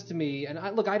everyone says to me. And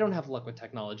I don't have luck with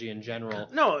technology in general.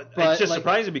 No, but it's just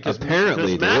surprising because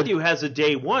apparently, Matthew has a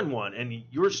day one, and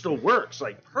yours still works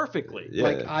like perfectly. Yeah.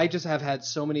 Like I just have had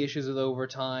so many issues with it over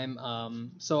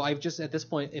time. So I've just at this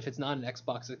point, if it's not an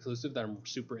Xbox exclusive that I'm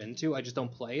super into, I just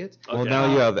don't play it. Well,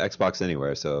 now you have Xbox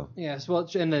Anywhere, so yes. Well,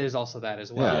 and there's also that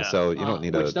as well. Yeah, so you don't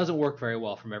need which doesn't work very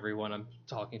well from everyone I'm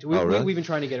talking to. Really? We've been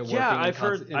trying to get it working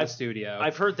in the studio.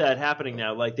 I've heard that happening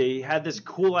now. Like they had this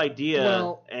cool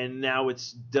idea, and now it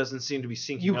doesn't seem to be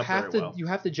syncing up very well. You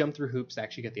have to jump through hoops to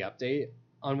actually get the update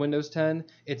on Windows 10.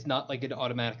 It's not like an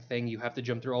automatic thing. You have to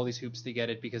jump through all these hoops to get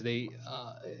it because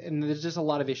and there's just a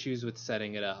lot of issues with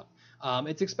setting it up.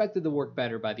 It's expected to work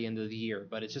better by the end of the year,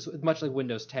 but it's just much like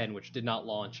Windows 10, which did not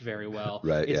launch very well.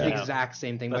 Right, it's the exact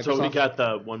same thing. That's why we got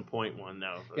the 1.1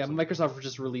 now. Yeah, Microsoft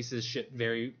just releases shit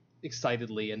very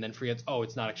excitedly and then forgets,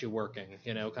 it's not actually working,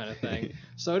 kind of thing.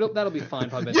 So that'll be fine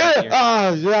probably.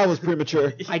 That was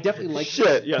premature. I definitely like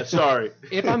shit. Yeah, sorry.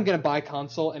 If I'm gonna buy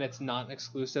console and it's not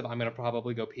exclusive, I'm gonna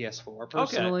probably go PS4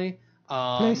 personally. Okay.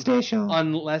 PlayStation.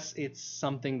 Unless it's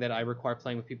something that I require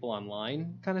playing with people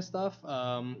online, kind of stuff.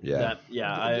 I will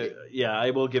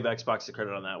give Xbox the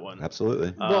credit on that one.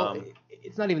 Absolutely. Well,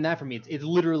 it's not even that for me. It's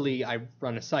literally I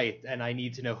run a site and I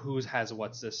need to know who has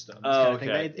what system.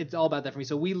 Okay. It's all about that for me.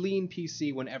 So we lean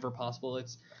PC whenever possible.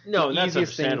 It's the that's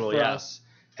easiest thing for us.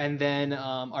 And then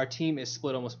our team is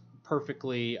split almost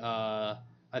perfectly. I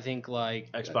think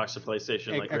like Xbox to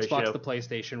PlayStation Xbox ratio. to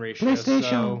PlayStation ratio.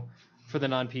 So for the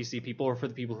non-PC people or for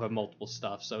the people who have multiple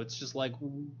stuff. So it's just like,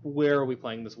 where are we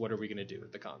playing this? What are we going to do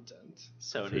with the content?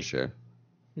 Sony. For sure.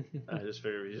 I just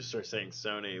figured we just start saying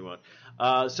Sony one.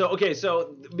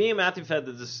 So me and Matthew have had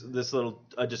this little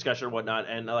discussion or whatnot,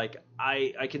 and like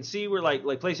I can see where like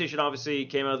PlayStation obviously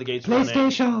came out of the gates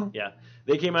running. Yeah,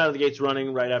 they came out of the gates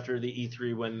running right after the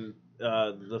E3 when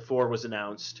the 4 was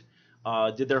announced.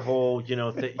 Did their whole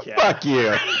thing. Yeah. Fuck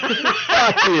you.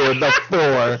 Fuck you. The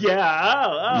 4.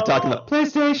 Yeah. You talking about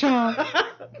PlayStation?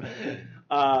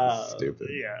 Stupid.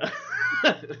 Yeah.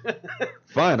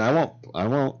 Fine. I won't.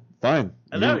 Fine.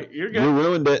 No, you're good. You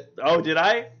ruined it. Oh, did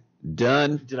I?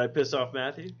 Done. Did I piss off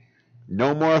Matthew?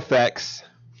 No more effects.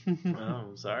 Oh,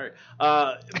 I'm sorry.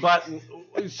 But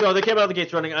so they came out of the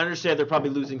gates running. I understand they're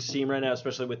probably losing steam right now,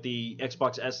 especially with the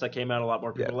Xbox S that came out. A lot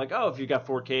more people are like, if you got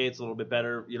 4K, it's a little bit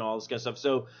better, all this kind of stuff.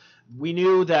 So we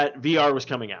knew that VR was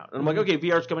coming out. And I'm like, okay,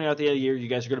 VR's coming out at the end of the year. You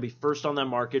guys are going to be first on that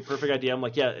market. Perfect idea. I'm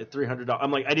like, yeah, at $300.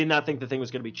 I'm like, I did not think the thing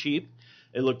was going to be cheap.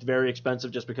 It looked very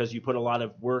expensive just because you put a lot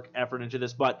of work, effort into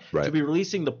this. But to be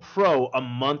releasing the Pro a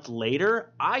month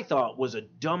later, I thought was a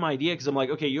dumb idea because I'm like,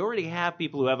 okay, you already have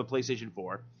people who have a PlayStation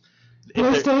 4.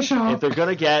 If they're going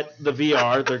to get the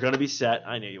VR, they're going to be set.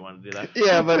 I knew you wanted to do that.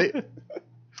 Yeah, buddy.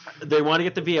 They want to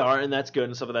get the VR, and that's good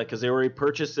and stuff like that because they already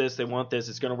purchased this. They want this.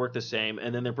 It's going to work the same.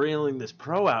 And then they're bringing this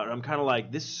Pro out. And I'm kind of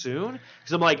like, this soon?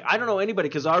 Because I'm like, I don't know anybody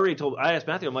because I asked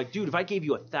Matthew, I'm like, dude, if I gave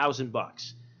you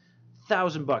 $1,000,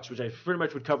 $1,000, which I pretty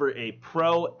much would cover a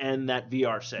Pro and that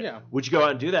VR set. Yeah. Would you go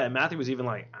out and do that? And Matthew was even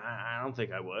like, I don't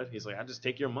think I would. He's like, I'd just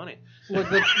take your money. Well,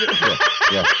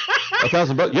 Yeah.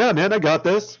 $1,000. Yeah, man, I got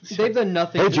this. they've done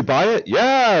nothing. Hey, did you buy it?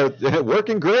 Yeah,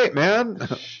 working great, man.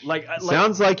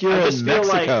 Sounds like you're I just in feel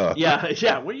Mexico. like,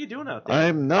 yeah. What are you doing out there?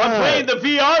 I'm not. I'm playing the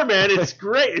VR, man. It's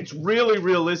great. It's really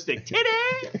realistic.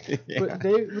 Titty! But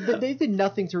they did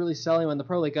nothing to really sell him on the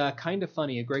Pro. Like, Kind of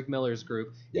Funny, Greg Miller's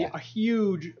group, a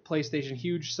huge PlayStation,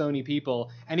 huge Sony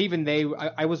people, and even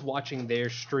I was watching their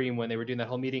stream when they were doing that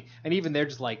whole meeting, and even they're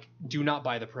just like, do not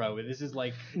buy the Pro. This is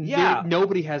like,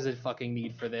 nobody has a fucking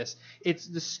need for this. It's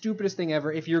the stupidest thing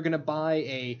ever. If you're gonna buy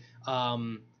a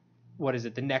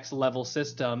the next level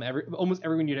system, almost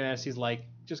everyone you know is like,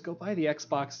 just go buy the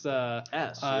Xbox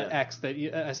S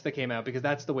that came out, because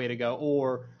that's the way to go,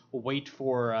 or wait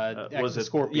for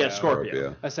Scorpio. Yeah,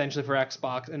 Scorpio. Essentially for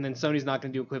Xbox, and then Sony's not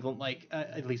going to do equivalent, like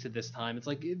at least at this time. It's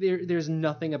like there's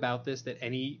nothing about this that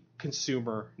any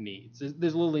consumer needs.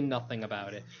 There's literally nothing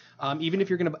about it. Even if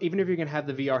you're gonna have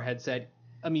the VR headset,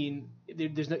 I mean,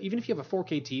 there's no, even if you have a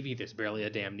 4K TV, there's barely a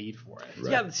damn need for it.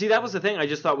 Right. Yeah, see, that was the thing I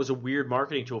just thought was a weird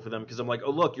marketing tool for them, because I'm like, oh,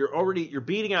 look, you're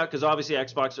beating out, because obviously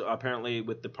Xbox, apparently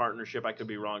with the partnership, I could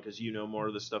be wrong because you know more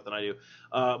of this stuff than I do,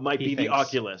 might be the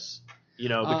Oculus,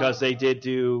 because they did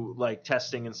do like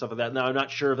testing and stuff like that. Now, I'm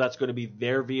not sure if that's going to be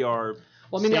their VR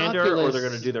standard, or they're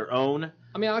going to do their own.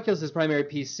 I mean, Oculus is primary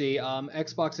PC.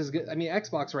 Xbox is good. I mean,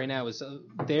 Xbox right now is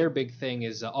their big thing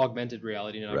is augmented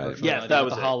reality, virtual reality, that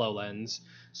was the HoloLens.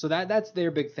 So that's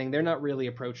their big thing. They're not really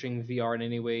approaching VR in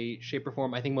any way, shape, or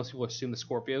form. I think most people assume the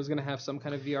Scorpio is going to have some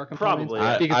kind of VR components.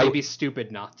 Probably, because they'd be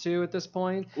stupid not to at this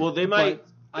point. Well, they might.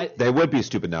 They would be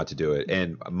stupid not to do it.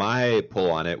 And my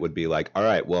pull on it would be like, all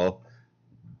right, well,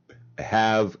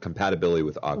 have compatibility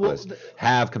with Oculus,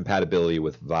 have compatibility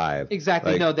with Vive.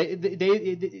 Exactly. No,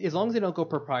 they as long as they don't go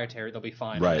proprietary, they'll be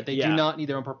fine. Right. They do not need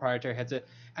their own proprietary headset.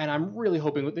 And I'm really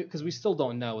hoping, because we still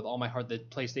don't know with all my heart that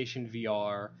PlayStation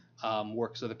VR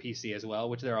works with a PC as well,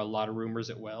 which there are a lot of rumors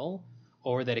it will,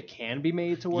 or that it can be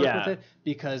made to work with it.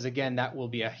 Because again, that will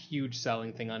be a huge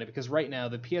selling thing on it. Because right now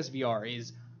the PSVR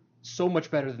is so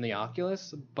much better than the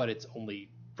Oculus, but it's only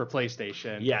for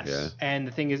PlayStation. Yes. Yeah. And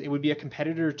the thing is, it would be a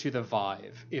competitor to the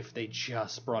Vive if they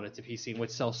just brought it to PC, and would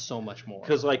sell so much more.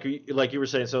 Because like you were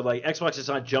saying, so like Xbox is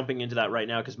not jumping into that right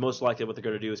now, because most likely what they're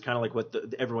going to do is kind of like what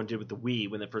everyone did with the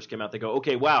Wii when it first came out. They go,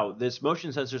 okay, wow, this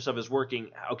motion sensor stuff is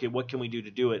working. Okay, what can we do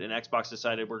to do it? And Xbox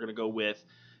decided we're going to go with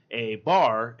a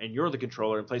bar, and you're the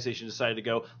controller, and PlayStation decided to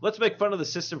go, let's make fun of the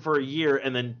system for a year,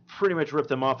 and then pretty much rip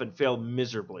them off and fail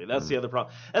miserably. That's the other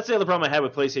problem. That's the other problem I had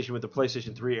with PlayStation, with the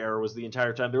PlayStation 3 era, was the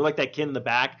entire time. They were like that kid in the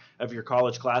back of your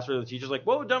college class where the teacher's like,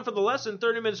 well, we're done for the lesson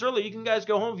 30 minutes early. You can guys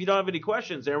go home if you don't have any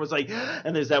questions. And everyone's like,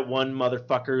 and there's that one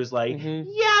motherfucker who's like, yeah,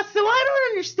 so I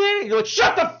don't understand it. You're like,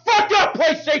 shut the fuck up,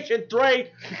 PlayStation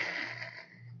 3!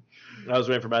 I was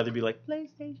waiting for Matthew to be like,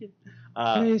 PlayStation.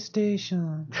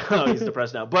 PlayStation. Oh, he's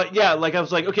depressed now. But yeah, like I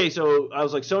was like, okay, so I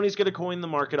was like, Sony's going to coin the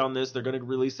market on this. They're going to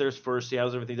release theirs first, see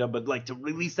how's everything done. But like to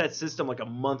release that system like a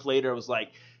month later, I was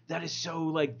like, that is so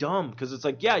like dumb, because it's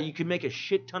like, yeah, you can make a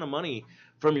shit ton of money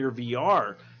from your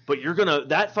VR, but you're gonna,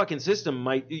 that fucking system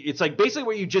might. It's like basically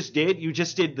what you just did. You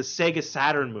just did the Sega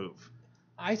Saturn move.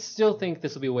 I still think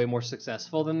this will be way more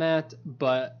successful than that,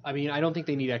 but I mean, I don't think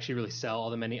they need to actually really sell all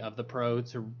the many of the Pro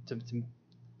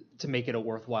to make it a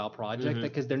worthwhile project,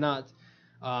 because they're not.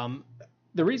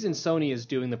 The reason Sony is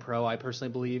doing the Pro, I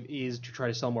personally believe, is to try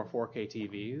to sell more 4K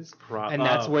TVs, and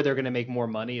that's where they're going to make more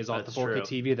money, is off the 4K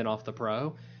TV than off the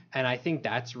Pro. And I think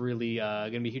that's really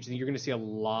going to be a huge thing. You're going to see a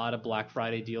lot of Black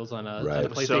Friday deals on the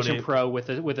PlayStation Sony Pro with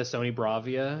a Sony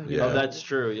Bravia. Yeah. Oh, that's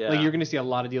true. Yeah, like you're going to see a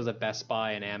lot of deals at Best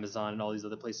Buy and Amazon and all these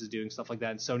other places doing stuff like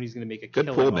that. And Sony's going to make a good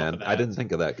killing pull, off man. of that. I didn't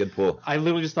think of that. Good pull. I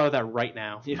literally just thought of that right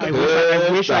now.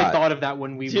 I wish I thought of that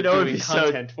when we were doing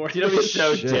content for it. Do you know what'd be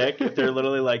so dick if they're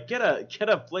literally like, get a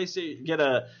PlayStation, get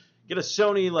a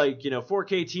Sony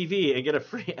 4K TV and get a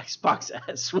free Xbox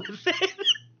S with it.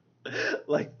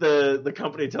 Like the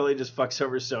company totally just fucks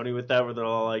over Sony with that, where they're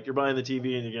all like, you're buying the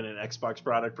TV and you're getting an Xbox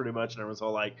product pretty much, and everyone's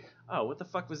all like, oh, what the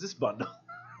fuck was this bundle?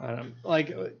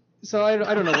 So I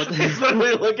don't know what He's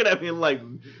literally looking at me like,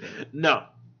 no,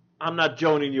 I'm not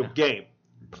joining your game.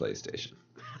 PlayStation.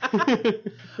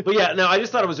 But yeah, no, I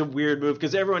just thought it was a weird move,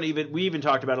 because we even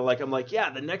talked about it. Like, I'm like,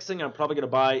 yeah, the next thing I'm probably gonna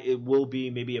buy, it will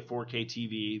be maybe a 4K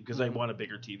TV, because I want a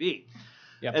bigger TV.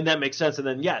 Yep. And that makes sense. And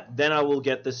then I will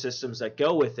get the systems that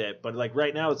go with it. But like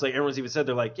right now, it's like everyone's even said,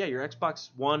 they're like, yeah, your Xbox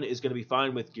One is going to be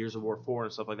fine with Gears of War 4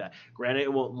 and stuff like that. Granted,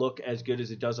 it won't look as good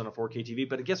as it does on a 4K TV.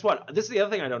 But guess what? This is the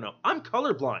other thing I don't know. I'm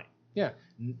colorblind. Yeah.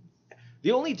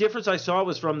 The only difference I saw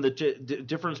was from the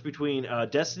difference between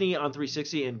Destiny on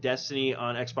 360 and Destiny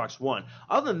on Xbox One.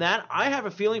 Other than that, I have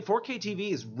a feeling 4K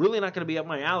TV is really not going to be up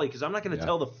my alley because I'm not going to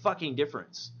tell the fucking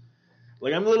difference.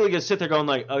 Like, I'm literally going to sit there going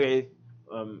like, okay,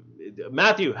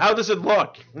 Matthew, how does it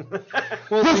look?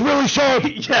 That's really sharp.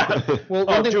 Yeah.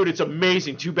 Well, dude, it's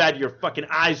amazing. Too bad your fucking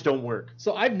eyes don't work.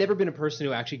 So I've never been a person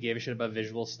who actually gave a shit about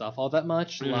visual stuff all that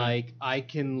much. Like, I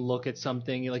can look at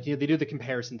something, like, they do the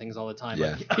comparison things all the time.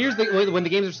 Yeah. Like, here's when the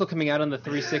games are still coming out on the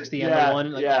 360 and the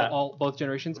One, like both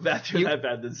generations. Matthew, that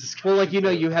bad. This is well, like,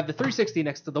 you have the 360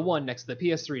 next to the One, next to the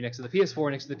PS3, next to the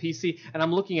PS4, next to the PC, and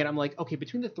I'm looking at it, I'm like, okay,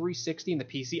 between the 360 and the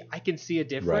PC, I can see a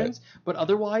difference, but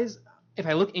otherwise, if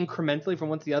I look incrementally from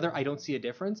one to the other, I don't see a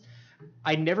difference.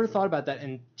 I never thought about that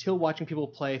until watching people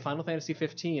play Final Fantasy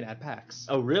 15 at PAX.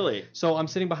 Oh, really? So I'm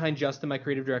sitting behind Justin, my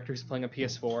creative director, who's playing a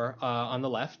PS4 on the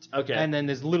left. Okay. And then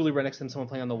there's literally right next to him someone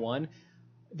playing on the One.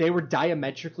 They were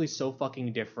diametrically so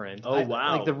fucking different. Oh,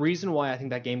 wow. Like, the reason why I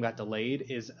think that game got delayed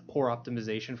is poor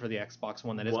optimization for the Xbox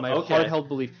One. That is my okay. hard-held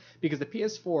belief. Because the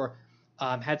PS4...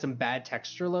 had some bad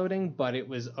texture loading, but it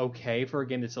was okay for a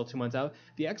game that's still 2 months out.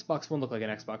 The Xbox One looked like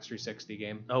an Xbox 360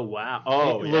 game. Oh, wow.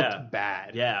 Oh, it yeah. looked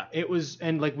bad. Yeah. It was,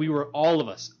 and like we were, all of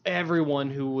us,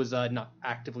 everyone who was not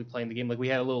actively playing the game, like we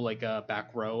had a little like back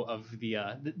row of the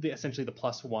essentially the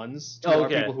plus ones to our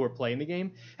people who were playing the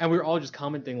game, and we were all just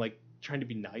commenting, like trying to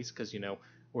be nice because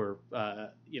we're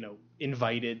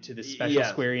invited to this special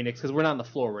Square Enix because we're not on the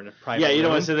floor, we're in a private room. You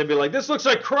don't want to sit there and be like, this looks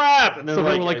like crap. And then so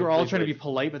we're all trying to be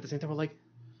polite, but at the same time we're like,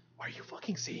 are you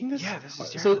fucking seeing this? Yeah, this is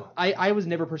terrible. So I was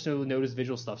never a person who noticed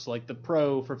visual stuff. So like the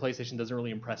Pro for PlayStation doesn't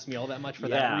really impress me all that much for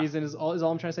that reason is all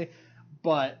I'm trying to say.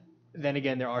 But then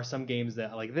again, there are some games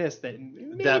that like this that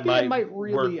might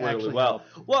really work actually well.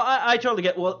 help. Well, I totally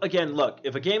get. Well, again, look,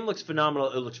 if a game looks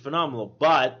phenomenal, it looks phenomenal.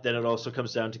 But then it also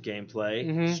comes down to gameplay,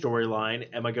 storyline.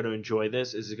 Am I going to enjoy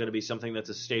this? Is it going to be something that's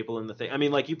a staple in the thing? I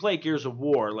mean, like you play Gears of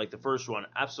War, like the first one,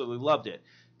 absolutely loved it.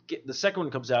 The second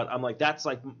one comes out, I'm like, that's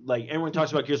like everyone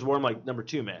talks about Gears of War. I'm like, number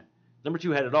 2, man. Number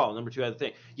 2 had it all. Number 2 had the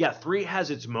thing. Yeah, 3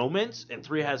 has its moments, and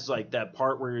 3 has like that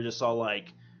part where you're just all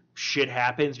like, shit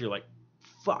happens. You're like,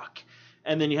 fuck.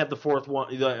 And then you have the fourth one.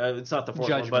 It's not the fourth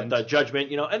one, but the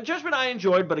Judgment. And Judgment I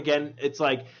enjoyed, but again, it's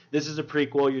like this is a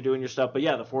prequel. You're doing your stuff, but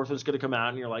yeah, the fourth one's going to come out,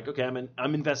 and you're like, okay,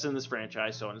 I'm invested in this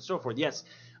franchise, so on and so forth. Yes,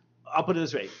 I'll put it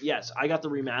this way. Yes, I got the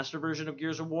remaster version of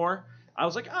Gears of War. I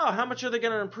was like, oh, how much are they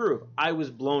going to improve? I was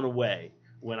blown away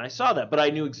when I saw that, but I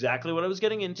knew exactly what I was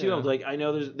getting into. Yeah. I was like, I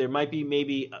know there might be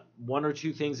maybe 1 or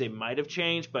 2 things they might have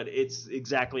changed, but it's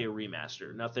exactly a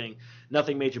remaster.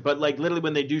 Nothing major. But like literally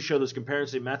when they do show those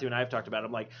comparisons, Matthew and I have talked about it,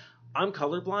 I'm like, I'm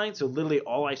colorblind, so literally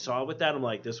all I saw with that, I'm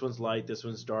like, this one's light, this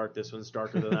one's dark, this one's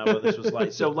darker than that one, this one's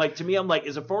light. So like to me, I'm like,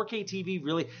 is a 4K TV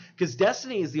really? Because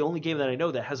Destiny is the only game that I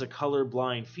know that has a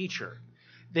colorblind feature.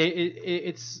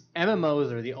 It's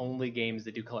MMOs are the only games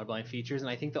that do colorblind features, and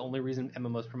I think the only reason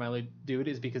MMOs primarily do it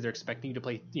is because they're expecting you to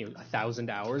play 1,000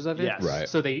 hours of it. Yes. Right.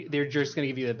 So they're just going to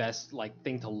give you the best like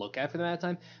thing to look at for that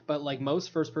time. But like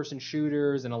most first person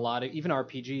shooters and a lot of even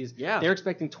RPGs, they're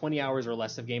expecting 20 hours or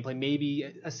less of gameplay, maybe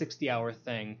a 60-hour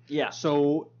thing. Yeah.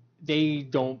 So they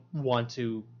don't want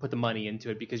to put the money into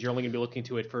it because you're only going to be looking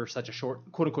to it for such a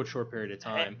short, quote unquote, short period of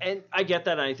time. And I get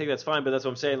that, and I think that's fine, but that's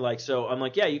what I'm saying. Like, so I'm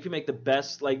like, yeah, you can make the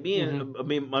best. Like me and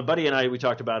my buddy and I, we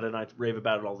talked about it, and I rave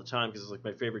about it all the time because it's like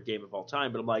my favorite game of all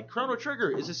time. But I'm like, Chrono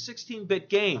Trigger is a 16-bit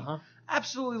game.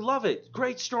 Absolutely love it.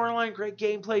 Great storyline, great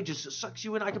gameplay, just sucks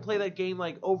you in. I can play that game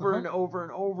like over and over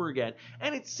and over again,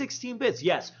 and it's 16 bits.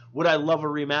 Yes, would I love a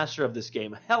remaster of this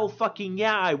game? Hell, fucking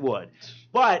yeah, I would.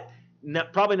 But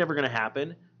probably never going to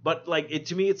happen. But like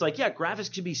to me, it's like, yeah,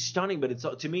 graphics could be stunning,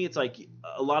 but to me, it's like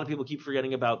a lot of people keep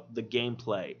forgetting about the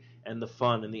gameplay and the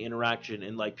fun and the interaction,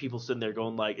 and like people sitting there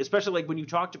going like, especially like when you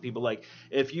talk to people, like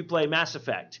if you play Mass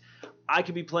Effect, I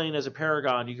could be playing as a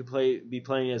Paragon, you could be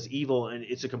playing as Evil, and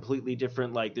it's a completely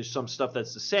different, like there's some stuff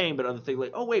that's the same, but other things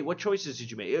like, oh wait, what choices did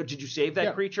you make? Did you save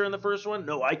that creature in the first one?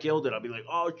 No, I killed it. I'll be like,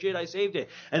 oh shit, I saved it.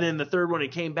 And then the third one,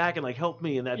 it came back and like helped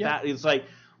me, and it's like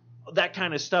that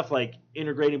kind of stuff, like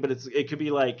integrating, but it could be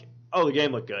like, oh, the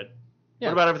game looked good.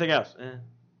 What about everything else?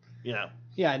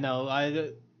 Yeah, no,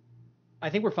 I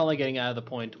think we're finally getting out of the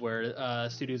point where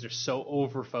studios are so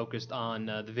over-focused on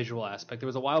the visual aspect. There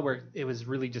was a while where it was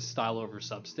really just style over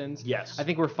substance. Yes. I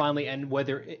think we're finally, and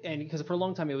because for a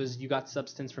long time it was you got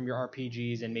substance from your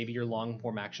RPGs and maybe your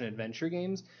long-form action-adventure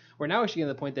games. We're now actually getting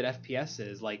to the point that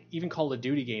FPSs, like even Call of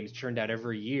Duty games churned out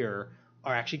every year,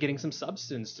 are actually getting some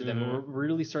substance to them. We're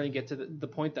really starting to get to the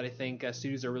point that I think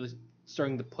studios are really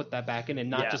starting to put that back in and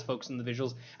not just focus on the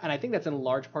visuals. And I think that's in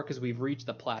large part because we've reached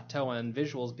the plateau on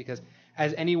visuals, because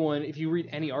as anyone, if you read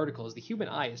any articles, the human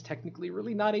eye is technically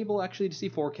really not able actually to see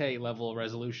 4K level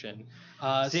resolution.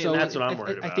 So that's what I'm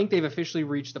worried about. I think they've officially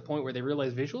reached the point where they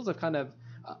realize visuals have kind of,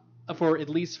 for at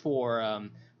least for a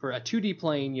 2D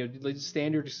plane,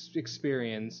 standard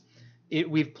experience,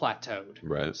 we've plateaued.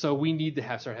 Right. So we need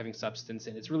to start having substance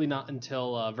in. It's really not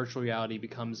until virtual reality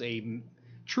becomes a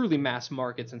truly mass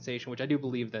market sensation, which I do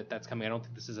believe that's coming. I don't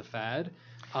think this is a fad.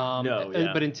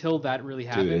 But until that really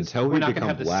happens, until we're we not going to become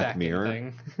have the Black second Mirror.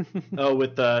 thing.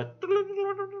 With the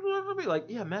like,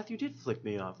 yeah, Matthew did flick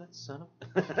me off. That son of.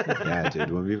 Yeah, dude.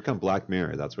 When we become Black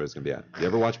Mirror, that's where it's gonna be at. You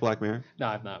ever watch Black Mirror? No,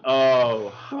 I've not.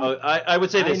 I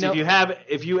would say this: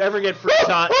 if you ever get free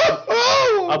time,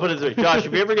 I'll put it this way, Josh.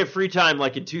 If you ever get free time,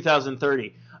 like in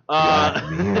 2030, Black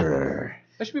Mirror.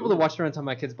 I should be able to watch it around time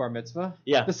my kid's bar mitzvah.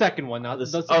 Yeah. The second one, not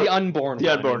the unborn one.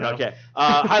 The unborn, okay.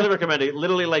 Highly recommend it.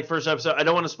 Literally, like, first episode, I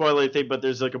don't want to spoil anything, but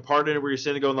there's, like, a part in it where you're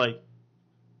sitting there going, like,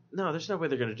 no, there's no way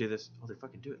they're going to do this. Oh, they're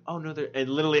fucking do it. Oh, no, they're... And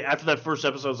literally, after that first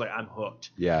episode, I was like, I'm hooked.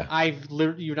 Yeah.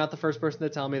 You're not the first person to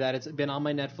tell me that. It's been on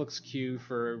my Netflix queue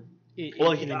for he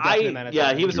was the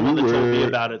one that told me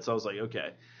about it, so I was like, okay.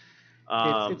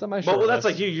 It's on my short But that's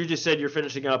list. like you just said you're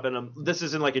finishing up, and this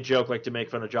isn't like a joke, like to make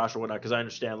fun of Josh or whatnot, because I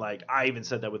understand, like, I even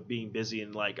said that with being busy,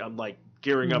 and like I'm like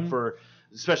gearing up for,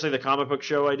 especially the comic book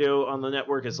show I do on the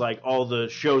network. It's like all the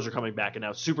shows are coming back, and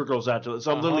now Supergirl's out to it,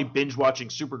 so I'm literally binge watching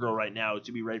Supergirl right now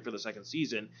to be ready for the second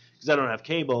season, because I don't have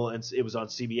cable, and it was on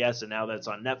CBS, and now that's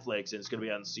on Netflix, and it's going to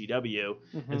be on CW,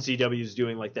 and CW is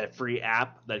doing like that free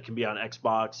app that can be on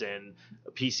Xbox and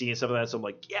PC and stuff like that. So I'm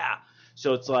like, yeah.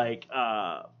 So it's like.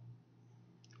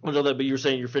 But you're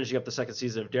saying you're finishing up the second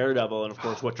season of Daredevil, and of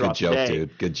course, what dropped today? Good joke,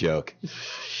 dude. Good joke.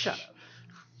 Shut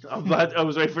up. I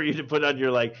was waiting for you to put on your,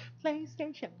 like,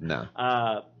 PlayStation. No.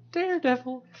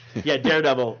 Daredevil. Yeah,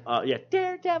 Daredevil.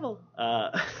 Daredevil.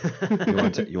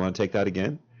 You want to take that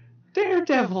again?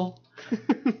 Daredevil.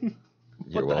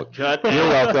 You're welcome. Cut. You're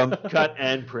welcome. Cut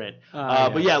and print.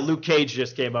 But yeah, Luke Cage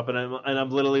just came up, and I'm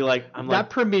literally like,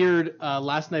 that premiered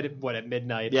last night at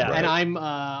midnight. Yeah. And I'm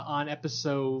on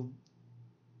episode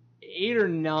 8 or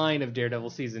 9 of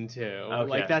Daredevil season 2. Okay.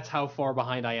 Like, that's how far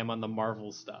behind I am on the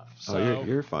Marvel stuff. So. Oh,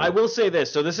 you're fine. I will say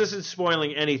this. So this isn't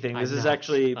spoiling anything. This is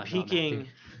actually I'm piquing.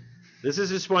 This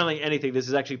isn't spoiling anything. This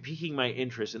is actually piquing my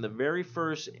interest. In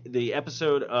the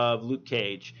episode of Luke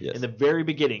Cage, Yes. in the very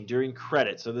beginning, during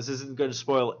credits, so this isn't going to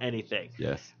spoil anything.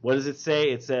 Yes. What does it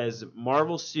say? It says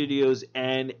Marvel Studios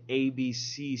and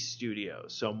ABC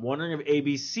Studios. So I'm wondering if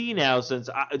ABC now,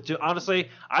 since, honestly,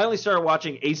 I only started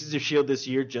watching Agents of S.H.I.E.L.D. this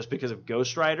year just because of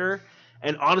Ghost Rider.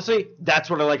 And honestly,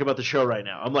 that's what I like about the show right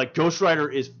now. I'm like, Ghost Rider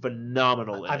is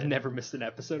phenomenal. I've never missed an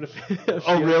episode of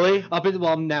Oh, really?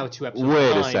 I'm now 2 episodes Wait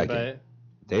a behind, second. but...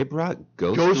 They brought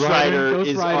Ghost Rider Ghost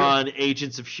is Rider. on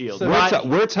Agents of S.H.I.E.L.D. So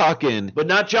we're talking. But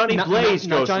not Johnny Blaze.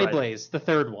 Not Ghost Johnny Rider. Blaze, the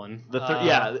third one.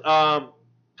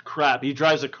 Crap. He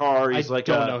drives a car. He's I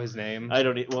don't know his name. I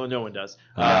don't. Well, no one does.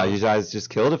 You guys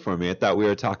just killed it for me. I thought we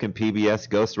were talking PBS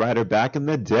Ghost Rider back in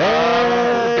the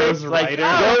day. Ghost Rider.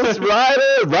 Ghost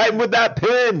Rider, writing with that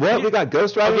pen. What? We got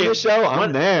Ghost Rider in the show?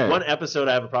 I'm there. One episode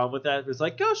I have a problem with that. It's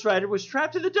like, Ghost Rider was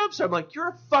trapped in the dumpster. I'm like, you're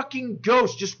a fucking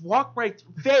ghost. Just walk right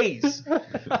through phase.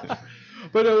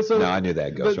 But no, I knew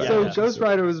that Ghost Rider. So Yeah. Ghost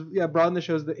Rider was brought in the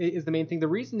show is the main thing. The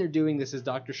reason they're doing this is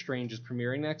Doctor Strange is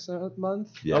premiering next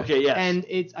month. Yeah. Okay, yes. And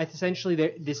it's essentially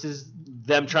this is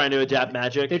them trying to adapt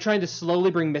magic. they're trying to slowly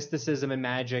bring mysticism and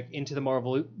magic into the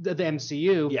the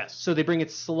MCU. Yes. So they bring it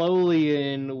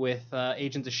slowly in with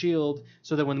Agents of S.H.I.E.L.D.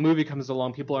 so that when the movie comes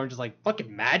along, people aren't just like,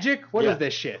 fucking magic? What is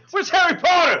this shit? Where's Harry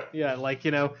Potter? Yeah, like,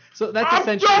 So that's I'm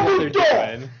essentially what they're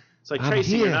Dumbledore! doing. It's like, I'm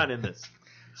Tracy, here. you're not in this.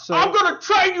 So, I'm gonna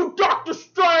train you, Doctor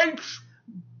Strange.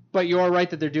 But you are right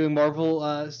that they're doing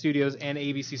Marvel Studios and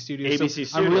ABC Studios. ABC so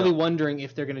Studio. I'm really wondering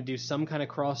if they're going to do some kind of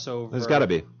crossover. There's got to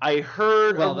be. I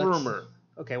heard Well, a that's- rumor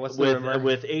Okay, what's the rumor?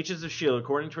 with Agents of S.H.I.E.L.D.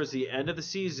 According towards the end of the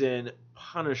season,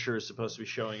 Punisher is supposed to be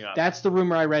showing up. That's the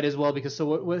rumor I read as well. Because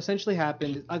what essentially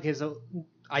happened? Okay, so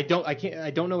I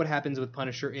don't know what happens with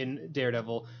Punisher in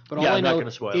Daredevil. But all Yeah, I I'm not know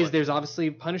gonna spoil is it. there's obviously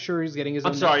Punisher is getting his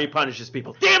own. I'm sorry, he punishes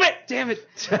people. Damn it! Damn it!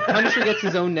 Punisher gets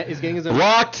his own. Is getting his own.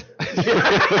 Blocked.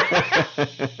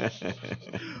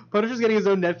 Punisher's getting his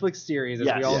own Netflix series, as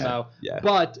Yes. we all Yeah, know. yeah.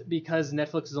 But because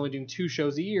Netflix is only doing 2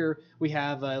 shows a year, we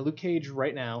have Luke Cage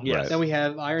right now. Yes. Then we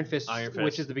have Iron Fist, Iron Fist.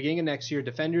 which is the beginning of next year.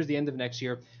 Defenders, the end of next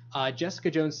year.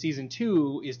 Jessica Jones season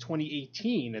 2 is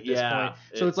 2018 at this point.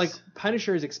 So it's like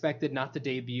Punisher is expected not to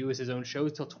debut as his own show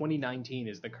until 2019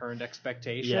 is the current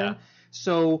expectation. Yeah.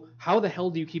 So how the hell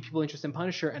do you keep people interested in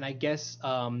Punisher? And I guess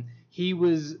he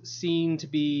was seen to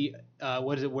be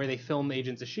where they film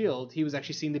Agents of S.H.I.E.L.D. He was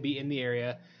actually seen to be in the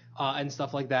area. And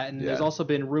stuff like that. And there's also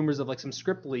been rumors of like some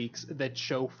script leaks that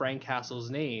show Frank Castle's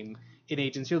name in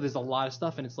Agents of S.H.I.E.L.D. There's a lot of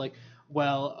stuff, and it's like,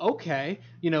 well, okay,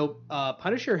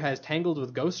 Punisher has tangled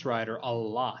with Ghost Rider a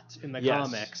lot in the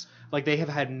comics. Like they have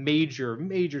had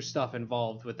major stuff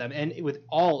involved with them, and with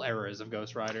all eras of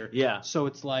Ghost Rider. Yeah. So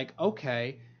it's like,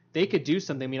 okay, they could do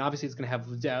something. I mean, obviously it's going to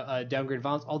have downgrade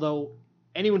violence. Although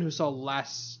anyone who saw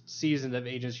last season of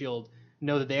Agents of S.H.I.E.L.D.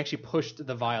 know that they actually pushed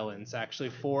the violence actually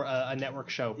for a network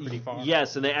show pretty far.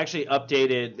 Yes, and they actually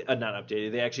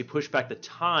they actually pushed back the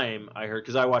time, I heard,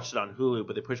 because I watched it on Hulu,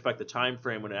 but they pushed back the time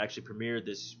frame when it actually premiered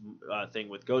this thing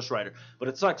with Ghost Rider. But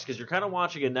it sucks because you're kind of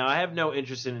watching it now. I have no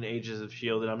interest in Agents of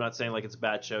S.H.I.E.L.D., and I'm not saying like it's a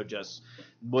bad show, just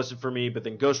wasn't for me, but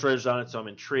then Ghost Rider's on it, so I'm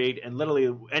intrigued. And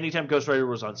literally anytime Ghost Rider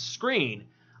was on screen,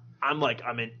 I'm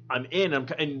in,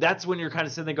 and that's when you're kind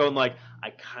of sitting there going like,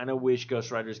 I kind of wish Ghost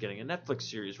Rider is getting a Netflix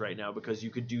series right now because you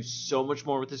could do so much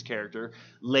more with this character,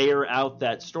 layer out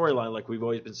that storyline like we've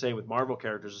always been saying with Marvel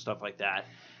characters and stuff like that,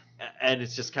 and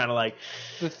it's just kind of like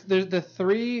the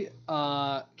three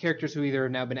characters who either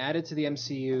have now been added to the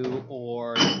MCU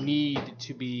or need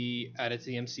to be added to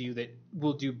the MCU that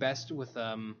will do best with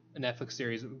a Netflix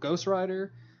series: Ghost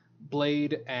Rider,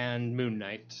 Blade, and Moon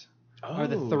Knight. Are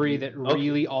the three that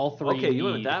really all three Okay, you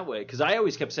need. went that way, because I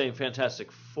always kept saying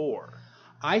Fantastic Four.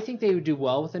 I think they would do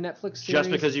well with a Netflix series. Just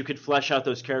because you could flesh out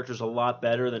those characters a lot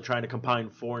better than trying to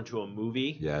combine four into a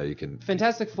movie. Yeah, you can.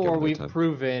 Fantastic Four, give we've them time.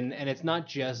 proven, and it's not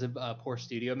just poor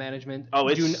studio management.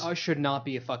 Should not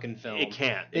be a fucking film. It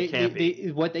can't. It can't be.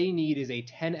 What they need is a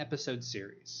 10-episode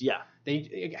series. Yeah.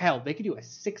 They could do a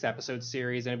 6-episode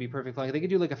series and it'd be perfect. Like they could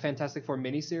do like a Fantastic Four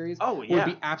miniseries. Oh, yeah. It would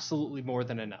be absolutely more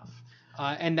than enough.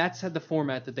 And that's the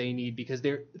format that they need because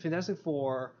they're Fantastic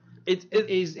Four. It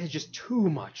is just too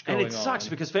much going on. And it sucks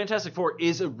because Fantastic Four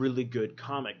is a really good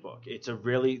comic book. It's a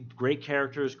really great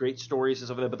characters, great stories and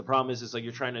stuff like that. But the problem is like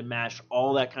you're trying to mash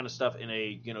all that kind of stuff in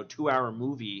a 2-hour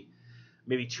movie,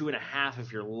 maybe 2.5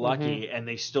 if you're lucky, and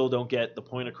they still don't get the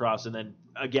point across. And then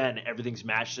again, everything's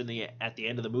mashed at the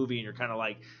end of the movie, and you're kind of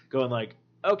like going like,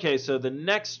 okay, so the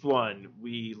next one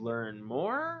we learn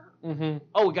more.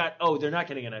 Mm-hmm. They're not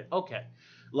getting it. Okay.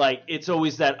 Like, it's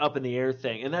always that up in the air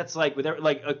thing. And that's like,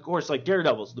 of course, like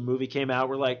Daredevils, the movie came out.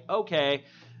 We're like, okay,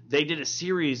 they did a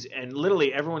series, and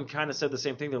literally everyone kind of said the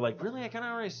same thing. They're like, really? I kind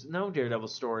of already know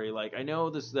Daredevil's story. Like, I know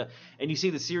this, and you see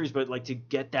the series, but like to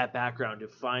get that background, to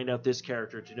find out this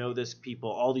character, to know this people,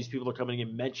 all these people are coming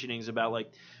in mentionings about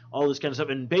like all this kind of stuff,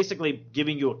 and basically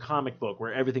giving you a comic book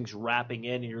where everything's wrapping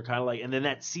in, and you're kind of like, and then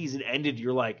that season ended,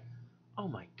 you're like, oh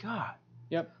my God.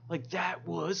 Yep. Like, that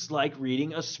was like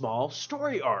reading a small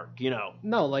story arc,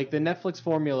 No, like the Netflix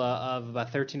formula of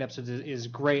about 13 episodes is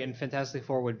great, and Fantastic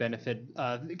Four would benefit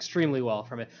extremely well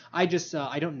from it. I just,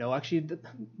 I don't know. Actually, the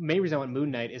main reason I want Moon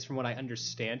Knight is from what I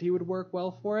understand he would work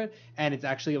well for it, and it's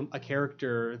actually a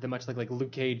character that much like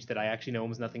Luke Cage that I actually know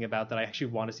almost nothing about that I actually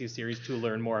want to see a series to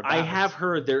learn more about. I have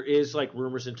heard there is like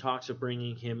rumors and talks of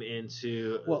bringing him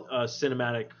into a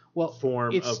cinematic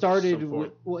form. It started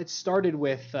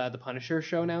with the Punisher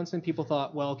show announcement. People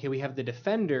thought, well, okay, we have the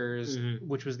Defenders,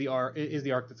 which was the arc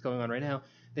that's going on right now.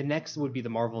 The next would be the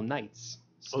Marvel Knights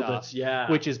stuff,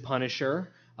 which is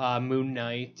Punisher, Moon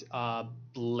Knight,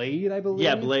 Blade, I believe.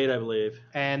 Yeah, Blade, I believe.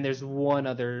 And there's one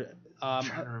other.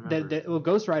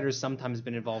 Ghost Rider's sometimes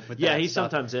been involved with that. Yeah, he's stuff.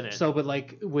 sometimes in it. So, but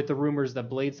like with the rumors, the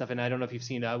Blade stuff, and I don't know if you've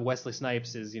seen Wesley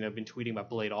Snipes has been tweeting about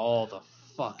Blade all the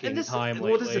fucking time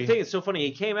lately. Well, this is the thing. It's so funny.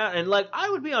 He came out and like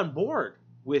I would be on board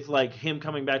with like him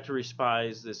coming back to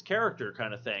respise this character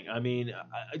kind of thing. I mean,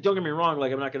 don't get me wrong.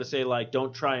 Like I'm not going to say like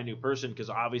don't try a new person because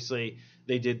obviously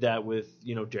they did that with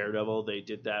Daredevil. They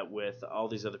did that with all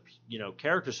these other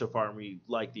characters so far, and we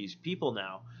like these people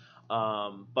now.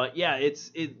 But yeah,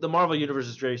 the Marvel universe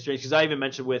is very strange because I even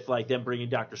mentioned with like them bringing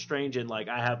Doctor Strange in. Like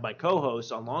I have my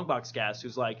co-host on Longbox Cast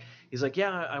who's like, he's like, yeah,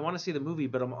 I want to see the movie,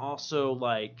 but I'm also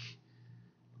like,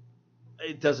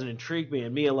 it doesn't intrigue me.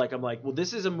 And I'm like, well,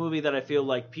 this is a movie that I feel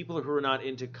like people who are not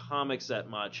into comics that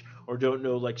much or don't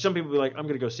know, like some people be like, I'm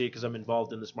going to go see it because I'm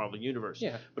involved in this Marvel universe.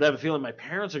 Yeah. But I have a feeling my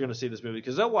parents are going to see this movie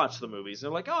because they'll watch the movies. They're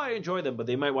like, oh, I enjoy them, but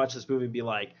they might watch this movie and be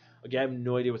like, okay, I have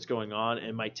no idea what's going on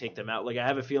and might take them out. Like, I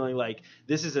have a feeling like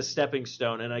this is a stepping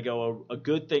stone, and I go, a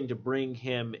good thing to bring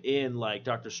him in, like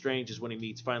Doctor Strange, is when he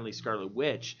meets finally Scarlet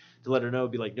Witch, to let her know,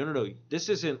 be like, no, this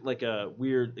isn't like a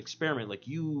weird experiment. Like,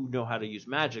 you know how to use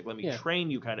magic. Let me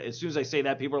train you, kind of. As soon as I say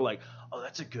that, people are like, oh,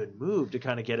 that's a good move to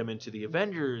kind of get him into the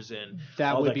Avengers and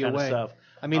that all would that be kind a way. of stuff.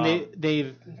 I mean,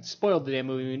 they've spoiled the damn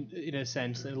movie in a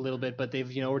sense a little bit, but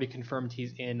they've already confirmed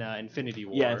he's in Infinity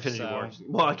War. Yeah, Infinity War.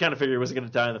 Well, I kind of figured he wasn't going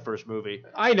to die in the first movie.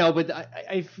 I know, but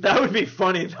I that would be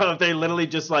funny though if they literally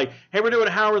just like, hey, we're doing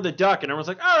Howard the Duck, and everyone's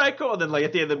like, all right, cool. And then like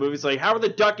at the end of the movie, it's like Howard the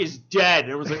Duck is dead,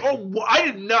 and everyone's like, oh, I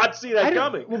did not see that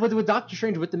coming. Well, but with Doctor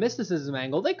Strange, with the mysticism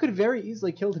angle, they could very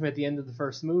easily killed him at the end of the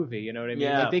first movie. You know what I mean?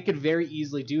 Yeah. Like, they could very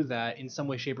easily do that in some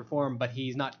way, shape, or form. But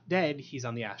he's not dead; he's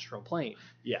on the astral plane.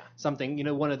 Yeah. Something,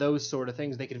 one of those sort of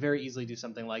things. They could very easily do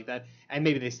something like that, and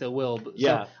maybe they still will. But,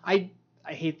 yeah. So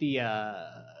I hate the.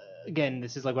 Again,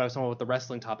 this is like what I was talking about with the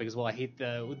wrestling topic as well. I hate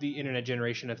the internet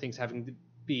generation of things having to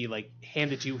be like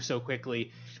handed to you so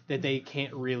quickly that they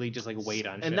can't really just like wait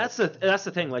on shit. And that's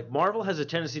the thing. Like, Marvel has a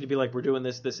tendency to be like, we're doing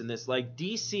this, and this. Like,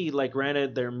 DC, like,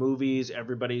 granted, their movies,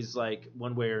 everybody's like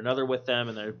one way or another with them,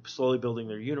 and they're slowly building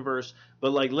their universe.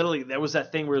 But like, literally, there was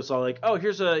that thing where it's all like, oh,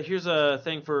 here's a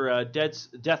thing for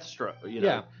Deathstroke,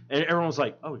 Yeah. And everyone was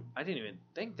like, oh, I didn't even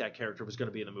think that character was going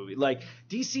to be in the movie. Like,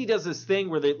 DC does this thing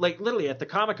where they, like, literally at the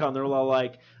Comic-Con, they're all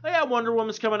like, oh yeah, Wonder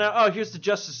Woman's coming out. Oh, here's the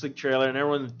Justice League trailer, and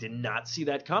everyone did not see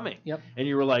that coming. Yep. And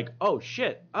you were like, oh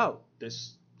shit,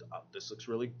 this looks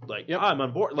really like, I'm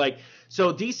on board. Like,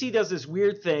 so DC does this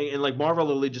weird thing, and like Marvel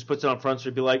literally just puts it on front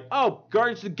street, be like, oh,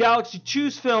 Guardians of the Galaxy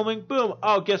 2's filming, boom.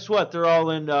 Oh, guess what? They're all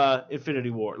in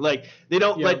Infinity War. Like, they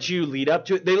don't let you lead up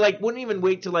to it. They like wouldn't even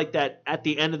wait till like that at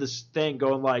the end of this thing,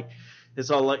 going like, it's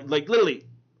all like literally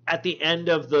at the end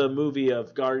of the movie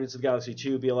of Guardians of the Galaxy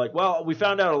 2, be like, well, we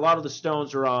found out a lot of the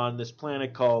stones are on this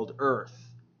planet called Earth,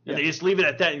 and they just leave it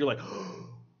at that, and you're like.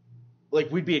 Like,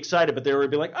 we'd be excited, but they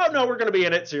would be like, oh, no, we're going to be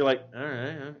in it. So you're like, all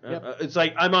right. It's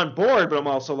like, I'm on board, but I'm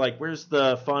also like, where's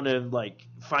the fun in, like,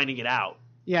 finding it out?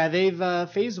 Yeah, they've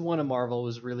Phase 1 of Marvel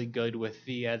was really good with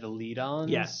the lead-ons.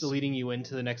 Yes. Leading you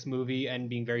into the next movie and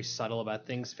being very subtle about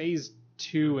things. Phase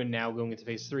 2 and now going into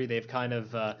Phase 3, they've kind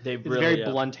of they've it's really, very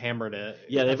blunt hammered it.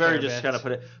 Yeah, they very just kind of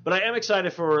put it. But I am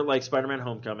excited for, like, Spider-Man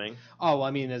Homecoming. Oh,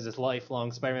 I mean, as a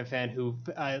lifelong Spider-Man fan who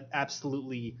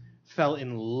absolutely fell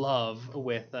in love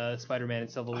with Spider-Man in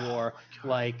Civil War.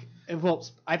 Like, well,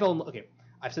 I've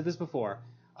said this before.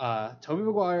 Tobey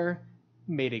Maguire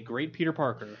made a great Peter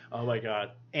Parker. Oh my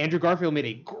God. Andrew Garfield made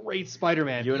a great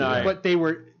Spider-Man. You and I. But they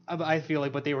were, I feel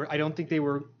like, I don't think they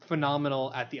were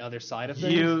phenomenal at the other side of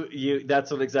things. That's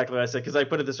exactly what I said, because I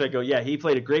put it this way. I go, yeah, he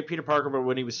played a great Peter Parker, but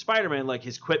when he was Spider-Man, like,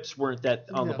 his quips weren't that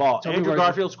on the ball. Andrew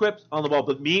Garfield's quips on the ball,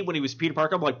 but me, when he was Peter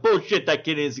Parker, I'm like, bullshit, that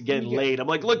kid is getting laid. I'm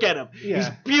like, look at him. Yeah. He's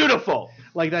beautiful.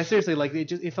 Like, that, seriously, like,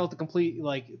 it felt a complete,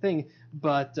 like, thing,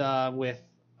 but with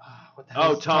what the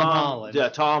hell is Tom Holland. Yeah,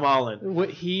 Tom Holland. What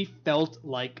he felt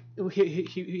like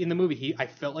he in the movie, I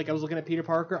felt like I was looking at Peter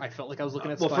Parker. I felt like I was looking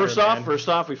at Spider-Man. First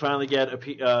off, we finally get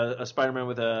a Spider-Man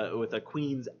with a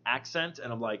Queen's accent,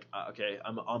 and I'm like, okay,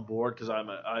 I'm on board, because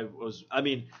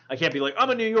I can't be like, I'm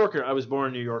a New Yorker. I was born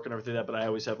in New York and everything that, but I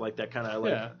always have like that kind of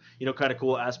like kind of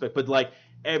cool aspect. But like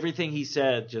everything he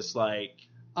said, just like,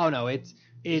 oh no,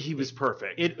 he was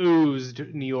perfect. It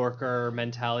oozed New Yorker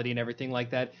mentality and everything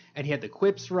like that, and he had the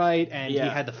quips right, and he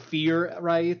had the fear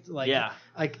right,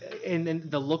 and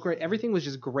the look right. Everything was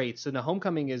just great. So the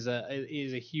Homecoming is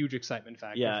a huge excitement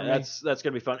factor. Yeah, that's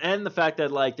gonna be fun, and the fact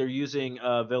that like they're using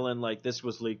a villain, like, this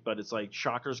was leaked, but it's like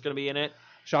Shocker's gonna be in it.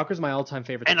 Shocker's my all-time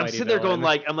favorite. And Spidey I'm sitting there villain.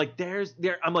 going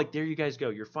there you guys go.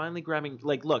 You're finally grabbing,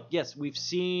 like, look, yes, we've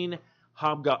seen.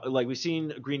 We've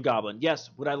seen Green Goblin. Yes,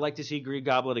 would I like to see Green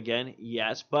Goblin again?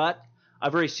 Yes, but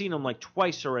I've already seen him like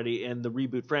twice already in the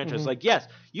reboot franchise. Mm-hmm. Like, yes,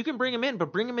 you can bring him in,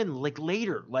 but bring him in like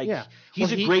later. Like,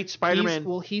 he's a great Spider-Man.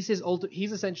 He's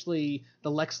essentially the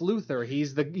Lex Luthor.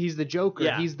 He's the Joker.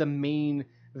 Yeah. He's the main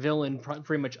villain,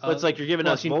 pretty much. But it's like you're giving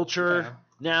us Vulture.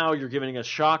 Now you're giving us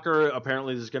Shocker.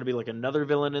 Apparently, there's going to be like another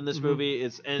villain in this movie.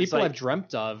 People I've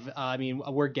dreamt of. I mean,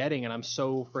 we're getting, and I'm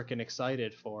so freaking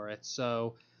excited for it.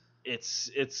 So.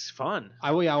 It's fun.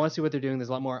 I want to see what they're doing. There's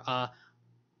a lot more. I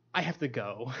have to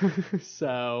go.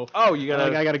 So. Oh, you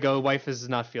gotta. I gotta go. Wife is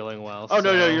not feeling well. Oh,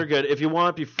 so. No, you're good. If you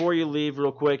want, before you leave,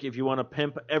 real quick, if you want to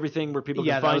pimp everything where people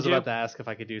can find you. Yeah, I was about to ask if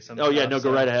I could do something. Oh yeah, no,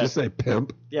 go right ahead. Just say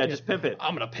pimp. Yeah, just pimp it.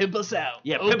 I'm gonna pimp us out.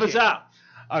 Yeah, pimp us out.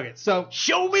 Okay, so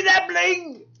show me that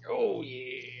bling. Oh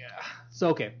yeah. So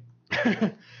okay.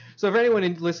 So for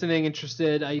anyone listening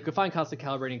interested, you can find Constant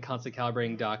Calibrating at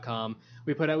constantcalibrating.com.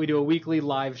 We do a weekly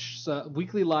live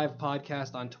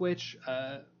podcast on Twitch.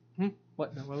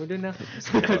 What? No, what we're doing now?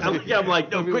 I'm like,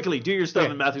 no, quickly, do your stuff.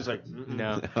 And Matthew's like,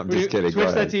 no. I'm just kidding. Go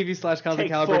ahead.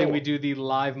 Twitch.tv/ConstantCalibrating. We do the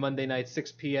live Monday night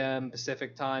 6 p.m.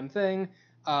 Pacific time thing.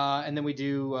 And then we're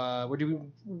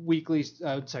doing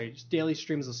daily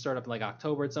streams will start up in like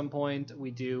October at some point. We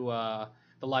do the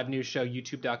live news show,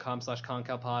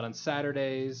 youtube.com/ConCalPod on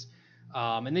Saturdays.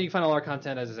 And then you can find all our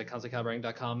content, as I said,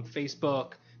 ConstantCalibrating.com,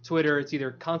 Facebook, Twitter. It's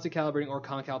either Constant Calibrating or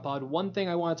ConCalPod. One thing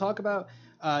I want to talk about,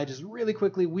 just really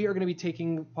quickly, we are going to be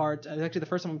taking part, actually the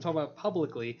first time I'm talking about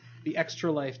publicly, the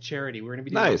Extra Life charity. We're going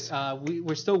to be doing, nice.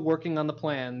 We're still working on the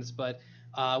plans, but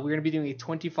we're going to be doing a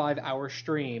 25-hour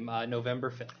stream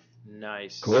November 5th.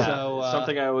 Nice. Cool. Yeah, So,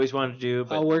 something I always wanted to do.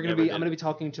 But I'm going to did. be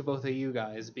talking to both of you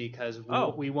guys because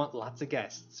we want lots of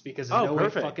guests. Because Oh, no way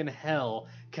perfect. fucking hell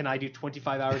can I do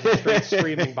 25 hours of straight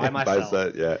streaming by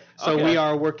myself. Yeah. So Okay. we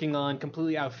are working on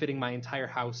completely outfitting my entire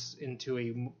house into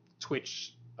a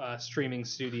Twitch streaming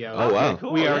studio. Oh, wow. Okay,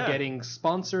 cool, We are yeah. getting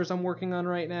sponsors I'm working on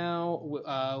right now.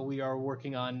 We are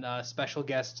working on special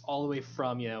guests all the way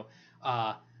from,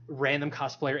 random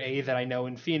cosplayer A that I know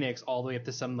in Phoenix all the way up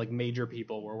to some like major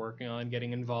people we're working on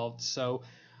getting involved. So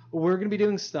we're going to be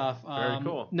doing stuff. Very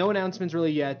cool. No announcements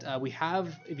really yet. We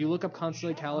have, if you look up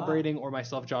Constantly Calibrating or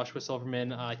myself, Joshua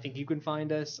Silverman, I think you can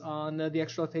find us on the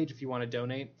Extra Life page if you want to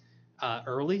donate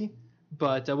early.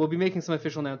 But we'll be making some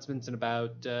official announcements in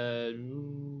about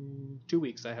 2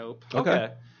 weeks, I hope.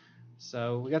 Okay.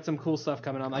 So we got some cool stuff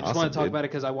coming on. I just Awesome, want to talk dude. about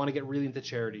it because I want to get really into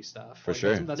charity stuff. For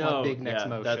sure. That's my big next yeah,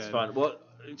 motion. That's fun. Well,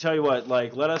 tell you what,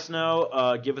 like, let us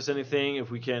know. Give us anything if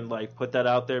we can, like, put that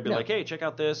out there. Be Yeah. like, hey, check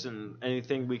out this and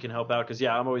anything we can help out. Because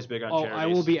I'm always big on Oh, charities. I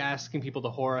will be asking people to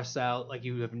whore us out like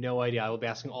you have no idea. I will be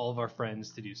asking all of our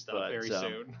friends to do stuff But, very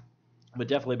soon. But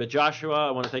definitely. But Joshua,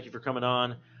 I want to thank you for coming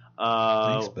on.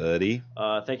 Thanks, buddy.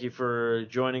 Thank you for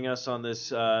joining us on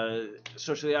this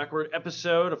Socially Awkward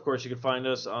episode. Of course, you can find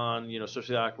us on,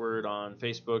 Socially Awkward on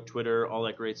Facebook, Twitter, all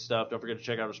that great stuff. Don't forget to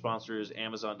check out our sponsors,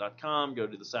 Amazon.com. Go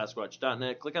to the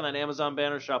Sasquatch.net. Click on that Amazon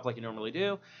banner, shop like you normally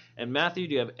do. And Matthew,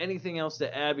 do you have anything else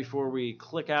to add before we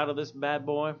click out of this bad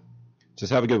boy?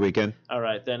 Just have a good weekend. All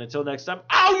right, then. Until next time.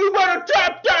 Oh, you better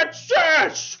tap that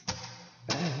shit!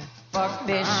 Fuck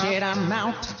this shit, I'm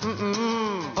out.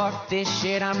 Fuck this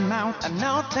shit, I'm out.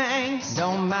 No thanks,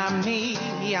 don't mind me.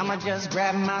 I'ma just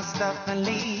grab my stuff and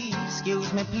leave.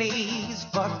 Excuse me, please.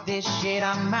 Fuck this shit,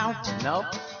 I'm out. Nope.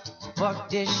 Fuck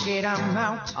this shit, I'm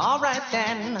out. Alright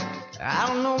then. I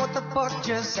don't know what the fuck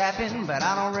just happened, but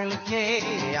I don't really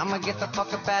care. I'ma get the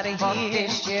fuck up out of here. Fuck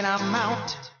this shit, I'm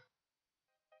out.